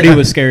seen? I heard it? he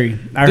was scary.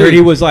 I Dude. heard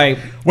he was like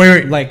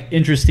wait. like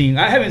interesting.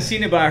 I haven't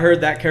seen it, but I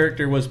heard that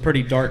character was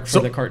pretty dark for So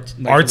the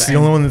cartoon. Art's the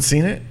only one that's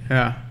seen it.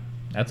 Yeah,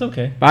 That's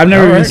okay. But I've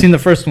never even Alright. seen the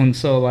first one,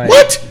 so like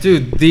What?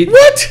 dude. What?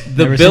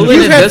 The Never seen villain it.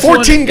 You've in had this one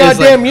 14 is,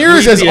 goddamn like,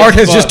 years, as creepy Art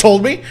has fuck. just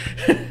told me.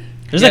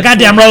 There's Yeah, a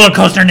goddamn roller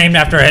coaster named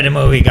after it in a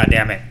movie. God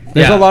damn it.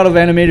 There's Yeah. a lot of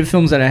animated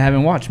films that I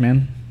haven't watched,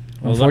 man.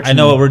 I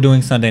know what we're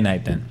doing Sunday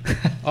night then.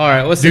 All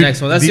right, what's Dude, the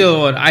next one? That's the other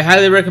one. I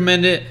highly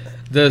recommend it.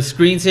 The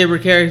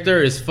screensaver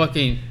character is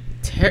fucking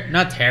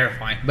not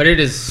terrifying, but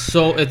it's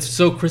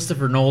so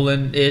Christopher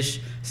Nolan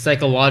ish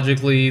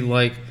psychologically,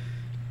 like,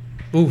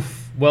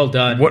 oof, well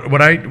done.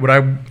 What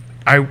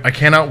I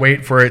cannot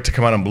wait for it to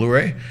come out on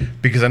Blu-ray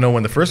because I know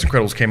when the first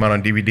Incredibles came out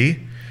on DVD,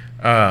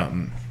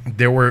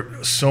 there were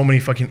so many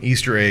fucking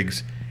Easter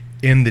eggs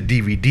in the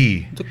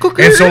DVD. The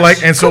cookies,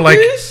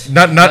 cookies.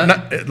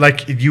 Not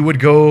like you would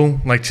go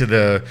like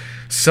to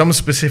some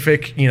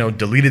specific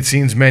deleted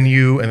scenes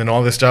menu and then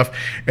all this stuff,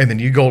 and then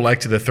you go like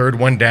to the third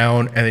one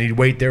down, and then you'd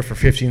wait there for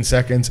 15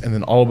 seconds, and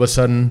then all of a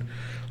sudden,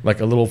 like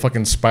a little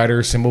fucking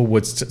spider symbol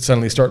would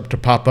suddenly start to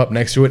pop up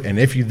next to it, and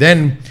if you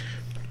then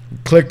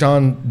clicked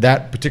on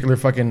that particular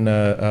fucking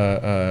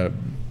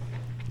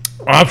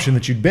option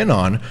that you'd been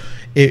on,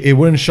 it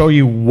wouldn't show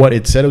you what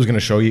it said it was going to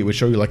show you. It would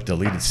show you like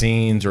deleted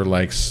scenes or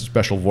like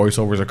special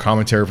voiceovers or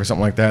commentary for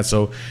something like that.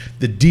 So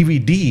the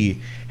DVD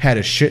had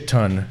a shit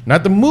ton.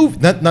 Not the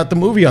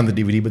movie on the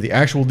DVD, but the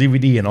actual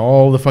DVD and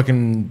all the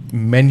fucking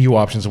menu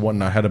options and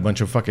whatnot had a bunch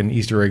of fucking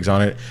Easter eggs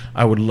on it.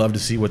 I would love to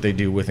see what they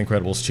do with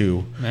Incredibles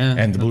 2 Man,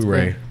 and the that's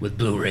Blu-ray. cool. With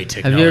Blu-ray Have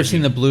technology. you ever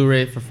seen the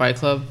Blu-ray for Fight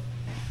Club?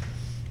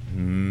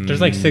 There's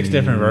like 6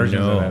 different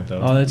versions of that though.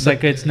 Oh, it's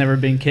like It's Never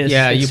Been Kissed.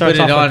 Yeah, you put starts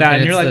it off like on, that,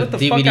 and you're it's like, the what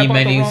the fuck? I DVD bought the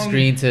menu wrong-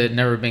 screen to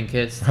Never Been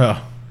Kissed. Huh.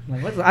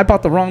 Like, what? I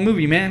bought the wrong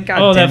movie, man.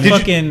 God Oh, damn that it.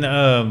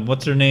 fucking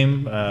what's her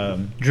name?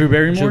 Drew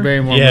Barrymore. Drew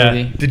Barrymore Yeah.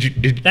 movie.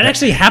 Did That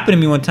actually happened to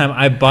me one time.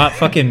 I bought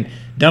fucking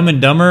Dumb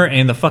and Dumber,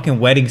 and the fucking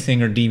Wedding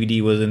Singer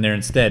DVD was in there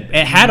instead.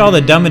 It had all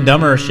the Dumb and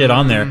Dumber shit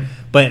on there,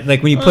 but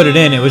like when you put it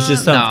in, it was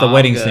just the I'm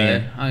Wedding good.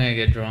 Singer. I'm gonna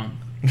get drunk.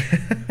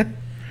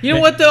 You know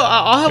what though?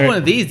 I'll have one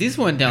of these. These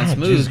went down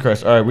smooth. Jesus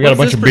Christ! All right, we got a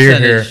bunch What's of this beer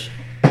here.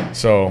 percentage?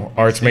 So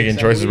Art's making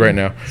choices right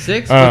now.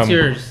 6? Um, What's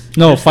yours?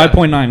 No, Your side.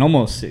 5.9,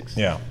 almost 6.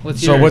 Yeah.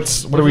 What's So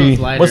yours? what are Which we? one's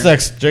lighter? What's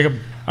next, Jacob?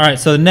 All right,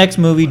 so the next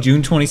movie,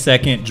 June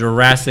 22nd,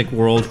 Jurassic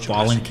World: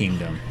 Fallen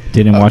Kingdom.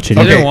 Didn't watch it.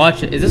 I Okay. didn't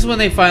watch it. Is this when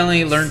they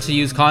finally learned to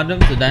use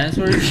condoms, the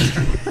dinosaurs?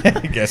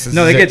 I guess this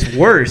No, is it it. gets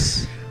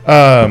worse.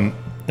 And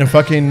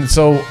fucking.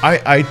 So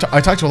I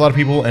talked to a lot of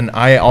people, and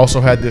I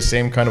also had this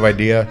same kind of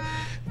idea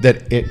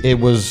that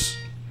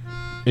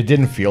it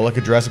didn't feel like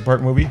a Jurassic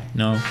Park movie,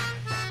 No,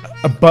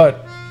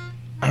 but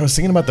I was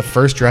thinking about the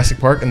first Jurassic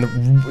Park, and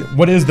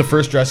what is the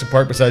first Jurassic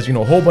Park besides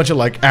a whole bunch of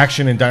like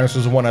action and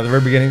dinosaurs and whatnot at the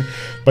very beginning,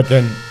 but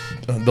then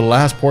the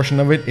last portion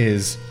of it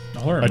is a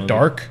horror a movie.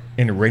 dark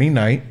and rainy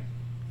night,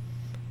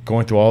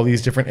 going through all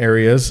these different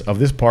areas of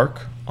this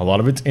park A lot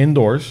of it's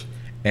indoors,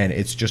 and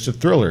it's just a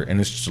thriller, and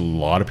it's just a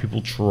lot of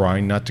people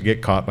trying not to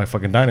get caught by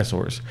fucking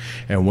dinosaurs.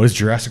 And what is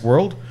Jurassic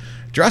World?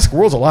 Jurassic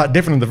World's a lot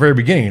different in the very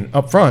beginning.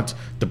 Up front,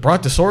 the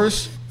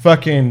Brontosaurus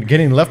fucking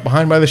getting left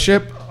behind by the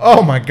ship.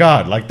 Oh my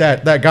god, like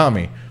that got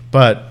me.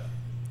 But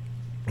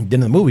then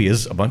the movie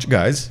is a bunch of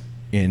guys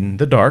in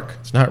the dark.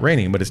 It's not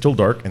raining, but it's still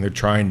dark, and they're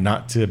trying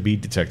not to be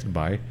detected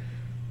by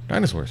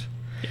dinosaurs.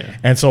 Yeah.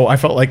 And so I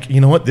felt like, you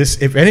know what,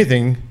 this, if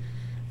anything,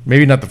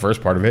 maybe not the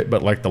first part of it,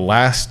 but like the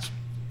last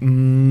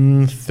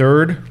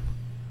third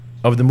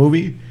of the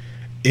movie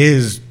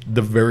is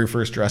the very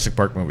first Jurassic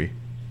Park movie,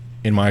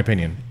 in my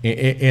opinion,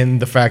 in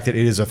the fact that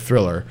it is a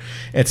thriller.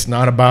 It's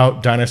not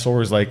about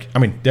dinosaurs. Like, I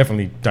mean,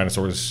 definitely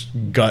dinosaurs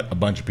gut a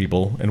bunch of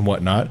people and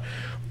whatnot,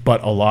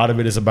 but a lot of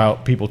it is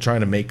about people trying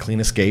to make clean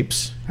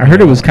escapes. I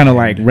heard it was kind of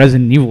like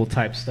Resident Evil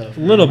type stuff. A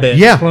little bit.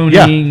 Yeah,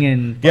 Cloning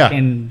and Yeah,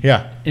 fucking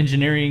yeah.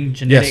 engineering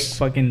genetic Yes.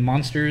 fucking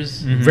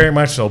monsters. Very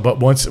much so.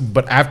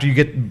 But after you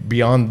get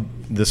beyond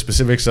the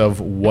specifics of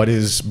what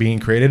is being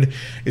created,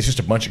 it's just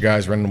a bunch of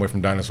guys running away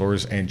from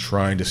dinosaurs and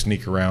trying to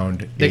sneak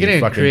around They're a gonna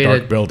fucking create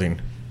dark a-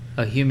 building.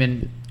 A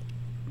human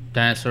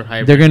dinosaur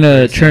hybrid. They're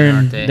gonna pretty soon, turn.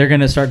 aren't they? They're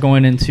gonna start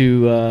going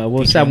into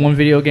what's that one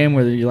video game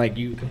where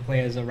you could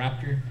play as a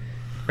raptor?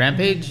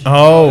 Rampage. It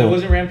Oh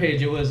wasn't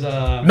Rampage. It was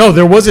no,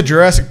 there was a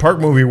Jurassic Park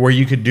movie where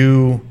you could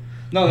do.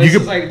 No, You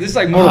this could- is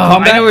like Mortal Oh,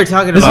 Kombat. I know what you're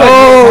talking This is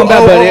about. like Mortal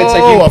Kombat, but it's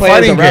like you a play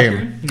as a fighting raptor.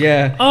 game.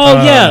 Yeah. Oh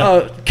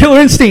yeah. Killer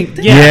Instinct.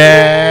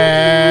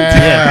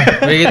 Yeah.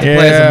 Where you get to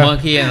play as Yeah. a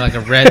monkey and like a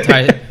red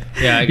tie.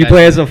 Yeah, I You got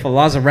play you. as a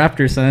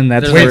Velociraptor, son.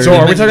 That's There's where Wait, so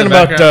are we in the talking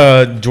about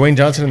background. Dwayne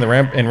Johnson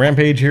and and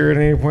Rampage here at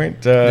any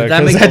point? Did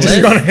that 'cause make the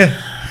just list? gonna-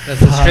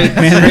 That's a straight,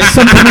 man,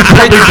 straight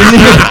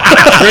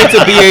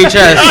to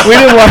VHS. we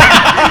didn't watch.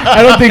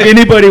 I don't think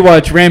anybody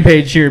watched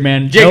Rampage here,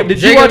 man. Jacob, Nope.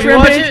 did you Jacob, watch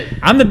Rampage? it?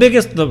 I'm the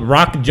biggest The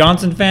Rock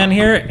Johnson fan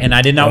here, and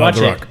I did not watch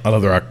The it. Rock. I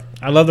love The Rock.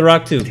 I love The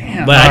Rock too,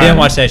 Damn. but I didn't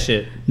watch that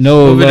shit.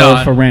 No Moving love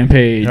on. for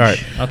Rampage. All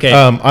right. Okay.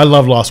 I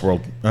love Lost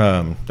World.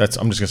 I'm just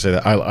gonna say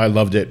that I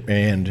loved it,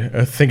 and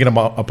thinking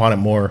upon it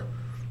more,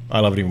 I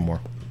love it even more.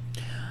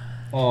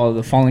 Oh,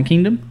 the Fallen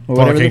Kingdom. Or Fallen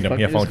whatever the Kingdom, fuck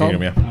yeah, it's Fallen called?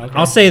 Kingdom, yeah. Okay.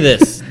 I'll say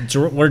this: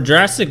 where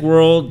Jurassic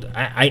World,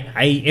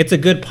 it's a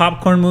good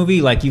popcorn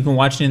movie. Like you can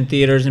watch it in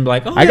theaters and be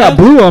like, oh, I got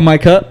blue on my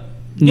cup.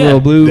 Yeah. Little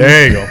blue.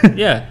 There you go.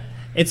 Yeah,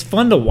 it's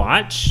fun to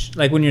watch,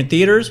 like when you're in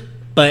theaters.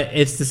 But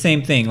it's the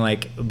same thing,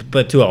 like,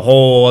 but to a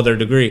whole other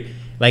degree.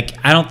 Like,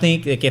 I don't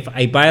think, like, if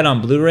I buy it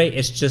on Blu-ray,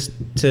 it's just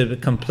to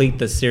complete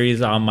the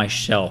series on my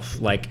shelf.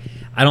 Like,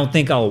 I don't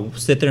think I'll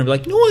sit there and be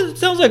like, you know what, it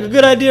sounds like a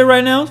good idea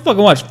right now. Let's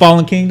fucking watch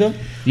Fallen Kingdom.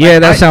 Yeah,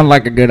 that sounds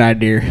like a good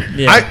idea.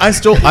 Yeah. I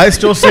still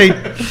say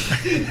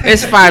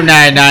It's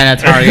 $5.99 at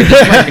Target.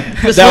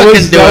 Just That fucking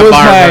was do that it, was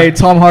Barbara. my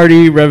Tom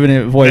Hardy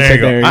Revenant voice there right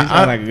you go. there. It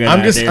sounded like a good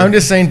idea. I'm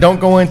just saying, don't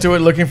go into it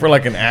looking for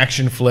like an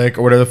action flick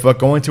or whatever the fuck.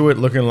 Go into it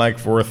looking like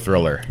for a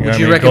thriller. Would what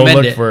you I mean? recommend Go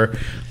look it? for.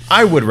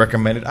 I would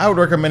recommend it. I would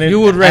recommend it. You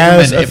would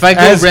recommend as it. a- If I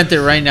go as- rent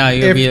it right now,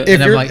 you'll be. if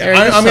And I'm you're, like, "Hey,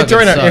 this I'm gonna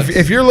tell you right now, sucks."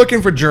 if you're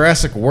looking for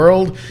Jurassic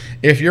World,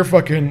 if you're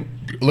fucking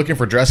looking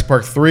for Jurassic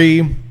Park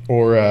 3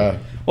 or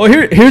well,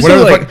 here's whatever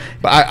the, the like, fuck,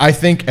 but I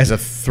think as a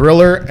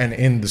thriller and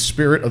in the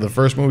spirit of the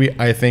first movie,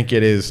 I think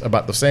it is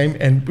about the same.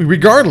 And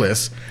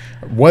regardless,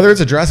 whether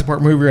it's a Jurassic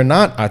Park movie or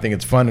not, I think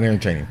it's fun and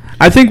entertaining.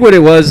 I think what it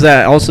was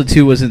that also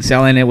too wasn't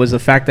selling it was the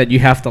fact that you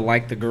have to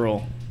like the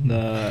girl,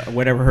 the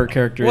whatever her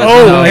character is.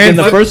 Oh, Like in and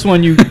the the- first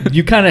one,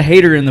 you kind of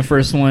hate her in the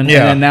first one, Yeah.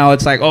 and then now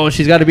it's like, oh,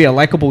 she's got to be a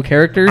likable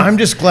character. I'm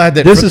just glad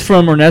that This is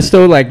from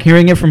Ernesto. Like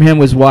hearing it from him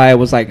was why I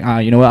was like,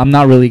 you know what? I'm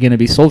not really gonna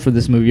be sold for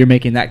this movie. You're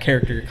making that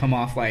character come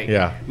off like,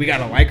 Yeah. we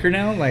gotta like her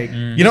now. Like,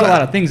 You know, a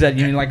lot of things that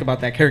you didn't like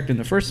about that character in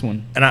the first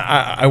one. and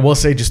I will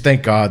say, just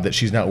thank God that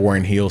she's not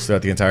wearing heels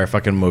throughout the entire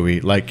fucking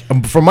movie. Like,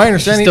 from my She's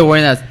understanding, still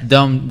wearing that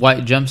dumb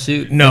white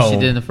jumpsuit. that No, she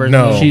did in the first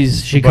no. movie.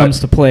 She but- comes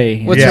to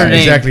play. What's yeah, her name?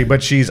 exactly.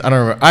 But she's I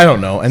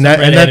don't know, and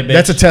redheaded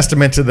that's a bitch.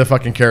 testament to the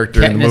fucking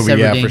character in the Katniss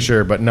movie, yeah, Everdeen. for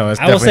sure. But no, it's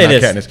I will definitely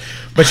not say Katniss.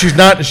 But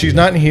she's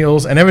not in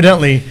heels, and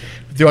evidently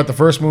throughout the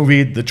first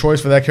movie, the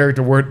choice for that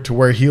character were to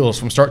wear heels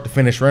from start to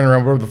finish, running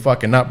around whatever the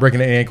fuck, and not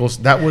breaking any ankles.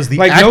 That was the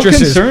Like, no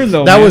actress's. concern,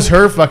 though, that man. was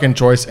her fucking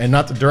choice, and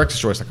not the director's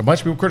choice. Like a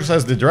bunch of people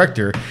criticized the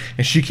director,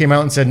 and she came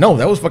out and said, "No,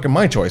 that was fucking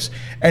my choice,"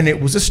 and it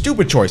was a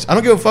stupid choice. I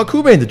don't give a fuck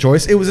who made the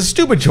choice. It was a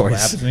stupid What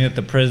choice. happens to me if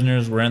the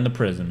prisoners were in the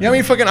prison? Yeah, I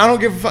mean, fucking, I don't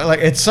give a fuck.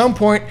 Like, at some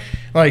point,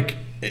 like,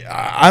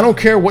 I don't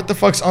care what the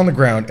fuck's on the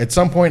ground. At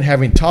some point,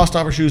 having tossed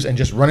off her shoes and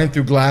just running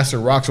through glass or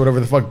rocks or whatever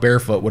the fuck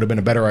barefoot would have been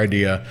a better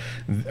idea,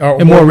 or a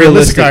And more more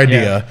realistic realistic,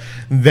 idea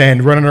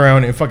than running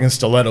around in fucking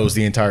stilettos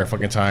the entire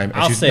fucking time.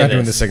 And I'll she's say not doing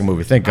this. the second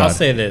movie. Thank God. I'll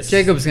say this.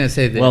 Jacob's gonna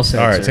say this. Well said.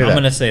 All right, sir. say I'm that.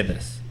 gonna say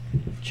this.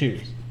 Cheers.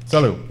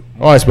 Salud.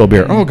 Oh, I spilled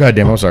beer. Oh,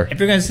 goddamn. I'm sorry. If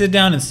you're gonna sit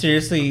down and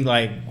seriously,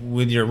 like,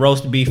 with your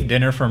roast beef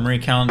dinner from Marie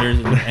Callender's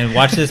and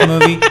watch this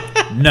movie,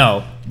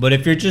 no. But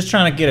if you're just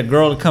trying to get a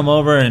girl to come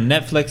over and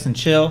Netflix and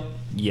chill,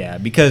 yeah,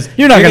 because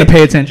You're not gonna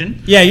pay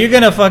attention. Yeah, you're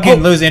gonna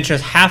fucking lose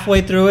interest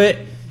halfway through it,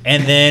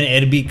 and then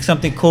it'll be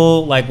something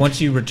cool. Like once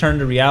you return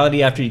to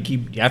reality after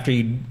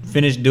you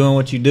finish doing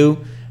what you do,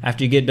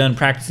 after you get done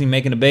practicing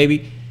making a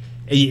baby,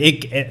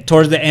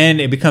 towards the end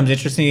it becomes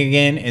interesting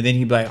again, and then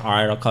he'd be like, all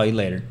right, I'll call you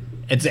later.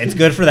 It's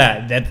good for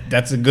that.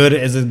 That's as good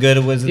as You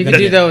can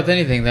do that with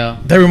anything though.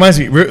 That reminds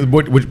me.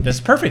 That's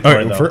perfect all for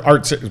right, it, though. for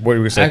art. What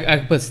do we say? I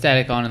could put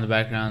static on in the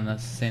background.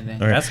 That's the same thing.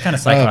 All right. That's kind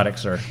of psychotic,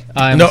 sir.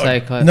 I'm no,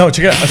 psychotic. no,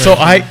 check it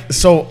out.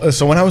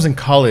 So when I was in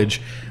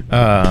college,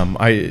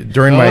 I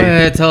during Go my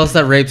ahead, tell us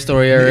that rape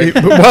story, Eric.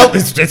 well,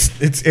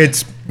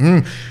 it's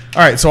all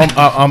right. So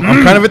I'm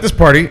kind of at this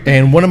party,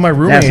 and one of my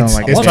roommates sounds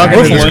like is a talking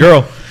to bad this one.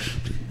 girl.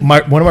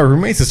 One of my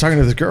roommates is talking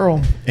to this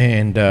girl,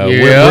 and Yeah.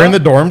 we're in the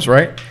dorms,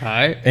 right?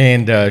 Alright.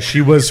 And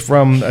she was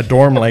from a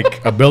dorm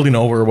like a building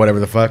over or whatever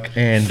the fuck.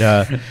 And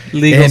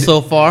Legal and so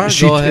far?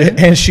 She, Go ahead.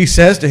 And she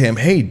says to him,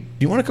 "Hey, do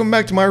you want to come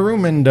back to my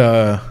room and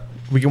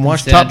we can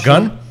watch Top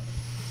Essential.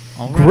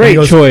 Gun?" Great He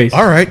goes, choice.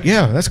 All right,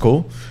 yeah, that's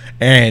cool.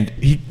 And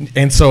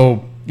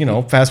so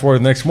fast forward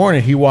the next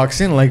morning, he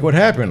walks in like, "What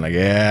happened?" Like,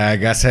 yeah, I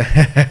guess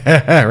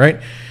right.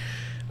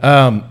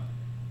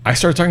 I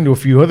started talking to a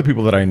few other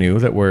people that I knew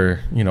that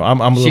were,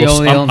 I'm a She little.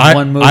 only I'm, owns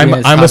one movie I'm as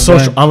a Top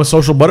social. Gun. I'm a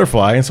social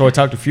butterfly, and so I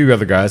talked to a few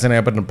other guys, and I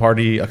happened to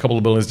party a couple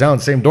of buildings down,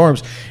 same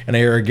dorms, and I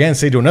hear again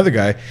say to another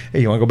guy,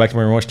 "Hey, you want to go back to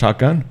my room and watch Top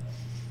Gun?"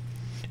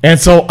 And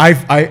so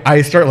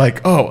I start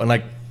like,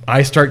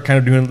 I start kind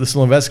of doing this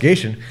little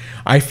investigation.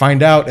 I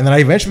find out, and then I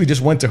eventually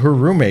just went to her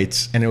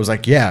roommates, and it was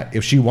like, yeah,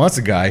 if she wants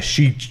a guy,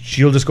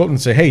 she'll just go up and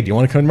say, "Hey, do you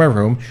want to come to my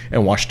room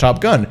and watch Top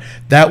Gun?"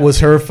 That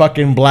was her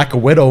fucking Black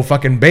Widow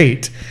fucking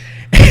bait.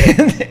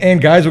 And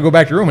guys would go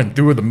back to the room, and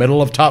through the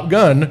middle of Top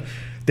Gun,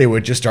 they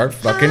would just start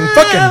fucking. You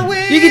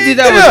can do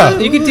that. Yeah.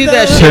 You can do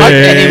that shit.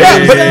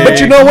 Yeah, anywhere. but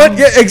you know what?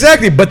 Yeah,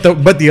 exactly. But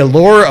the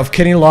allure of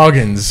Kenny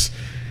Loggins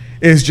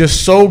is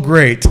just so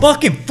great.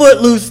 Fucking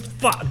Footloose.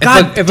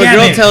 God If a damn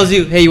girl it. tells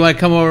you, "Hey, you want to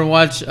come over and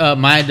watch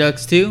Maya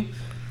Ducks 2?"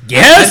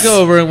 yes, I'd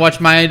go over and watch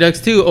Maya Ducks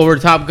 2 over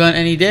Top Gun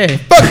any day.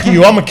 Fuck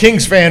you! I'm a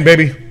Kings fan,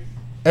 baby.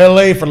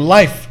 LA for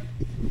life.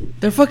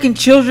 They're fucking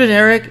children,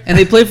 Eric, and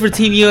they play for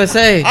Team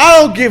USA. I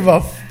don't give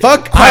a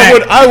fuck. Quack,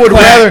 I would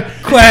quack, rather.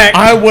 quack,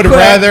 I would quack.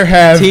 rather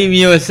have. Team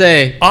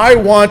USA. I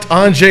want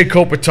Anjay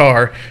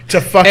Kopitar to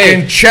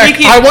fucking check.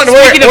 Speaking, I want.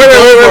 speaking of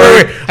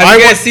Goldberg, Wait. have I you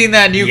guys want- seen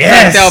that new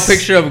Yes. cracked out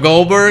picture of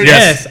Goldberg?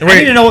 Yes, Wait. I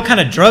need to know what kind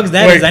of drugs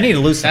that is. Wait. I need to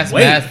lose some That's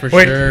weight. math for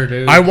Wait, sure,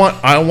 dude. I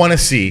want to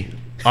see.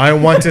 I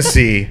want to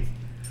see.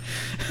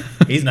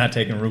 He's not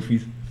taking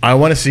roofies. I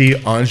want to see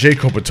Anjay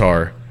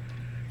Kopitar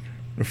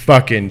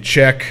fucking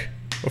check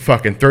a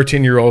fucking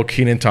 13-year-old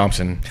Keenan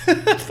Thompson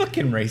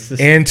Fucking racist.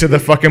 into the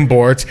fucking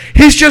boards.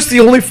 He's just the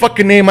only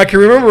fucking name I can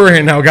remember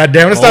right now.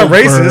 Goddamn, it's not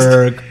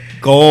racist.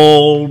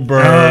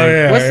 Goldberg. Oh,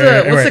 yeah,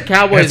 What's the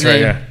Cowboy's That's right,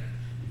 name? yeah.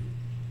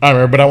 I don't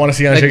remember, but I want to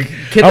see Anjay.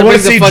 Kid I that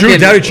want to brings a see Drew fucking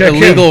Doughty check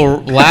him.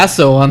 illegal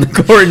lasso on the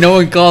court. No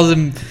one calls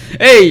him.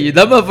 Hey,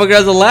 that motherfucker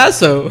has a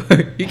lasso.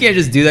 You can't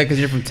just do that because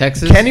you're from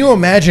Texas. Can you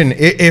imagine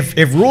if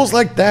rules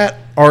like that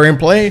are in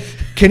play?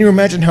 Can you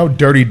imagine how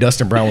dirty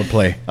Dustin Brown would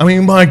play? I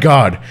mean, my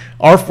God,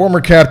 our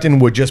former captain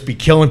would just be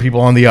killing people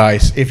on the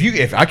ice.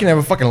 If I can have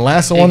a fucking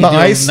lasso Hey, on you the do a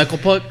ice, knuckle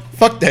puck.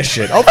 fuck that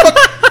shit. Oh,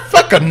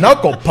 fuck a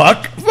knuckle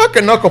puck. Fuck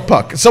a knuckle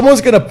puck. Someone's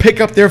gonna pick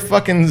up their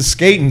fucking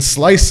skate and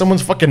slice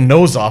someone's fucking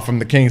nose off from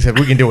the Kings if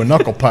we can do a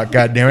knuckle puck.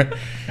 God damn it.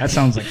 That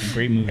sounds like a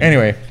great movie.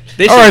 Anyway,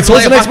 They all should right. So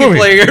what's play the a next hockey movie?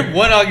 Player,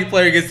 one hockey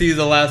player gets to use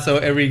a lasso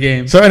every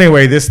game. So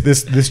anyway,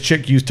 this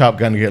chick used Top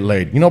Gun to get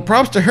laid.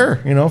 Props to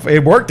her.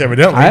 It worked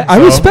evidently. I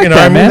So, respect that,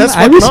 I mean, man. that's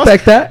I fucking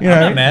respect awesome. that. You know,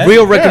 I'm not mad.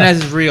 Real Yeah.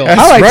 recognizes real.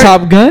 That's I like right.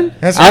 Top Gun.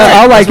 That's I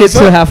right. like That's it what's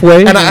to up. halfway.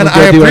 And and I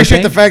go do our appreciate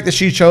thing. the fact that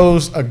she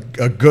chose a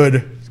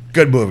good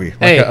movie.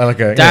 Hey,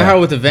 Die yeah.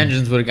 Hard with a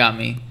Vengeance would have got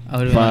me. I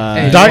would have been like,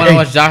 hey, you Die- want to hey,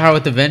 watch Die Hard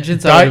with a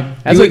Vengeance? Die-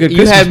 That's You, a good you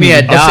Christmas had me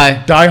at movie.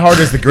 Die. Die Hard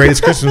is the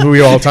greatest Christmas movie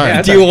of all time.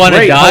 That's Do you a wanna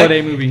great die?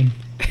 holiday movie.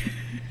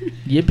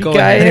 Yippee Go ki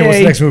ahead. Hey, what's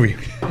the next movie?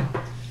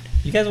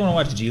 You guys want to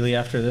watch Geely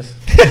after this?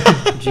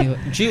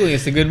 Julie,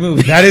 it's a good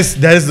movie. That is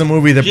the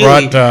movie that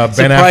Geely brought Ben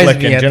surprised Affleck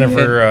me and at the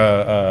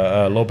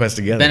Jennifer Lopez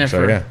together. So,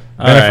 Bennifer. yeah.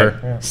 All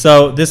Bennifer. right.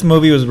 So this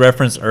movie was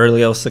referenced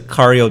earlier,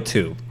 Sicario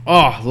 2. Oh,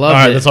 love All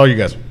right, it. that's all you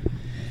guys.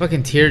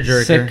 Fucking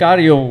tearjerker.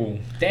 Sicario.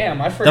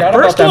 Damn, I The forgot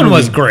first about that one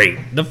was movie.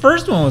 great. The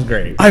first one was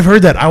great. I've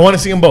heard that. I want to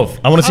see them both.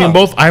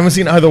 I haven't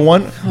seen either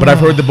one, but I've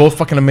heard they're both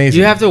fucking amazing.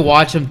 You have to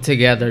watch them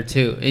together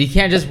too. You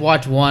can't just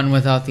watch one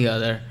without the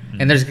other.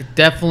 And there's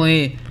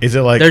definitely Is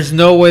it like there's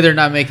no way they're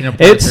not making a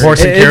part It's, three.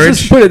 Horse and it's carriage?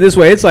 just put it this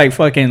way. It's like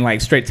fucking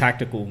like straight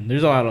tactical.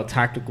 There's a lot of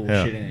tactical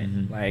Yeah. shit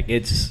in it. Like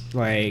it's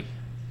like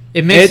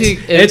It makes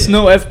it's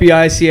no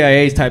FBI,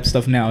 CIA type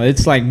stuff now.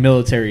 It's like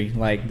military.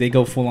 Like they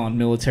go full on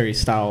military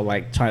style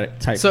like type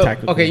so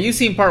tactical. okay. You've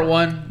seen part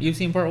one.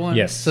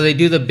 Yes. So they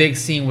do the big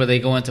scene where they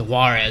go into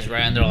Juarez,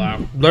 right? And they're like,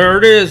 "There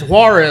it is,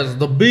 Juarez,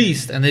 the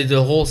beast," and they do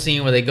the whole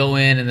scene where they go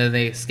in and then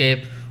they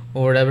escape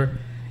or whatever.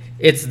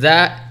 It's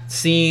that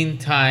scene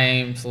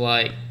times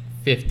like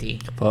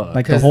 50.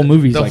 like the whole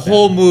movie's The like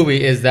whole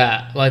movie is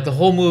that. Like the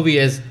whole movie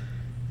is,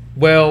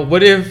 well,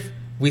 what if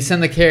we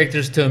send the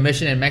characters to a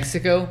mission in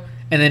Mexico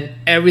and then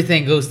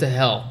everything goes to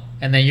hell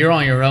and then you're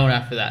on your own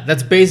after that?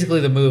 That's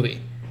basically the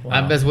movie.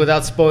 I'm just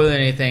without spoiling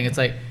anything. It's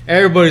like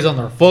everybody's on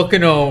their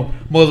fucking own,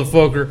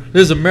 motherfucker.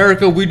 This is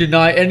America. We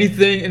deny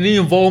any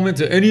involvement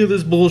to any of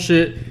this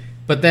bullshit.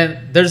 But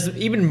then there's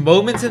even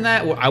moments in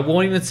that where I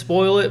won't even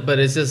spoil it, but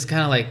it's just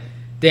kind of like,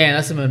 damn,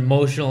 that's some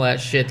emotional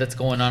ass shit that's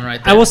going on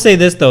right there. I will say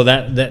this though,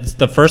 that's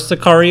the first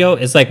Sicario.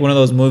 It's like one of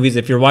those movies.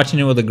 If you're watching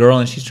it with a girl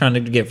and she's trying to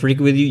get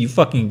freaky with you,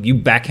 you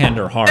backhand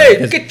her hard.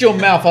 Hey, get your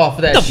mouth off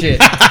of that shit.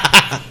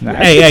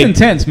 It's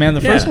intense, man.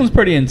 The first Yeah. one's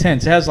pretty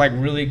intense. It has like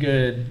really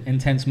good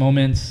intense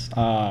moments.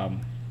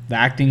 The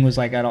acting was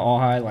like at an all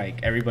high. Like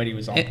everybody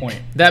was on point.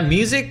 That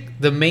music,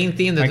 the main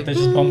theme, Like they're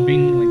just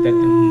bumping like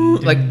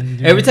that. like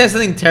every time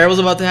something terrible's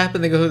about to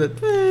happen, they go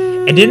the.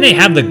 And didn't they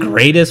have the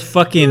greatest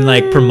fucking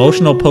like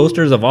promotional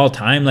posters of all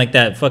time, like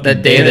that fucking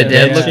That Day of the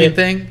Dead yeah. looking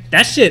thing?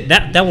 That shit,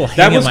 that will hang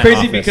That in was my crazy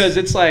office. because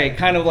it's like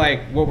kind of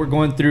like what we're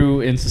going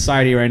through in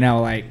society right now.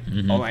 Like,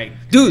 oh, like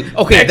Dude,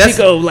 okay,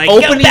 Mexico, that's like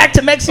opening, back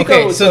to Mexico.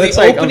 Okay, so it's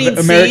the like opening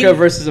America scene,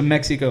 versus a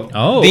Mexico.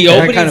 Oh, the okay.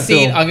 opening kind of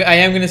scene. feel. I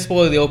am gonna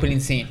spoil the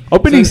opening scene.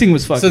 Opening scene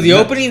was fucking So the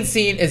nuts. opening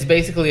scene is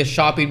basically a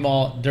shopping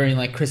mall during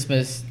like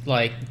Christmas,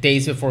 like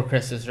days before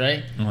Christmas,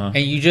 right? Uh-huh.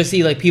 And you just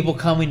see like people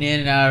coming in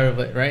and out of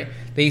it, right?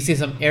 Then you see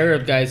some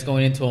Arab guys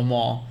going into a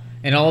mall,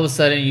 and all of a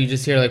sudden you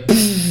just hear like,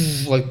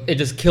 like it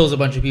just kills a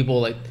bunch of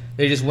people. Like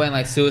they just went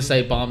like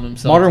suicide bombed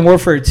themselves. Modern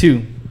Warfare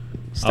 2.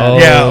 Oh.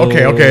 Yeah,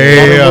 okay. Modern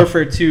Yeah.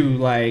 Warfare 2,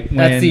 like when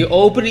That's the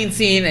opening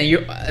scene, and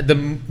you're the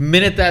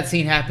minute that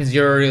scene happens,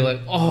 you're already like,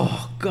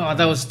 oh god,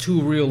 that was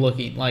too real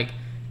looking. Like,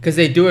 because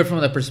they do it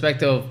from the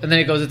perspective, and then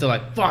it goes into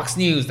like Fox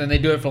News, then they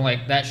do it from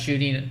like that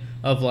shooting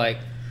of like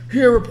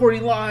here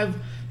reporting live,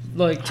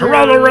 like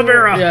Geraldo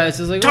Rivera. Yeah, it's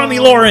just like Tommy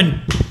oh.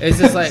 Lauren. It's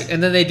just like,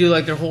 and then they do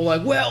like their whole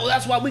like, well,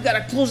 that's why we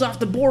gotta close off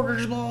the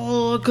borders,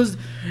 because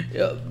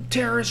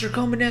terrorists are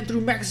coming in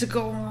through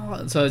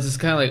Mexico. So it's just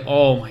kind of like,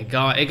 oh my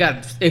god,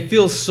 it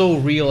feels so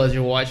real as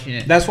you're watching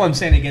it. That's why I'm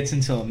saying it gets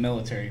into a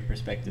military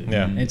perspective.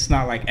 Yeah. It's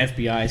not like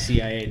FBI,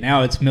 CIA.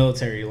 Now it's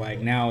military. Like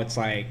now it's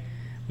like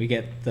we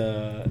get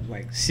the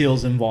like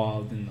SEALs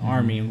involved and the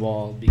army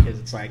involved because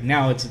it's like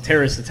now it's a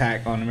terrorist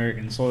attack on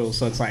American soil.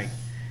 So it's like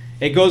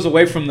it goes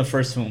away from the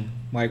first film,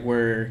 like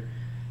where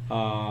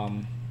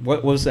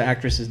what was the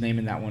actress's name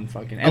in that one?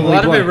 Fucking A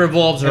lot of it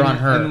revolves around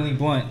her. Emily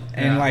Blunt,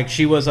 and Yeah. like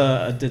she was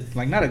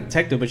like not a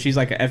detective, but she's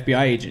like an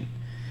FBI agent.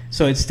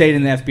 So it stayed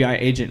in the FBI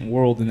agent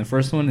world in the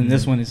first one, and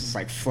this one is just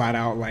like flat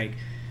out like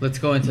Let's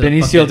go into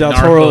Benicio the del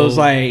fucking Toro's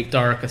like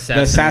dark the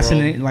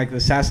assassin the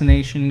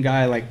assassination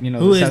guy, like you know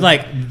Who the is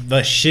like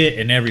the shit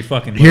in every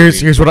fucking movie.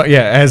 Here's what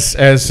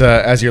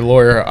as your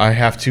lawyer, I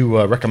have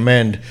to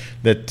recommend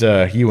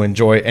that you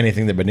enjoy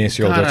anything that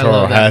Benicio God, del I Toro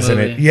love that has in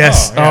movie. it.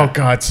 Yes. Oh, yeah. Oh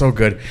God, so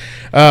good.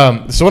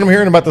 So what I'm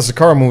hearing about the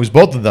Sicario movies,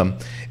 both of them,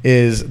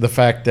 is the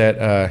fact that,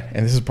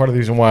 and this is part of the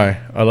reason why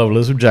I love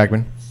Elizabeth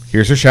Jackman.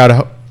 Here's her shout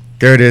out.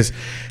 There it is.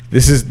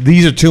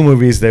 These are two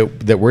movies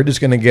that we're just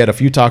gonna get a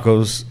few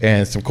tacos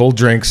and some cold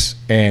drinks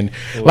and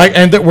like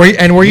where you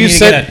need to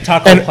said get a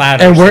taco and,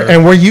 platter, and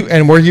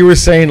sir. where you were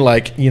saying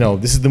like, you know,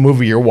 this is the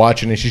movie you're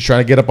watching and she's trying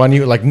to get up on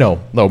you, like no,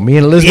 me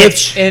and Elizabeth,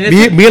 Bitch. And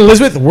me it's- and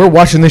Elizabeth, we're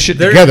watching this shit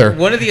There's together.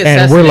 one of the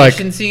and we're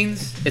assassination like,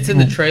 scenes. It's in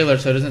the trailer,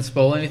 so it doesn't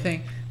spoil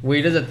anything. Where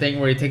he does a thing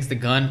where he takes the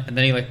gun and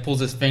then he like pulls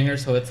his finger,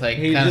 so it's like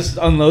he kinda, just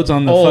unloads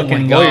on the oh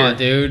fucking my lawyer. god,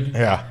 dude.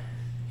 yeah.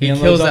 He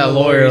unloads kills on that the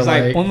lawyer. He's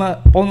like,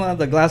 pon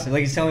the glasses.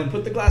 Like he's telling him,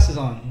 put the glasses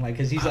on. Like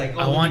because he's like,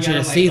 I oh, want got you to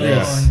him, see like,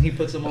 this. And he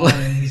puts them on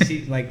and he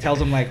sees, like tells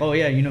him like, oh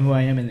yeah, you know who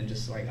I am, and then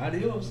just like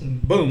adios and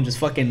boom, just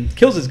fucking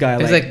kills this guy.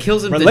 it's like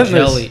kills him to relentless.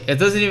 jelly. It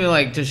doesn't even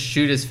like just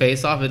shoot his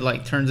face off. It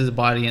like turns his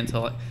body into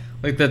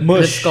like the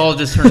Mush. skull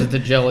just turns into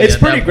jelly. It's at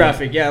pretty that point.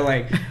 graphic, yeah.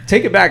 Like,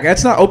 take it back.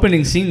 That's not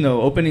opening scene though.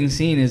 Opening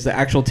scene is the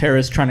actual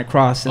terrorists trying to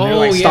cross, and they're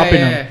like stopping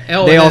them.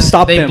 Oh, They and all then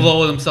stop they them.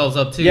 blow themselves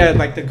up too. Yeah,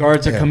 like the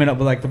guards are Yeah. coming up,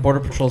 but like the border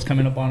patrol's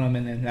coming up on them,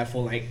 and then that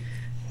fool like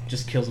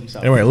just kills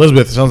himself. Anyway,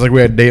 Elizabeth, it sounds like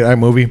we had a date night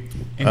movie.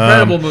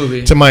 Incredible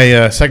movie. To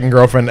my second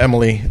girlfriend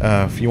Emily,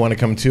 if you want to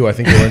come too, I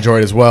think you'll enjoy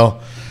it as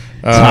well.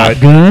 Top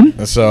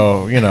Gun.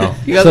 So you know,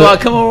 You guys So- want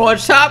to come over and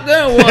watch Top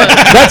Gun? or What?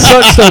 That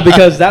sucks though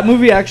because that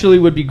movie actually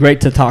would be great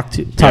to talk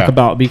Yeah.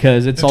 about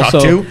because it's Talk also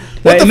to?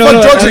 What the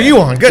fuck drugs are you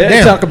on? Good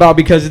damn. Talk about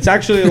because it's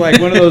actually like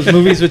one of those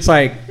movies. It's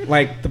like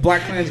the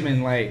Black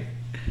Klansman. Like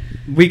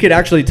we could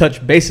actually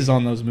touch bases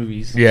on those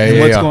movies. Yeah, and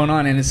yeah, what's yeah. going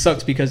on, and it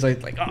sucks because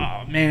like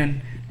oh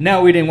man,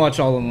 now we didn't watch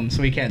all of them,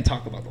 so we can't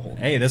talk about the whole.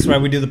 Hey, that's why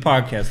we do the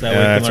podcast. That Yeah, way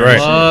we can that's learn right.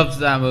 shit. Loved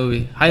that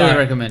movie. Highly Alright.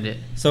 recommend it.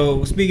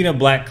 So speaking of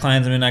Black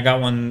Klansman, I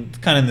got one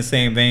kind of in the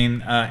same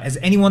vein. Has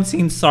anyone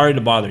seen Sorry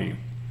to Bother You?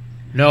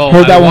 No,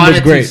 Heard that I one was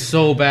wanted great. to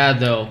so bad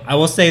though. I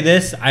will say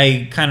this: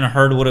 I kind of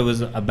heard what it was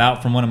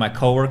about from one of my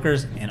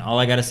coworkers, and all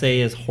I gotta say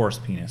is horse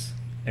penis.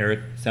 Eric,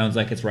 sounds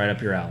like it's right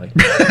up your alley.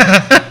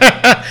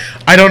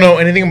 I don't know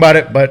anything about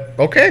it, but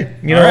okay,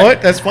 you know All right.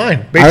 what? That's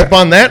fine. Based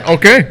upon that,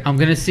 okay. I'm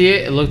gonna see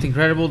it. It looked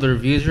incredible. The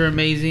reviews are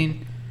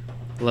amazing.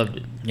 Loved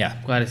it. Yeah,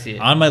 Glad to see it.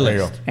 on my There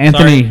you list.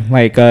 Anthony, Sorry.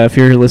 like if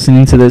you're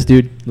listening to this,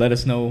 dude, let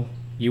us know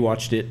you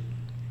watched it.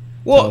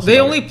 Tell Well, us they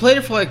about only played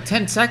it for like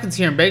 10 seconds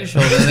here in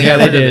Bakersfield. And Yeah, got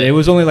they rid of did. it. It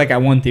was only like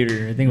at one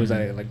theater. I think it was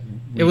at like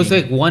It was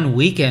like one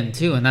weekend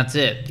too, and that's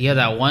it. You had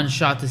that one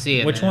shot to see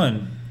it. Which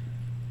man.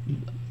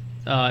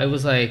 one? It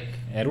was like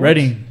Edwards?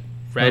 Reading.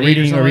 Reading or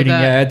Reading. something like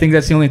that? Yeah, I think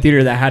that's the only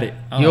theater that had it.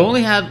 You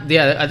only had,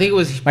 yeah, I think it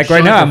was Like shown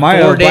right now for at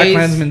Maya, 4 Black days.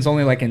 Klansman's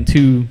only like in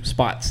 2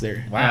 spots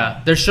there. Wow.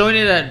 Yeah, they're showing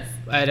it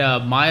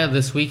at Maya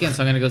this weekend,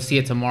 so I'm gonna go see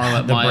it tomorrow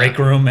at The Maya. break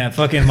room at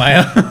fucking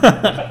Maya.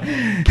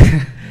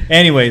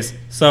 Anyways,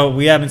 so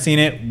we haven't seen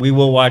it. We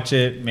will watch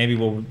it. Maybe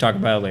we'll talk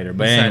about it later.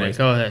 But Excited. anyways,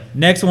 Go ahead.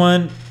 next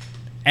one,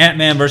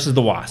 Ant-Man versus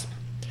the Wasp.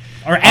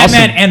 Or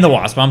Ant-Man and the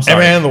Wasp. I'm sorry.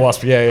 Ant-Man and the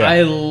Wasp. Yeah.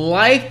 I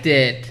liked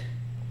it,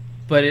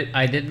 but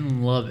I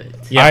didn't love it.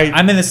 Yeah, I-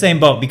 I'm in the same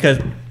boat because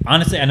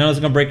honestly, I know it's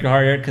gonna break your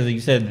heart, Eric, because you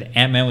said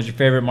Ant-Man was your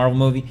favorite Marvel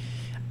movie.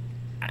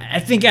 I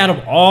think out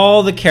of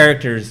all the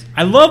characters,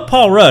 I love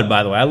Paul Rudd.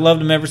 By the way, I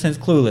loved him ever since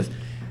Clueless.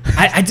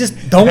 I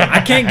just don't. I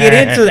can't get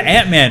into the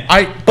Ant-Man.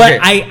 But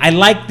I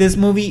liked this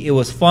movie. It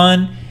was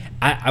fun.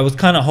 I was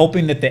kind of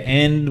hoping that the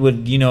end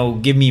would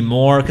give me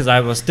more because I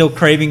was still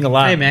craving a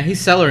lot. Hey man,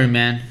 he's celery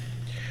man.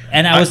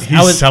 And I was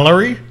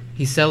celery.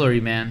 He's celery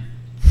man.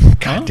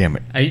 God damn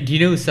it. Do you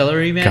know who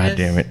celery man is? God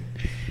damn it.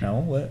 No,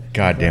 what?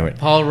 God damn it.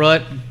 Paul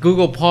Rudd.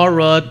 Google Paul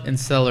Rudd and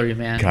celery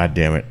man. God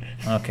damn it.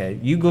 Okay,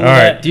 you Google All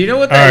right. that. Do you know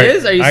what All that right.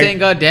 is? Are you saying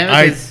God damn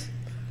it? 'Cause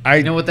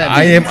I know what that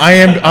I means?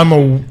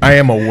 I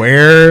am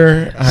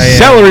aware.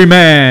 Celery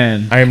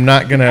Man. I am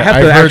not gonna. I have to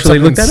I've heard actually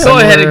look something that up. Go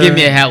ahead and similar. give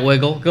me a hat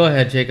wiggle. Go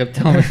ahead, Jacob.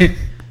 Tell me.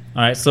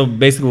 All right, so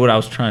basically what I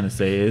was trying to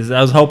say is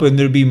I was hoping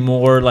there'd be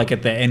more like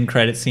at the end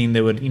credit scene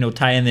that would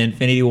tie in the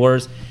Infinity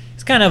Wars.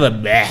 It's kind of a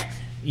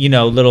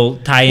little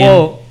tie-in.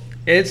 Well,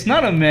 it's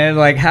not a man.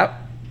 Like how?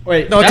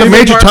 Wait. No, it's That's a the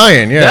major part-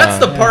 tie-in. Yeah.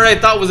 That's the part I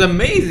thought was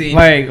amazing.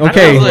 Like I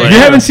okay, was like, if you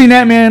haven't seen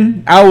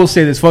Ant-Man, I will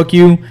say this. Fuck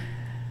you.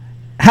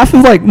 Half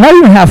of not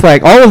even half.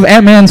 Like all of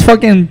Ant-Man's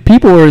fucking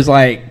people is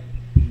like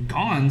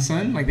gone,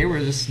 son. Like they were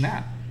just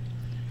snapped.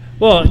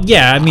 Well,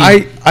 yeah, I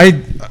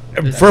mean,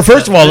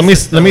 First of all, let me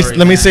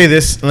say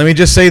this. Let me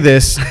just say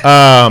this.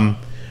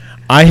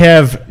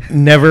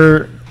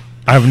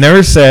 I've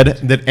never said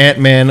that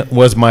Ant-Man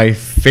was my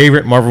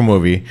favorite Marvel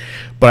movie,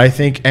 but I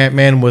think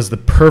Ant-Man is the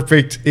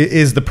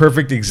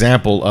perfect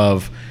example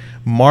of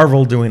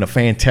Marvel doing a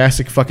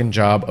fantastic fucking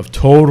job of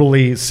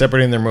totally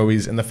separating their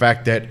movies, and the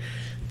fact that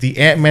the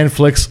Ant-Man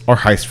flicks are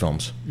heist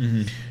films.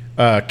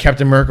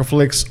 Captain America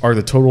flicks are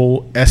the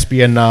total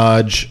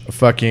espionage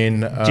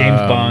fucking James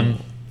Bond.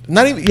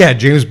 Not even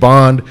James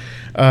Bond.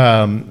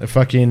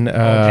 Fucking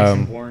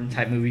Jason Bourne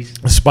type movies.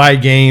 spy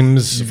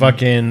games.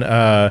 Fucking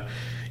the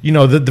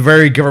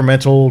very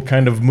governmental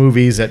kind of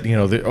movies that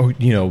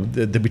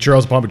the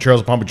betrayals upon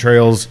betrayals upon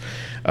betrayals.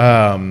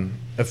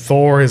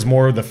 Thor is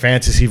more the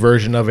fantasy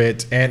version of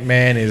it. Iron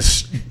Man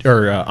is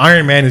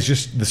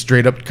just the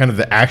straight up kind of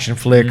the action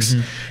flicks.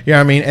 Yeah,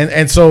 I mean,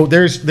 and so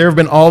there have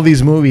been all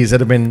these movies that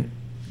have been.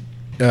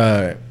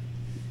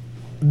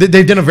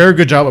 They've done a very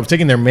good job of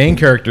taking their main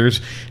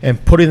characters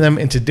and putting them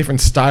into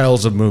different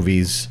styles of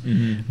movies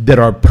that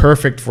are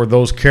perfect for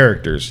those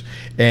characters.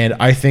 And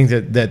I think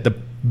that the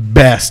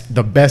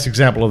best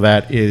example of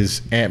that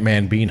is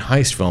Ant-Man being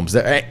heist films.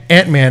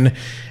 Ant-Man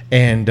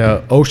and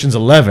Ocean's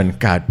 11.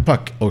 God,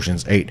 fuck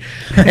Ocean's 8.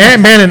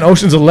 Ant-Man and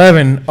Ocean's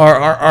 11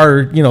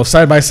 are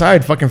side by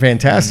side fucking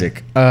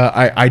fantastic.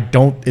 I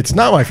don't. It's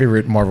not my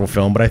favorite Marvel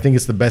film, but I think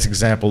it's the best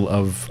example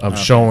of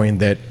showing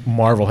that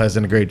Marvel has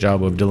done a great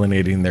job of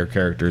delineating their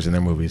characters in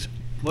their movies.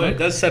 Well, it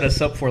does set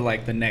us up for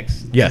like the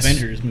next Yes.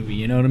 Avengers movie.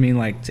 You know what I mean?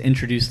 Like to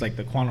introduce like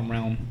the quantum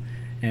realm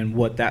and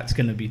what that's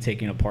going to be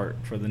taking apart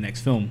for the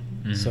next film.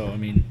 So I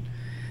mean,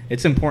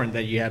 it's important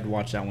that you had to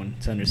watch that one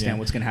to understand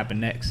what's going to happen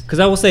next. because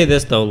I will say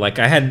this though, like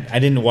I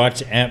didn't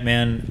watch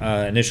Ant-Man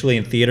initially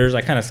in theaters.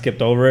 I kind of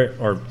skipped over it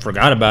or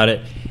forgot about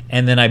it,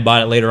 and then I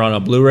bought it later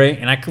on Blu-ray,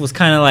 and I was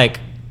kind of like,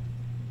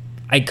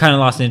 I kind of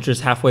lost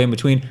interest halfway in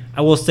between.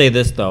 I will say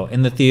this though,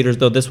 in the theaters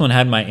though, this one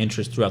had my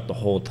interest throughout the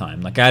whole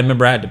time. Like I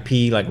remember I had to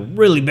pee like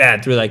really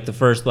bad through like the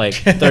first like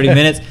 30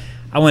 minutes.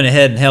 I went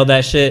ahead and held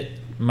that shit.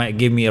 Might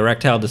give me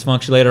erectile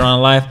dysfunction later on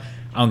in life.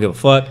 I don't give a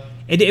fuck.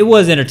 It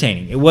was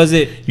entertaining. It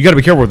wasn't. You got to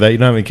be careful with that. You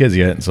don't have any kids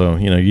yet, so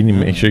you need to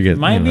make sure you get.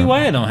 Might be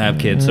why I don't have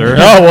kids, sir.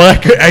 Oh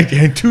well,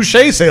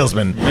 touche,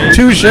 salesman.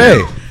 Touche.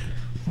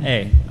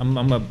 Hey,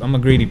 I'm a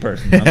greedy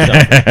person. I'm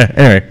selfish.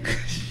 Anyway,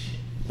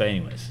 But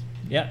anyways,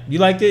 yeah, you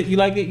liked it. You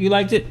liked it. You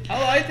liked it.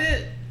 I liked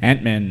it.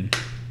 Ant-Man.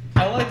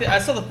 I liked it. I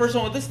saw the first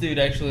one with this dude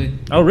actually.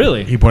 Oh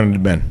really? he pointed to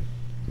Ben,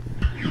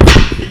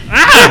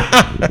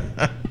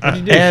 What'd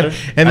you do, and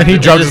sir? then he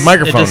dropped his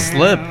microphone. It just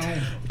slipped.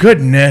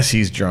 Goodness,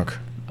 he's drunk.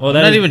 Well,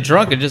 Not that is, even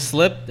drunk. It just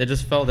slipped. It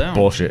just fell down.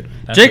 Bullshit.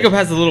 Jacob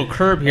has a little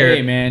curb here.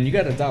 Hey man, you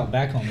got to dial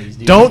back on these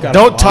dudes. Don't- You gotta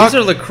don't watch. talk-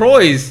 These are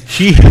LaCroix.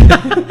 He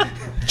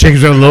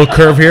Jacob's got a little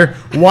curve here.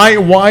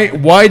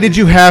 Why did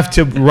you have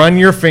to run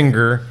your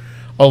finger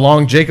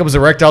along Jacob's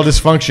erectile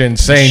dysfunction,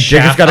 saying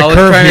Jacob's got I a was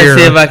curve trying here?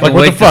 to see if I could Like,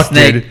 what wake the fuck,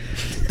 snake.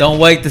 dude? Don't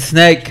wake the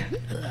snake.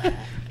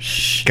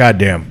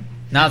 Goddamn.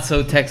 Not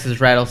so Texas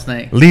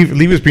rattlesnake. Leave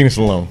his penis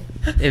alone.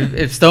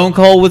 If Stone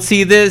Cold would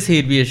see this,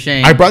 he'd be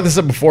ashamed. I brought this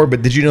up before,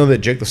 but did you know that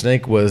Jake the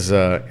Snake was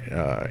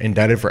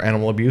indicted for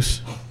animal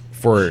abuse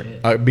for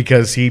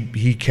because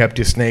he kept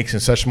his snakes in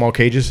such small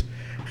cages.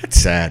 That's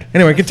sad.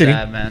 Anyway, continue.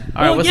 Sad, man.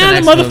 All right, Well, what's yeah,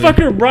 the the next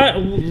movie?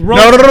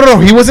 motherfucker. No.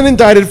 He wasn't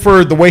indicted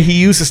for the way he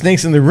used the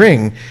snakes in the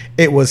ring.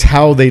 It was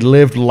how they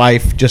lived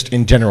life just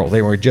in general.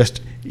 They were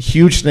just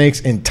huge snakes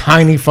in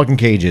tiny fucking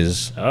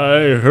cages.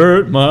 I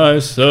hurt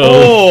myself.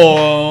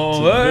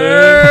 Oh,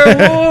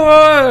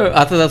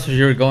 I thought that's what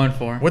you were going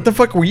for. What the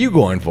fuck were you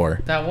going for?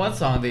 That one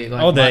song that you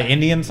like. Oh, the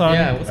Indian song?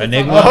 Yeah, what's that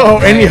Enigma? song? Oh,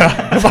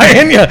 Enya. By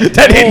Enya.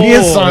 That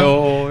Indian song.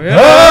 Oh,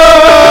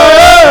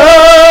 yeah.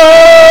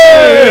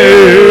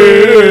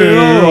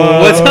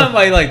 One time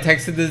I like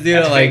texted this dude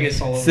at like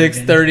Vegas all over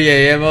 6:30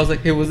 a.m. I was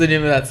like, "Hey, what's the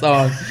name of that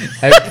song?"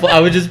 I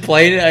was just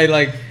playing it. I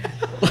like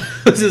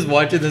was just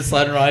watching the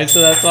sunrise to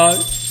that song.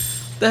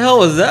 The hell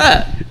was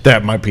that?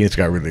 That my penis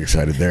got really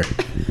excited there.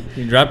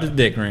 He dropped his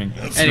dick ring.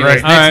 Anyways, right.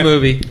 next All right.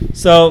 movie.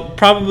 So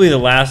probably the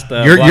last.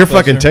 You're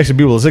fucking texting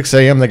people at 6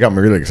 a.m. That got me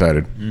really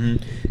excited.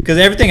 Because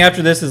everything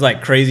after this is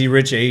like Crazy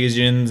Rich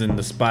Asians and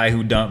The Spy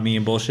Who Dumped Me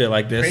and bullshit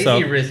like this. Crazy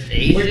So Rich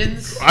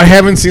Asians. I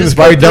haven't seen Just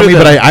this Bobby go through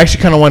Dummy, but them. I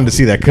actually kind of wanted to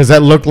see that because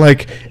that looked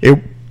like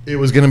it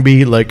was gonna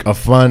be like a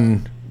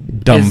fun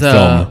dumb Is,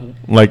 film.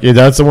 Like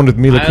that's the one with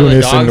Mila Isle of Kunis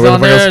and Dogs on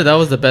everybody there. else. That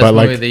was the best But,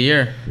 movie like, of the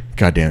year.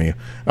 God damn you!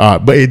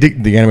 But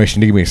the animation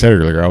did get me excited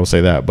earlier. I will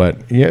say that.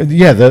 But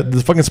yeah,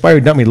 the fucking Spy Who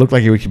Dumped Me looked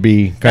like it could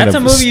be kind that's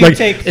of a movie you like,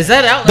 take. Is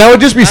that out? That would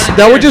just be I don't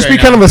that hear would it just be right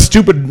kind now. of a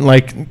stupid,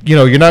 like,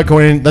 you're not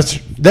going in.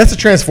 That's a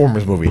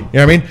Transformers movie. You know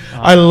what I mean? Oh.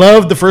 I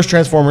love the first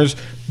Transformers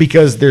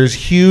because there's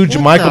huge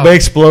What Michael the- Bay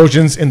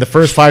explosions in the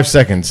first 5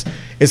 seconds.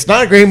 It's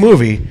not a great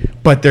movie,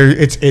 but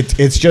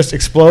it's just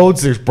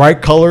explodes. There's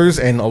bright colors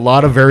and a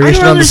lot of I variation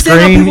don't on the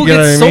understand screen. how people You know get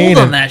what I sold mean?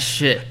 on And that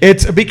shit.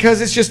 It's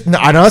because it's just.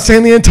 I'm not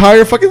saying the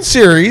entire fucking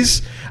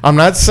series. I'm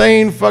not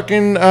saying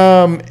fucking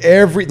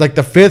every like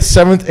the 5th,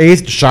 7th,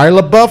 8th Shia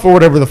LaBeouf or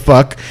whatever the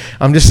fuck.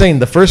 I'm just saying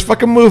the first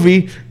fucking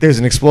movie. There's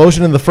an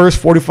explosion in the first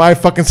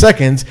 45 fucking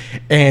seconds,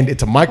 and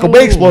it's a Michael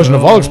Bay explosion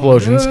of all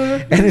explosions,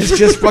 and it's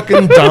just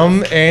fucking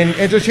dumb and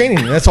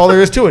entertaining. That's all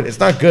there is to it. It's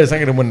not good. It's not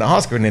going to win an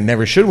Oscar, and it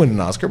never should win an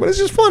Oscar. But it's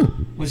just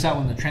fun. Was that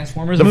one the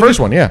Transformers? The movie? first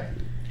one, yeah.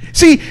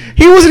 See,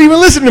 he wasn't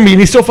even listening to me, and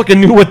he still fucking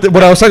knew what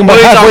I was talking about What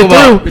are you halfway talking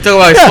about? through. We talking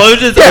about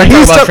explosions or we talking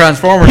he's about tough-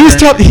 Transformers,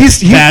 He's man? tough.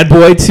 He's Bad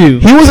Boy 2.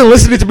 he wasn't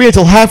listening to me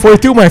until halfway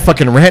through my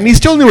fucking rant, and he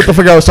still knew what the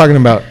fuck I was talking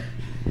about.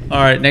 All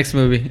right, next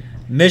movie.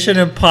 Mission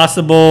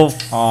Impossible.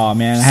 Oh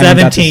man, I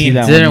haven't got to see 17.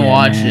 that Didn't one yet,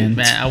 watch man. it,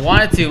 man. I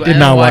wanted to. Did I ended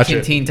not up watch watching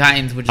it. Teen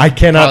Titans, which is I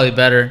cannot- probably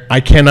better.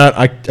 I cannot.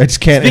 I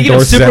just can't Speaking of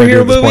endorse Xanadu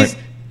superhero at this movies,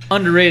 point.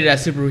 underrated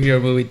as superhero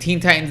movie.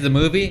 Teen Titans the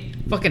movie,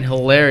 fucking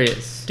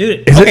hilarious.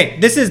 Dude, Is okay,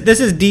 this is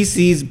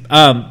DC's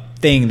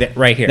thing that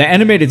right here. The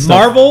animated stuff.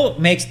 Marvel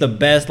makes the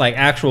best like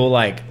actual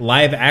like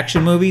live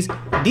action movies.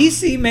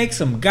 DC makes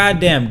some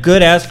goddamn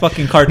good ass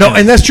fucking cartoons. No,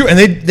 and that's true. And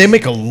they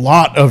make a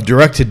lot of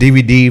direct to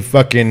DVD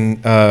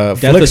fucking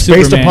flicks of based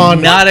Superman.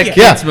 upon Not a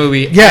kids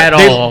movie at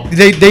all.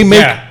 They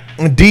make Yeah.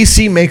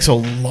 DC makes a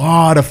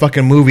lot of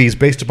fucking movies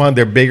based upon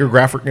their bigger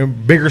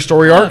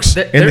story arcs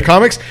they're- in the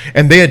comics,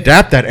 and they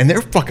adapt that, and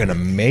they're fucking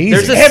amazing.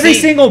 There's a every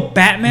scene- single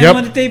Batman Yep.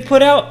 one that they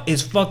put out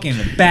is fucking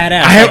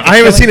badass. I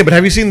haven't seen it, but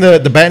have you seen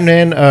the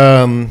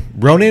Batman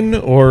Ronin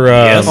or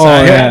Yes. Oh, yeah,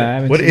 I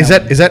haven't what seen is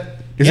that that?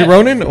 Is it Yeah.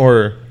 Ronin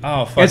or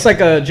Oh fuck. It's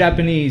like a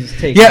Japanese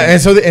take. yeah? And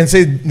so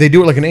they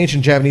do it like an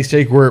ancient Japanese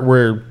take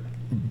where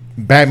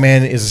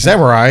Batman is a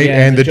samurai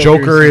Yeah, and the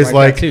Joker is that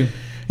like too.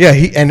 yeah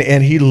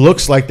he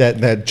looks like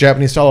that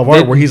Japanese style of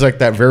art where he's like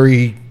that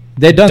very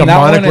They've done that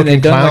demonic one, and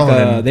looking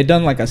clown they've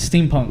done like a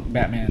steampunk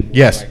Batman.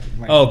 Yes.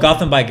 Oh,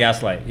 Gotham by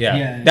Gaslight. Yeah.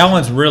 Yeah. That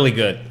one's really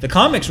good. The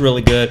comic's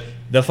really good.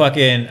 The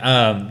fucking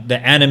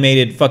the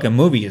animated fucking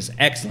movie is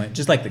excellent.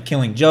 Just like The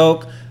Killing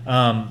Joke,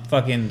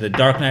 fucking The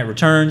Dark Knight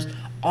Returns,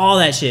 all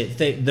that shit.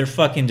 They're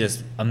fucking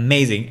just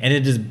amazing. And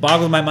it just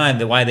boggles my mind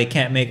that why they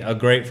can't make a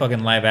great fucking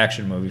live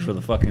action movie for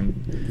the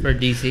fucking for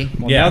DC.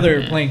 Well, Yeah. now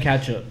they're playing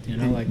catch up. You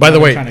know, like by the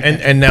now way they're trying to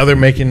catch and now they're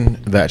making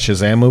that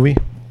Shazam movie.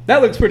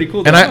 that looks pretty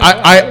cool. And though.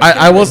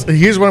 I will.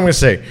 Here's what I'm going to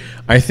say.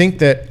 I think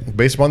that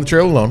based upon the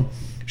trailer alone,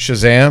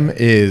 Shazam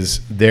is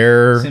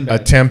their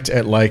Sinbad. attempt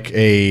at like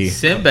a.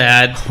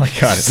 Sinbad. Oh my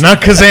God! It's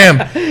not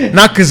Kazam,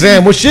 not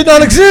Kazam, which did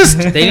not exist.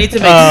 They need to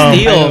make I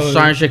Steel know.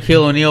 starring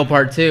Shaquille O'Neal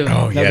Part 2.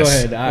 Oh No,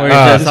 yes. go ahead. Where he's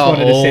I just all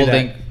wanted to say old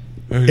that.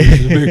 and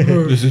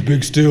This is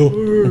big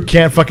steel.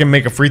 Can't fucking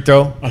make a free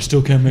throw. I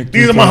still can't make.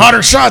 These are my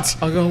hotter shots.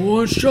 I got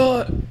one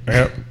shot.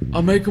 Yep.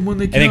 I'll make them when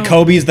they And then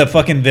Kobe's the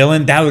fucking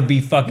villain. That would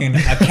be fucking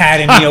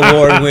Academy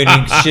Award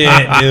winning shit,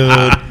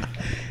 dude.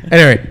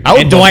 Anyway, I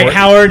would And vote for Dwight it.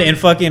 Howard and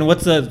fucking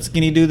what's the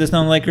skinny dude that's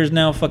on the Lakers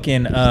now?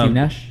 Fucking Steve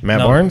Nash. Matt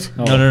no. Barnes.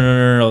 No.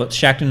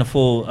 Shaq in the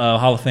full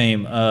Hall of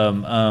Fame.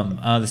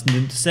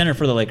 The center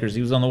for the Lakers.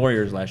 He was on the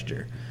Warriors last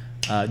year.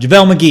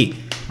 JaVale McGee.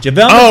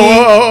 JaVale McGee.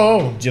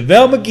 Oh.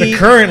 JaVale McGee. The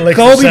current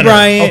Lakers Kobe center.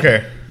 Bryant.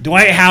 Okay.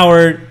 Dwight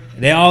Howard.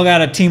 They all got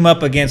to team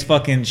up against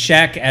fucking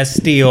Shaq as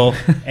Steel,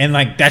 and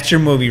like that's your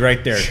movie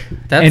right there.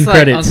 That's End like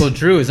credits. Uncle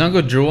Drew. Is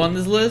Uncle Drew on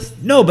this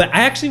list? No, but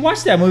I actually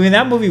watched that movie, and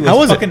that movie How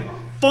was it? fucking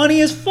funny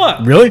as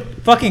fuck. Really?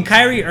 Fucking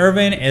Kyrie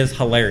Irving is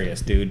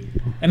hilarious, dude.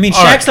 I mean, All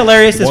Shaq's right.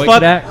 hilarious as Boy fuck.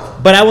 Kodak.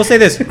 But I will say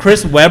this: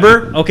 Chris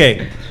Webber.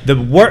 Okay,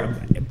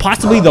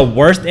 possibly the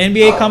worst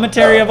NBA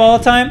commentary of all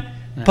time.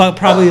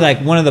 Probably like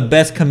one of the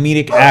best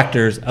comedic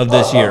actors of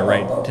this year,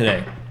 right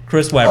today.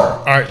 Chris Webber.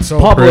 All right, so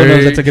Pablo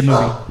knows that's a good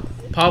movie.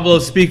 Pablo,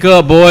 speak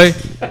up, boy.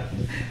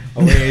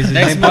 Oh, wait, is his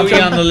Next name movie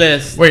Pancho? on the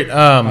list. Wait,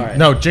 right.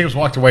 no, James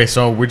walked away,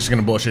 so we're just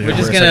gonna bullshit. We're here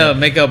just for a gonna second.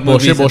 make up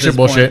movies bullshit. at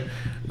this point.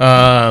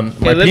 My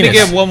Let me penis.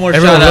 give one more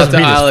Everyone shout out loves to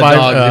penis. Isle of Five,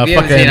 Dogs. If you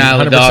haven't fucking seen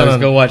Isle of 100% Dogs, on-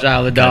 go watch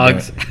Isle of God damn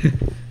Dogs.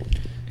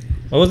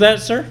 What was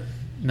that, sir?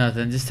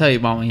 Nothing. Just tell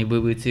your mom when you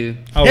boo boo too.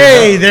 Oh,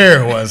 Hey,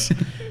 there it was.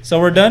 so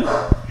we're done.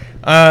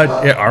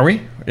 Yeah, are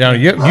we? Yeah,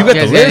 you got You the guys got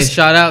any list.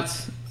 shout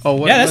outs? Oh,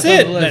 what, Yeah, that's what's on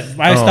it. the list?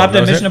 I Oh, stopped that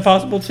at was Mission it?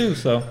 Impossible too.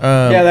 So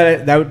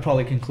Yeah, that would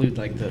probably conclude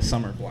like the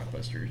summer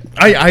blockbusters.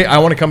 I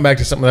want to come back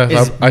to something that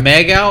Is I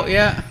Meg out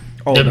yet?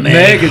 Oh, The the Meg.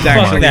 Meg is Fuck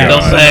actually that. a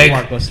The summer Meg.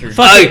 blockbuster.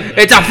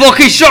 Hey, it's a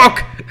fucking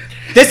shock.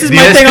 this is my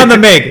Yes. thing on the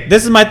Meg.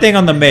 This is my thing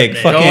on the Meg.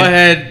 Go Fucking,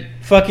 ahead.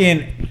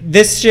 fucking.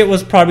 This shit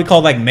was probably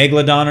called like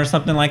Megalodon or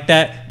something like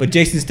that. But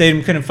Jason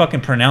Statham couldn't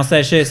fucking pronounce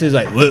that shit. So he's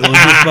like, "What was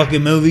this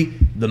fucking movie?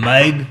 The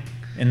Meg."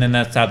 And then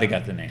that's how they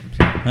got the names.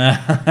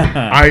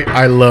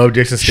 I love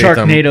Jason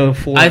Statham. Sharknado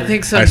 4. I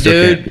think some I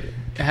still dude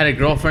had a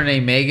girlfriend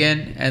named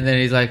Megan, and then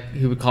he's like,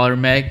 he would call her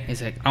Meg.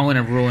 He's like, I'm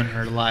gonna ruin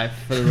her life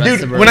for the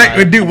rest of her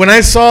life. When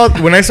I saw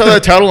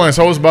that title and I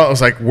saw what it was about, I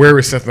was like, where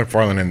is Seth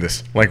MacFarlane in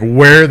this? Like,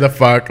 where the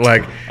fuck?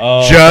 Like,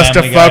 Oh, just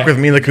to Family fuck Guy. with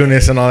Mila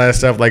Kunis and all that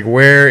stuff. Like,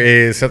 where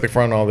is Seth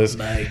MacFarlane and all this?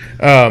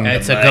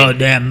 It's a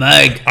goddamn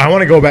Meg. I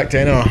want to go back to,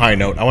 and on a high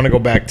note, I want to go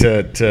back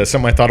to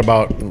something I thought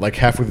about like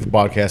halfway through the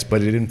podcast,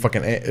 but it didn't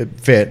fucking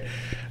fit.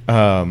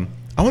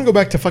 I want to go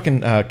back to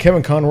fucking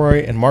Kevin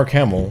Conroy and Mark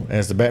Hamill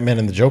as the Batman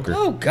and the Joker.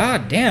 Oh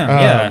god damn!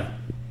 Yeah.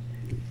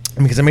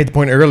 Because I made the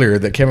point earlier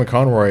that Kevin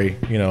Conroy,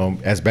 you know,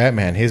 as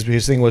Batman, his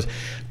thing was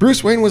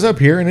Bruce Wayne was up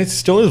here and it's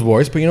still his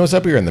voice, but you know it's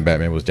up here, and the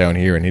Batman was down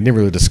here, and he didn't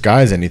really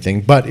disguise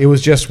anything, but it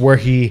was just where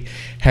he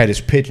had his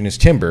pitch and his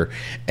timbre.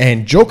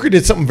 And Joker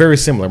did something very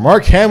similar.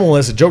 Mark Hamill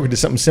as a Joker did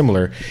something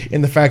similar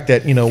in the fact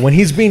that, you know, when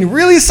he's being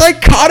really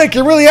psychotic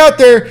and really out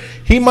there,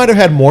 he might have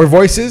had more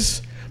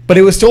voices, but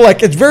it was still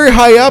like it's very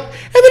high up,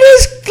 and then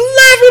he's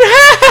laughing,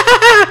 ha ha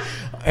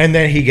ha, and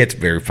then he gets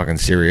very fucking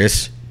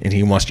serious. And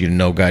he wants you to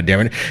know,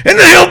 goddammit, and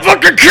then he'll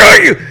fucking kill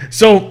you.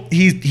 So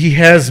he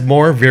has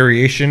more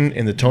variation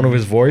in the tone of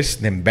his voice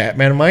than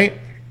Batman might,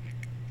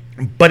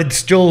 but it's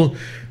still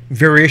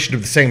variation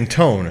of the same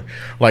tone.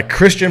 Like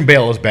Christian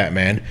Bale is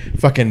Batman,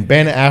 fucking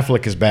Ben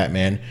Affleck is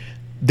Batman.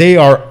 They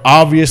are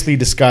obviously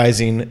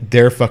disguising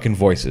their fucking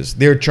voices.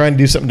 They're trying to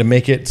do something to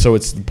make it so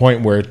it's the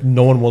point where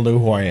no one will know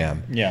who I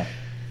am. Yeah.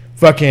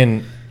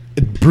 Fucking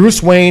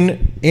Bruce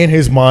Wayne, in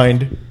his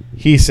mind,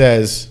 he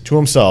says to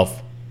himself,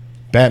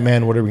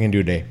 Batman, what are we gonna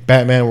do today?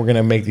 Batman, we're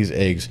gonna make these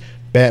eggs.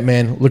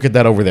 Batman, look at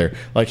that over there.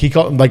 Like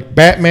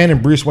Batman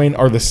and Bruce Wayne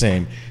are the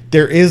same.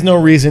 There is no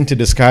reason to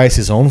disguise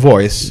his own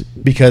voice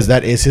because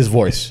that is his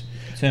voice.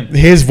 It's him.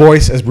 His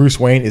voice as Bruce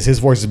Wayne is his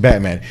voice as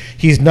Batman.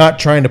 He's not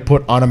trying to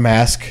put on a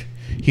mask.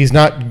 He's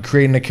not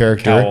creating a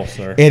character. Cowl,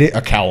 sir.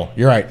 A cowl.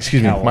 You're right.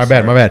 Excuse Cowl, me. My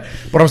sir. bad.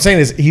 What I'm saying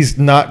is he's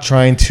not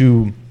trying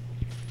to.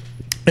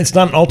 It's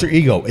not an alter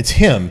ego. It's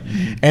him.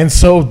 And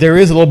so there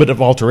is a little bit of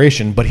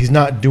alteration, but he's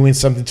not doing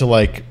something to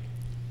like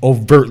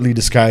overtly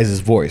disguise his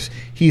voice.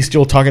 He's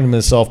still talking to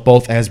himself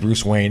both as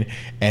Bruce Wayne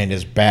and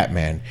as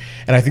Batman.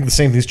 And I think the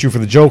same thing is true for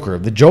the Joker.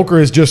 The Joker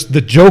is just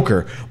the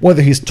Joker.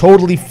 Whether he's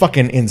totally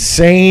fucking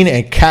insane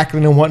and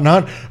cackling and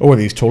whatnot, or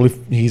whether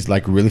he's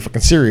like really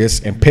fucking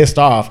serious and pissed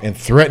off and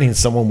threatening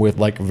someone with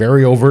like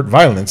very overt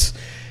violence,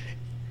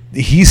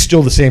 he's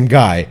still the same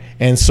guy.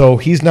 And so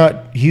he's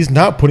not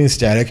putting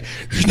static.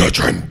 He's not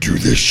trying to do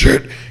this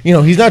shit. You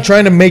know, he's not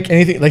trying to make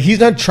anything, like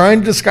he's not trying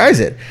to disguise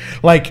it.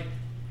 Like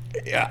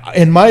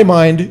in my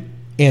mind,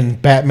 in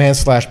Batman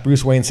 /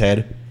 Bruce Wayne's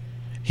head,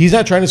 he's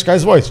not trying to disguise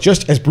his voice.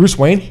 Just as Bruce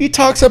Wayne, he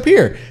talks up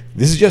here.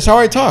 This is just how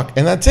I talk,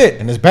 and that's it.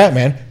 And as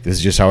Batman, this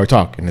is just how I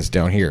talk, and it's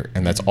down here,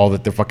 and that's all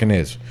that there fucking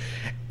is.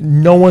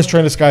 No one's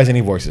trying to disguise any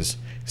voices.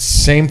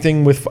 Same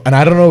thing with, and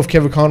I don't know if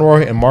Kevin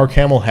Conroy and Mark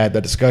Hamill had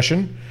that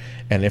discussion,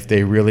 and if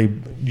they really,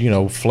 you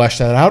know, fleshed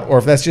that out, or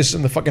if that's just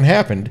something that fucking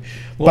happened.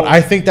 Well, but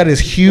I think that is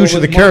huge to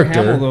the with Mark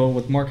character. Hamill, though,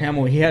 with Mark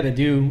Hamill, he had to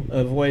do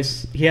a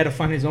voice. He had to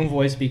find his own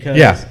voice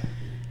because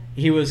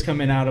he was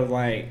coming out of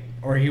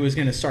he was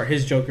going to start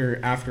his Joker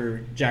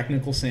after Jack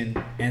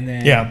Nicholson, and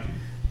then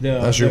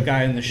That's the true.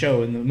 guy in the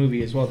show, in the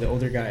movie as well, the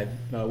older guy.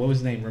 What was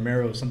his name?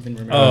 Romero.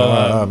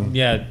 Oh, And,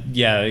 I know. What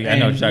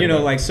you're talking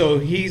about. like, so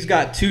he's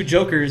got two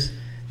Jokers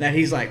that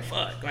he's like,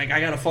 fuck, like I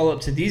got to follow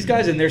up to these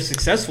guys, and they're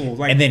successful.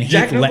 Like, And then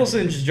Jack Heath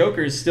Nicholson's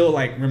Joker is still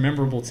like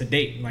memorable to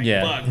date. Like,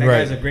 Yeah. fuck, that Right.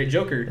 guy's a great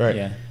Joker. Right.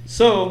 Yeah.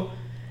 So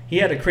he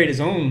had to create his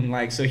own,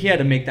 like, so he had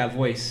to make that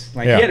voice.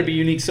 Like, Yeah. he had to be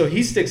unique. So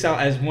he sticks out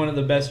as one of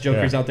the best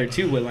Jokers out there,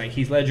 too, with, like,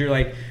 Heath Ledger.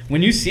 Like,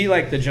 when you see,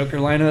 like, the Joker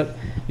lineup,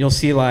 you'll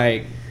see,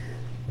 like,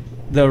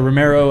 the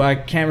Romero, I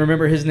can't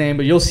remember his name,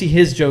 but you'll see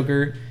his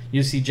Joker.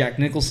 You'll see Jack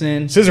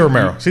Nicholson. Cesar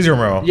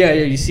Romero. Yeah,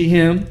 you see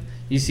him.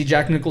 You see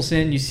Jack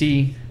Nicholson. You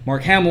see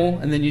Mark Hamill,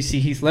 and then you see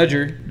Heath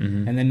Ledger,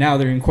 and then now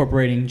they're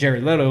incorporating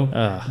Jared Leto.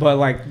 Ugh. But,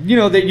 like, you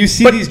know, that you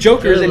see these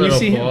Jokers, and you Jared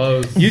see Leto him.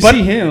 blows. You But-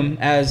 see him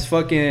as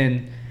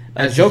fucking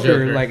as As the Joker,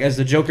 Joker. like as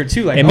the Joker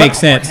too. Like It makes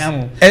sense.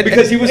 Hamill. And-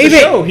 Because he was the even,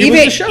 show. He even,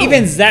 was the show.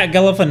 even Zach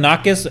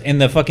Galifianakis in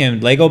the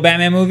fucking Lego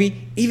Batman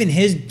movie, even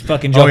his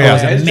fucking Joker yeah.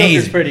 was Yeah, his Joker's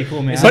amazing. pretty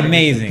cool, man. It's But-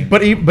 amazing.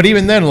 But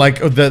even then, like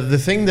the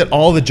thing that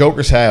all the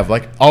Jokers have,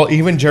 like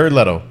even Jared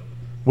Leto,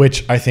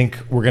 which I think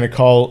we're gonna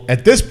call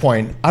at this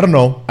point. I don't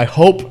know. I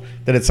hope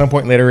that at some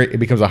point later it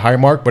becomes a high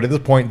mark. But at this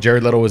point,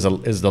 Jared Leto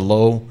is the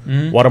low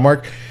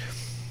watermark.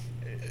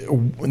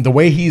 The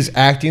way he's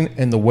acting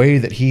and the way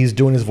that he's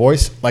doing his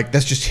voice, like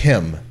that's just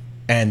him.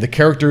 And the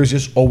character is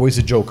just always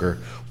a Joker.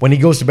 When he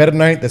goes to bed at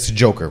night, that's a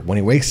Joker. When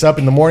he wakes up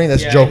in the morning,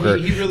 that's Yeah, Joker.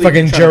 he really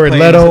fucking tried to Jared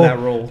play into Leto, that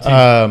role,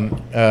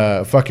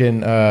 too.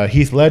 fucking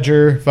Heath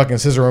Ledger, fucking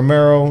Cesar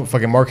Romero,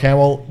 fucking Mark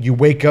Hamill. You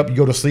wake up, you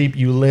go to sleep,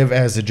 you live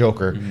as the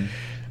Joker.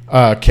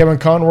 Kevin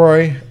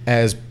Conroy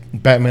as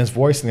Batman's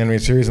voice in the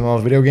animated series and all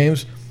the video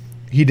games,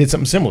 he did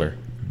something similar.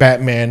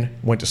 Batman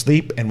went to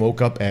sleep and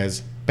woke up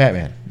as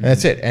Batman. And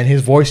that's it. And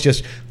his voice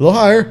just a little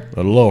higher, a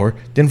little lower.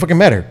 Didn't fucking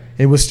matter.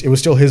 It was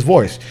still his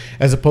voice.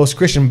 As opposed to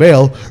Christian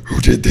Bale, who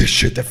did this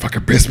shit that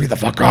fucking pissed me the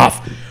fuck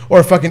off.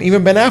 Or fucking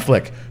even Ben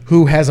Affleck,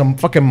 who has a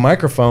fucking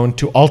microphone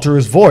to alter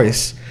his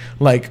voice.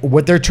 Like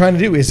what they're trying to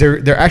do is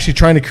they're actually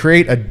trying to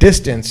create a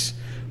distance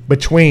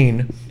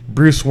between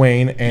Bruce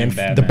Wayne and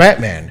the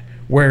Batman,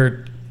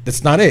 where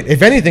that's not it.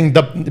 If anything,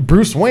 the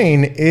Bruce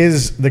Wayne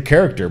is the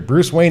character.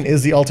 Bruce Wayne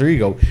is the alter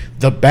ego.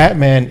 The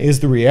Batman is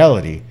the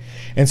reality.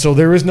 And so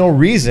there is no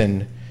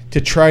reason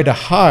to try to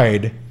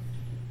hide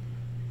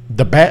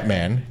the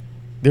Batman.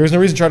 There is no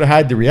reason to try to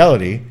hide the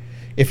reality.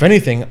 If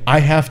anything, I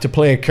have to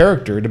play a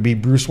character to be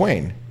Bruce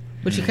Wayne.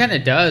 Which he kind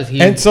of does.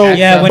 He And so, acts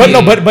Yeah,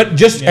 up- when but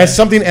just as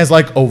something as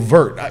like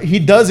overt, he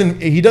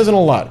doesn't a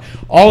lot.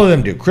 All of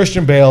them do.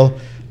 Christian Bale,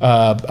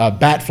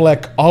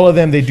 Batfleck, all of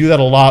them, they do that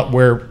a lot.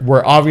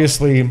 Where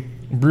obviously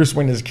Bruce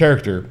Wayne is a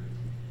character,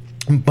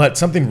 but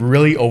something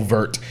really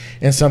overt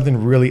and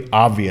something really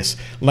obvious,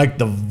 like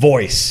the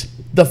voice,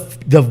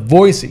 the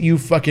voice that you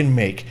fucking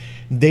make.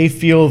 They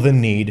feel the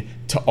need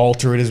to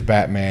alter it as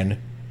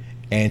Batman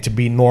and to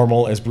be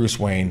normal as Bruce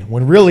Wayne,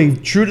 when really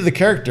true to the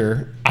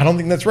character, I don't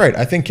think that's right.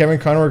 I think Kevin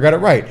Conroy got it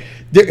right.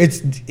 It's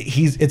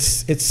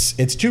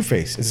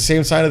Two-Face. It's the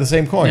same side of the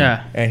same coin.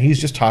 Yeah. And he's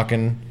just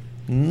talking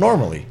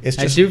normally. It's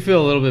I just do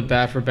feel a little bit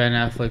bad for Ben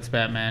Affleck's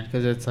Batman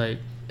because it's like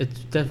it's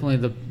definitely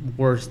the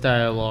worst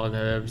dialogue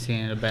I've ever seen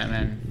in a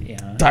Batman.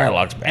 Yeah.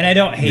 dialogue's bad. And I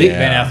don't hate Yeah.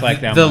 Ben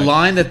Affleck that The much.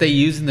 line that they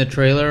use in the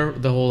trailer,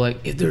 the whole like,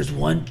 if there's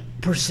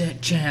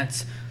 1%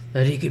 chance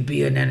that he could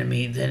be an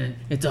enemy, then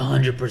it's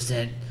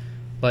 100%.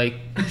 Like,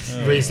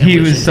 He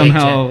was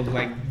somehow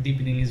like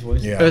deepening his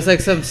voice. Yeah. It was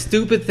like some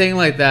stupid thing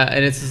like that,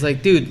 and it's just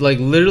like, dude, like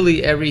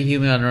literally every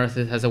human on Earth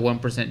has a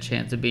 1%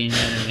 chance of being an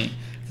enemy.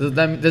 So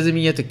that doesn't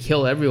mean you have to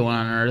kill everyone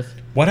on Earth.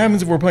 What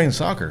happens if we're playing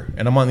soccer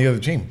and I'm on the other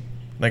team?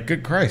 Like,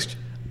 good Christ.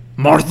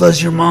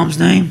 Martha's your mom's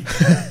name?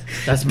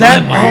 That's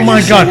That, my oh mom.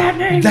 my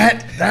God.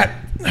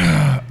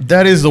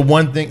 That is the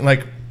one thing,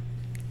 like,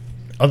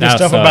 other That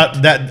stuff sucked.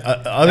 about that,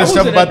 other That was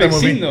stuff an about that epic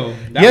movie. scene, though.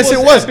 That Yes, was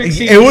it was. epic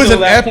scene It was until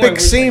an that point epic where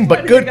it's scene, like, but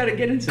why do we gotta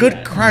get into good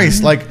that?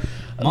 Christ. Like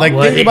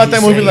what think did about you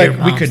that say movie, like, your we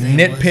mom's could name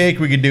nitpick,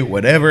 we could do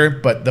whatever,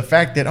 but the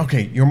fact that,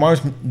 okay, your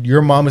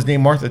mom is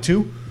named Martha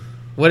too?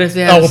 What if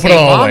they Oh, have we'll the put it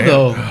same all mom away.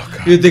 though?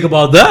 Oh, you think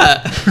about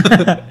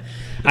that?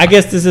 I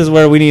guess this is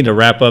where we need to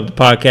wrap up the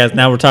podcast.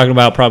 Now we're talking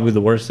about probably the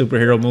worst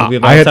superhero movie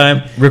of I all had,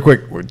 time. real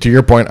quick, to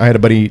your point, I had a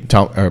buddy,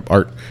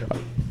 Art.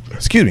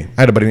 Excuse me.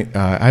 I had a buddy.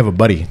 I have a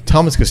buddy,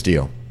 Thomas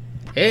Castillo.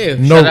 Hey,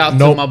 No, shout out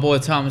no. to my boy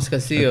Thomas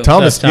Castillo,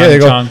 Thomas, Tom yeah, there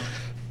you Chong.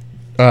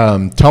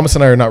 go. Thomas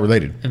and I are not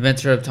related,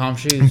 inventor of Tom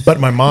Shoes. but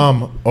my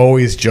mom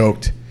always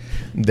joked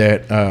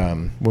that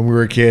when we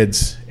were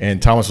kids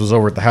and Thomas was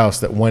over at the house,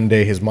 that one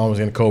day his mom was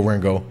going to come over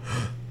and go,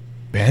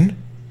 Ben,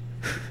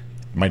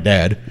 my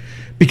dad,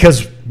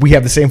 because we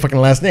have the same fucking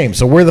last name.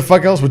 So where the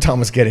fuck else would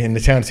Thomas get in the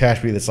town of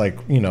Tashby that's like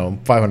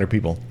 500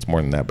 people? It's more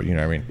than that, but you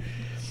know what I mean.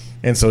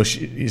 And so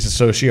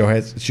she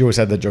always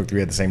had that joke that we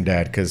had the same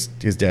dad because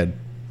his dad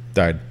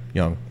died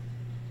young.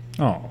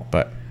 Oh.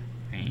 But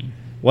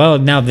Well,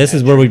 now this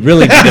is where we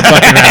really need to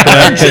fucking wrap it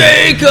up. 'cause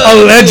Jacob,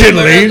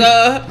 Allegedly.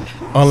 America.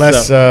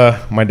 unless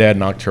my dad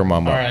knocked her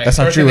mom up, All right, that's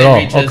not first true and at all.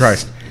 then Oh reaches.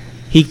 Christ,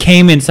 He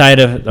came inside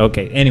of.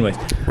 Okay, anyways.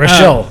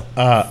 Rochelle.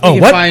 You Oh can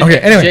what? find Okay.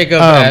 Anyway,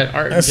 Jacob at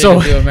Art and so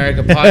Jacob Do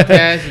America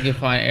podcast. You can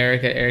find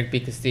Eric at Eric B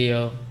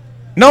Castillo.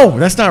 no,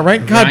 that's not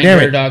right. God damn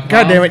it. Grindr.com.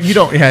 God damn it. You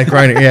don't. Yeah,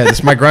 Grinder. Yeah, this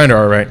is my Grinder.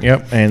 All right.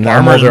 Yep. And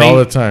I'm Farmer's older all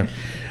meat. the time.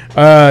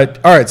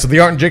 All right. So the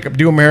Art and Jacob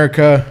Do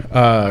America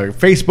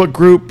Facebook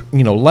group.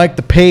 Like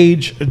the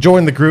page,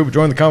 join the group,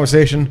 join the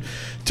conversation.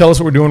 Tell us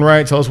what we're doing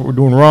right. Tell us what we're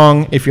doing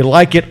wrong. If you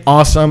like it,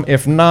 awesome.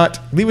 If not,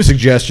 leave a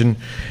suggestion.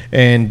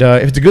 And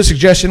if it's a good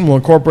suggestion, we'll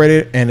incorporate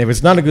it. And if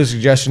it's not a good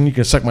suggestion, you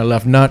can suck my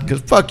left nut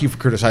because fuck you for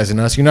criticizing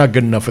us. You're not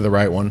good enough for the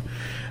right one.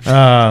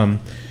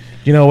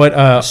 You know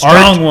what?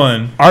 Strong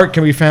one. Art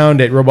can be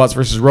found at Robots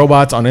vs.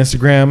 Robots on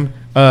Instagram.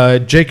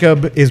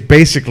 Jacob is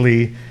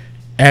basically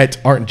at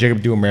Art and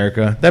Jacob Do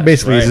America. That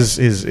basically Right.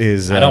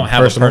 is I don't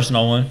have a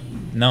personal one.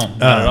 No,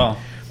 not at all.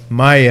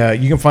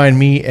 You can find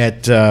me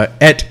at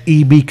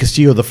EB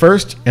Castillo the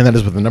first, and that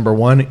is with the number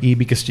 1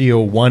 EB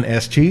Castillo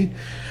 1ST.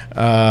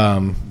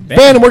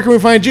 Ben, where can we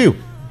find you?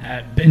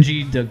 At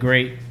Benji the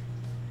Great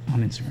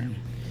on Instagram.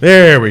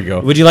 There we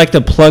go. Would you like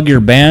to plug your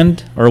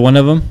band or one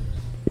of them?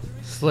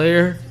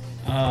 Slayer.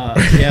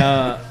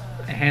 Yeah,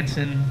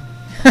 Hanson.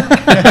 No,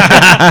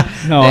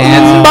 The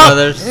Hanson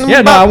brothers.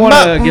 yeah, no, I want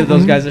to give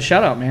those guys a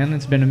shout out, man.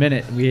 It's been a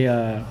minute. We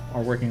are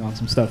working on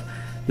some stuff.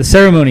 The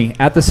Ceremony,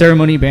 at the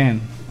Ceremony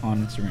Band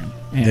on Instagram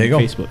and There you go.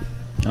 Facebook.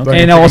 Go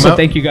ahead And check also, them out.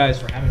 thank you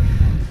guys for having me.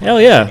 Hell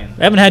yeah.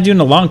 I haven't had you in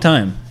a long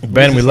time.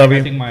 Ben, we This is, love I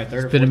you. think my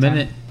third or It's been a fourth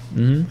minute.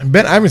 time.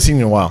 Ben, I haven't seen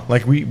you in a while.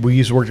 Like we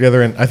used to work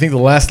together, and I think the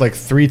last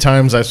 3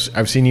 times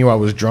I've seen you, I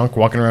was drunk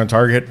walking around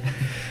Target.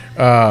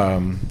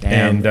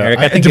 Eric,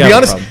 I think to you be have a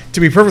honest, problem. to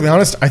be perfectly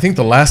honest, I think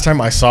the last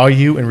time I saw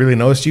you and really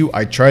noticed you,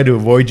 I tried to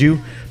avoid you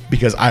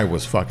because I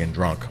was fucking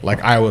drunk.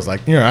 Like I was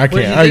like, I What did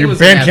you can't. think Your was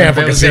band gonna can't happen?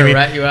 fucking Was see gonna me.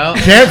 rat you out?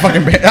 Can't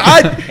fucking.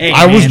 Hey,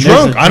 I man, was there's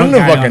drunk. a I don't drunk know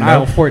guy fucking on aisle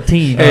know.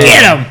 14. Get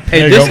him! Hey,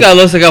 There you this go. guy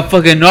looks like a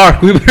fucking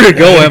narc. We better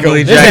go,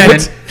 Emily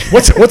Jackson.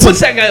 What's What's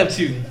that guy up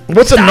to?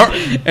 what's a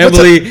narc?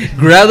 Emily,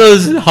 grab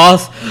those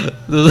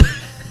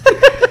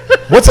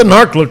What's a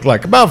narc look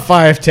like? About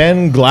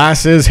 5'10",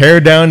 glasses, hair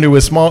down to the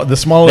small of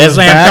This his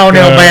back.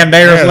 Antonio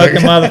Banderas yeah,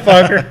 looking like-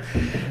 motherfucker.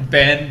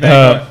 Ben.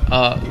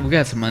 We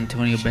got some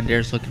Antonio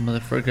Banderas looking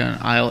motherfucker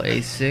on aisle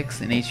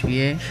A6 in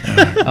HVA.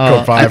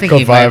 Code 5, I think code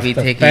he 5. might be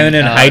taking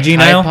Feminine hygiene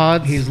aisle?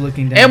 iPods. He's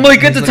looking down. Emily,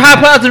 get the Tide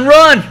Pods and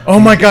run! Oh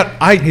my god!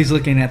 He's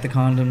looking at the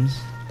condoms.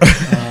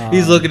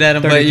 He's looking at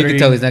him, but you 33. can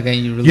tell he's not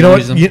going to really You know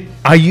use what? them.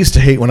 I used to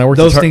hate when I worked.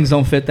 Those at things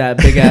don't fit that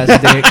big ass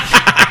dick.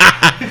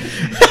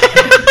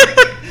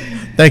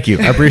 Thank you.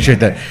 I appreciate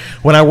that.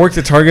 When I worked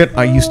at Target,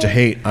 I used to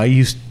hate. I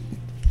used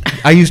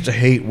to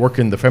hate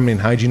working the feminine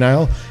hygiene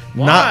aisle.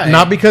 Why?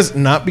 Not because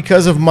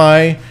of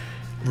my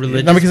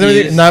Religious not because of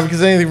anything, views. not because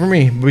of anything for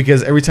me, but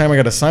because every time I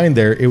got assigned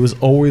there, it was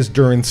always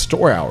during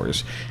store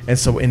hours, and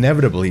so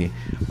inevitably,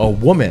 a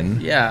woman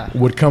Yeah.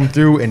 would come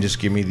through and just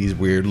give me these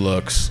weird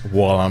looks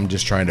while I'm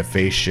just trying to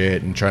face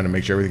shit and trying to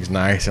make sure everything's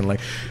nice and like,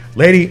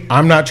 lady,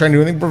 I'm not trying to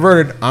do anything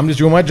perverted. I'm just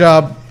doing my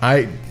job.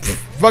 You're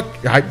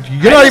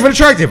not even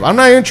attractive. I'm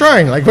not even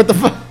trying. Like, what the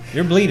fuck?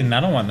 You're bleeding. I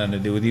don't want nothing to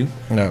do with you.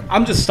 No.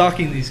 I'm just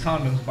stocking these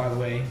condoms, by the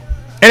way.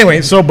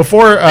 Anyway, so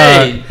before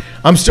Hey.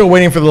 I'm still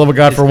waiting for the love of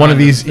God It's for one of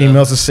these condoms, though.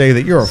 emails to say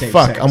that you're a Safe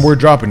fuck. sex. We're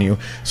dropping you.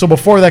 So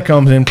before that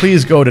comes in,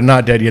 please go to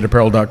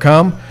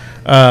notdeadyetapparel.com.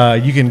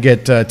 You can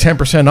get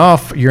 10%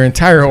 off your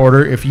entire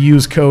order if you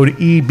use code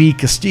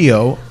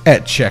EBCastillo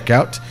at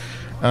checkout.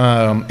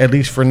 At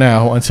least for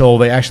now, until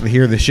they actually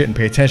hear this shit and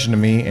pay attention to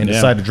me and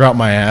decide to drop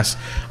my ass.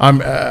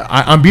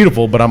 I'm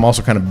beautiful, but I'm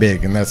also kind of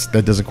big, and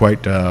that doesn't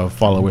quite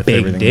follow with Big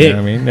everything. dick. You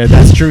know what I mean,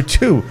 that's true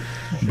too.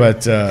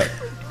 But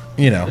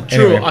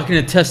True, anyway. I can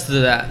attest to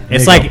that.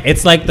 It's There you like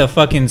it's like the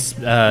fucking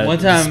One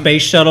time-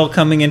 space shuttle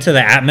coming into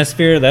the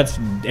atmosphere. That's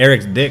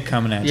Eric's dick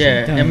coming at you.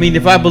 Yeah, I mean,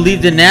 if I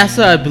believed in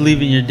NASA, I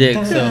believe in your dick.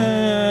 So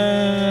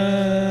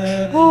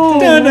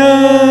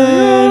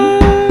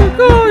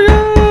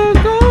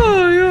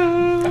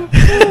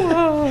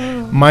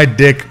My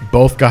dick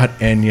both got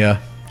Enya.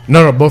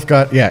 No, both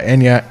got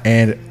Enya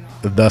and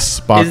the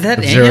spot is that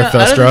of Enya? I don't think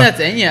Zarathustra. that's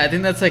Enya. I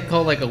think that's like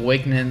called like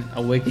awakening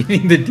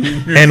the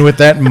demon. And with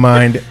that in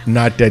mind,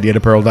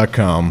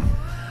 notdeadyetapparel.com.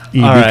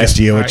 EB All right.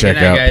 Castillo All at right,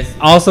 good night, checkout. guys.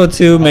 Also,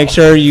 too, make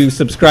sure you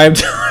subscribe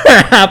to our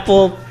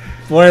Apple,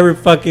 whatever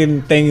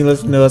fucking thing you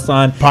listen to us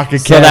on. Pocket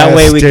so Cast, that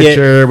way we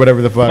Stitcher,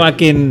 whatever the get fuck.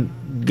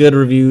 fucking good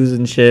reviews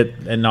and shit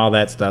and all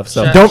that stuff.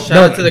 So Shout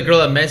out to the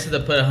girl at Mesa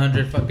that put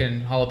 100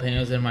 fucking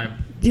jalapenos in my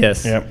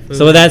yes. Yep.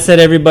 So with that said,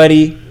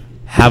 everybody,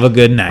 have a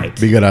good night.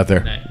 Be good out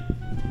there. night.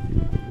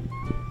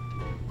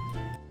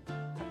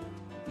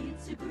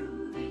 It's a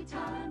groovy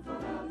time for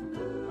a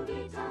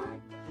movie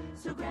time.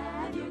 So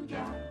grab your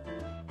gal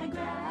and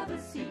grab a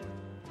seat.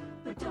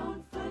 But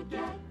don't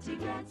forget to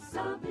get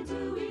something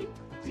to eat.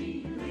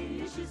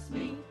 Delicious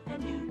meat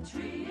and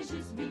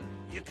nutritious meat.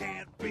 You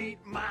can't beat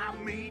my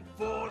meat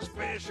for a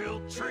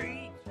special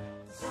treat.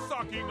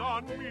 Sucking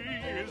on me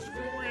is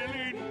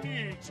really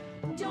neat.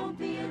 Don't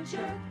be a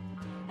jerk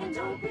and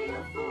don't be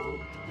a fool.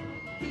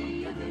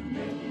 Be a good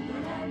neighbor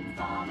and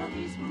follow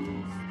these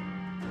rules.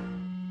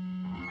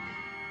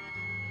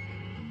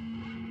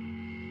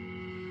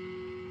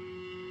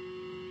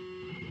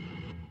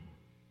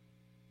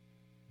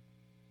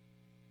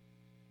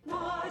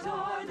 What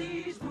are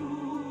these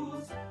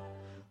rules?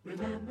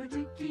 Remember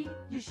to keep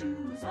your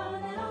shoes on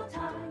at all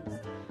times.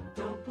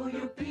 Don't pull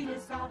your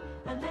penis out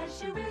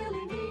unless you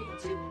really need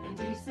to.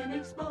 Indecent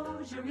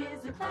exposure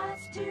is a class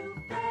 2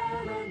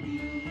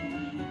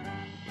 felony.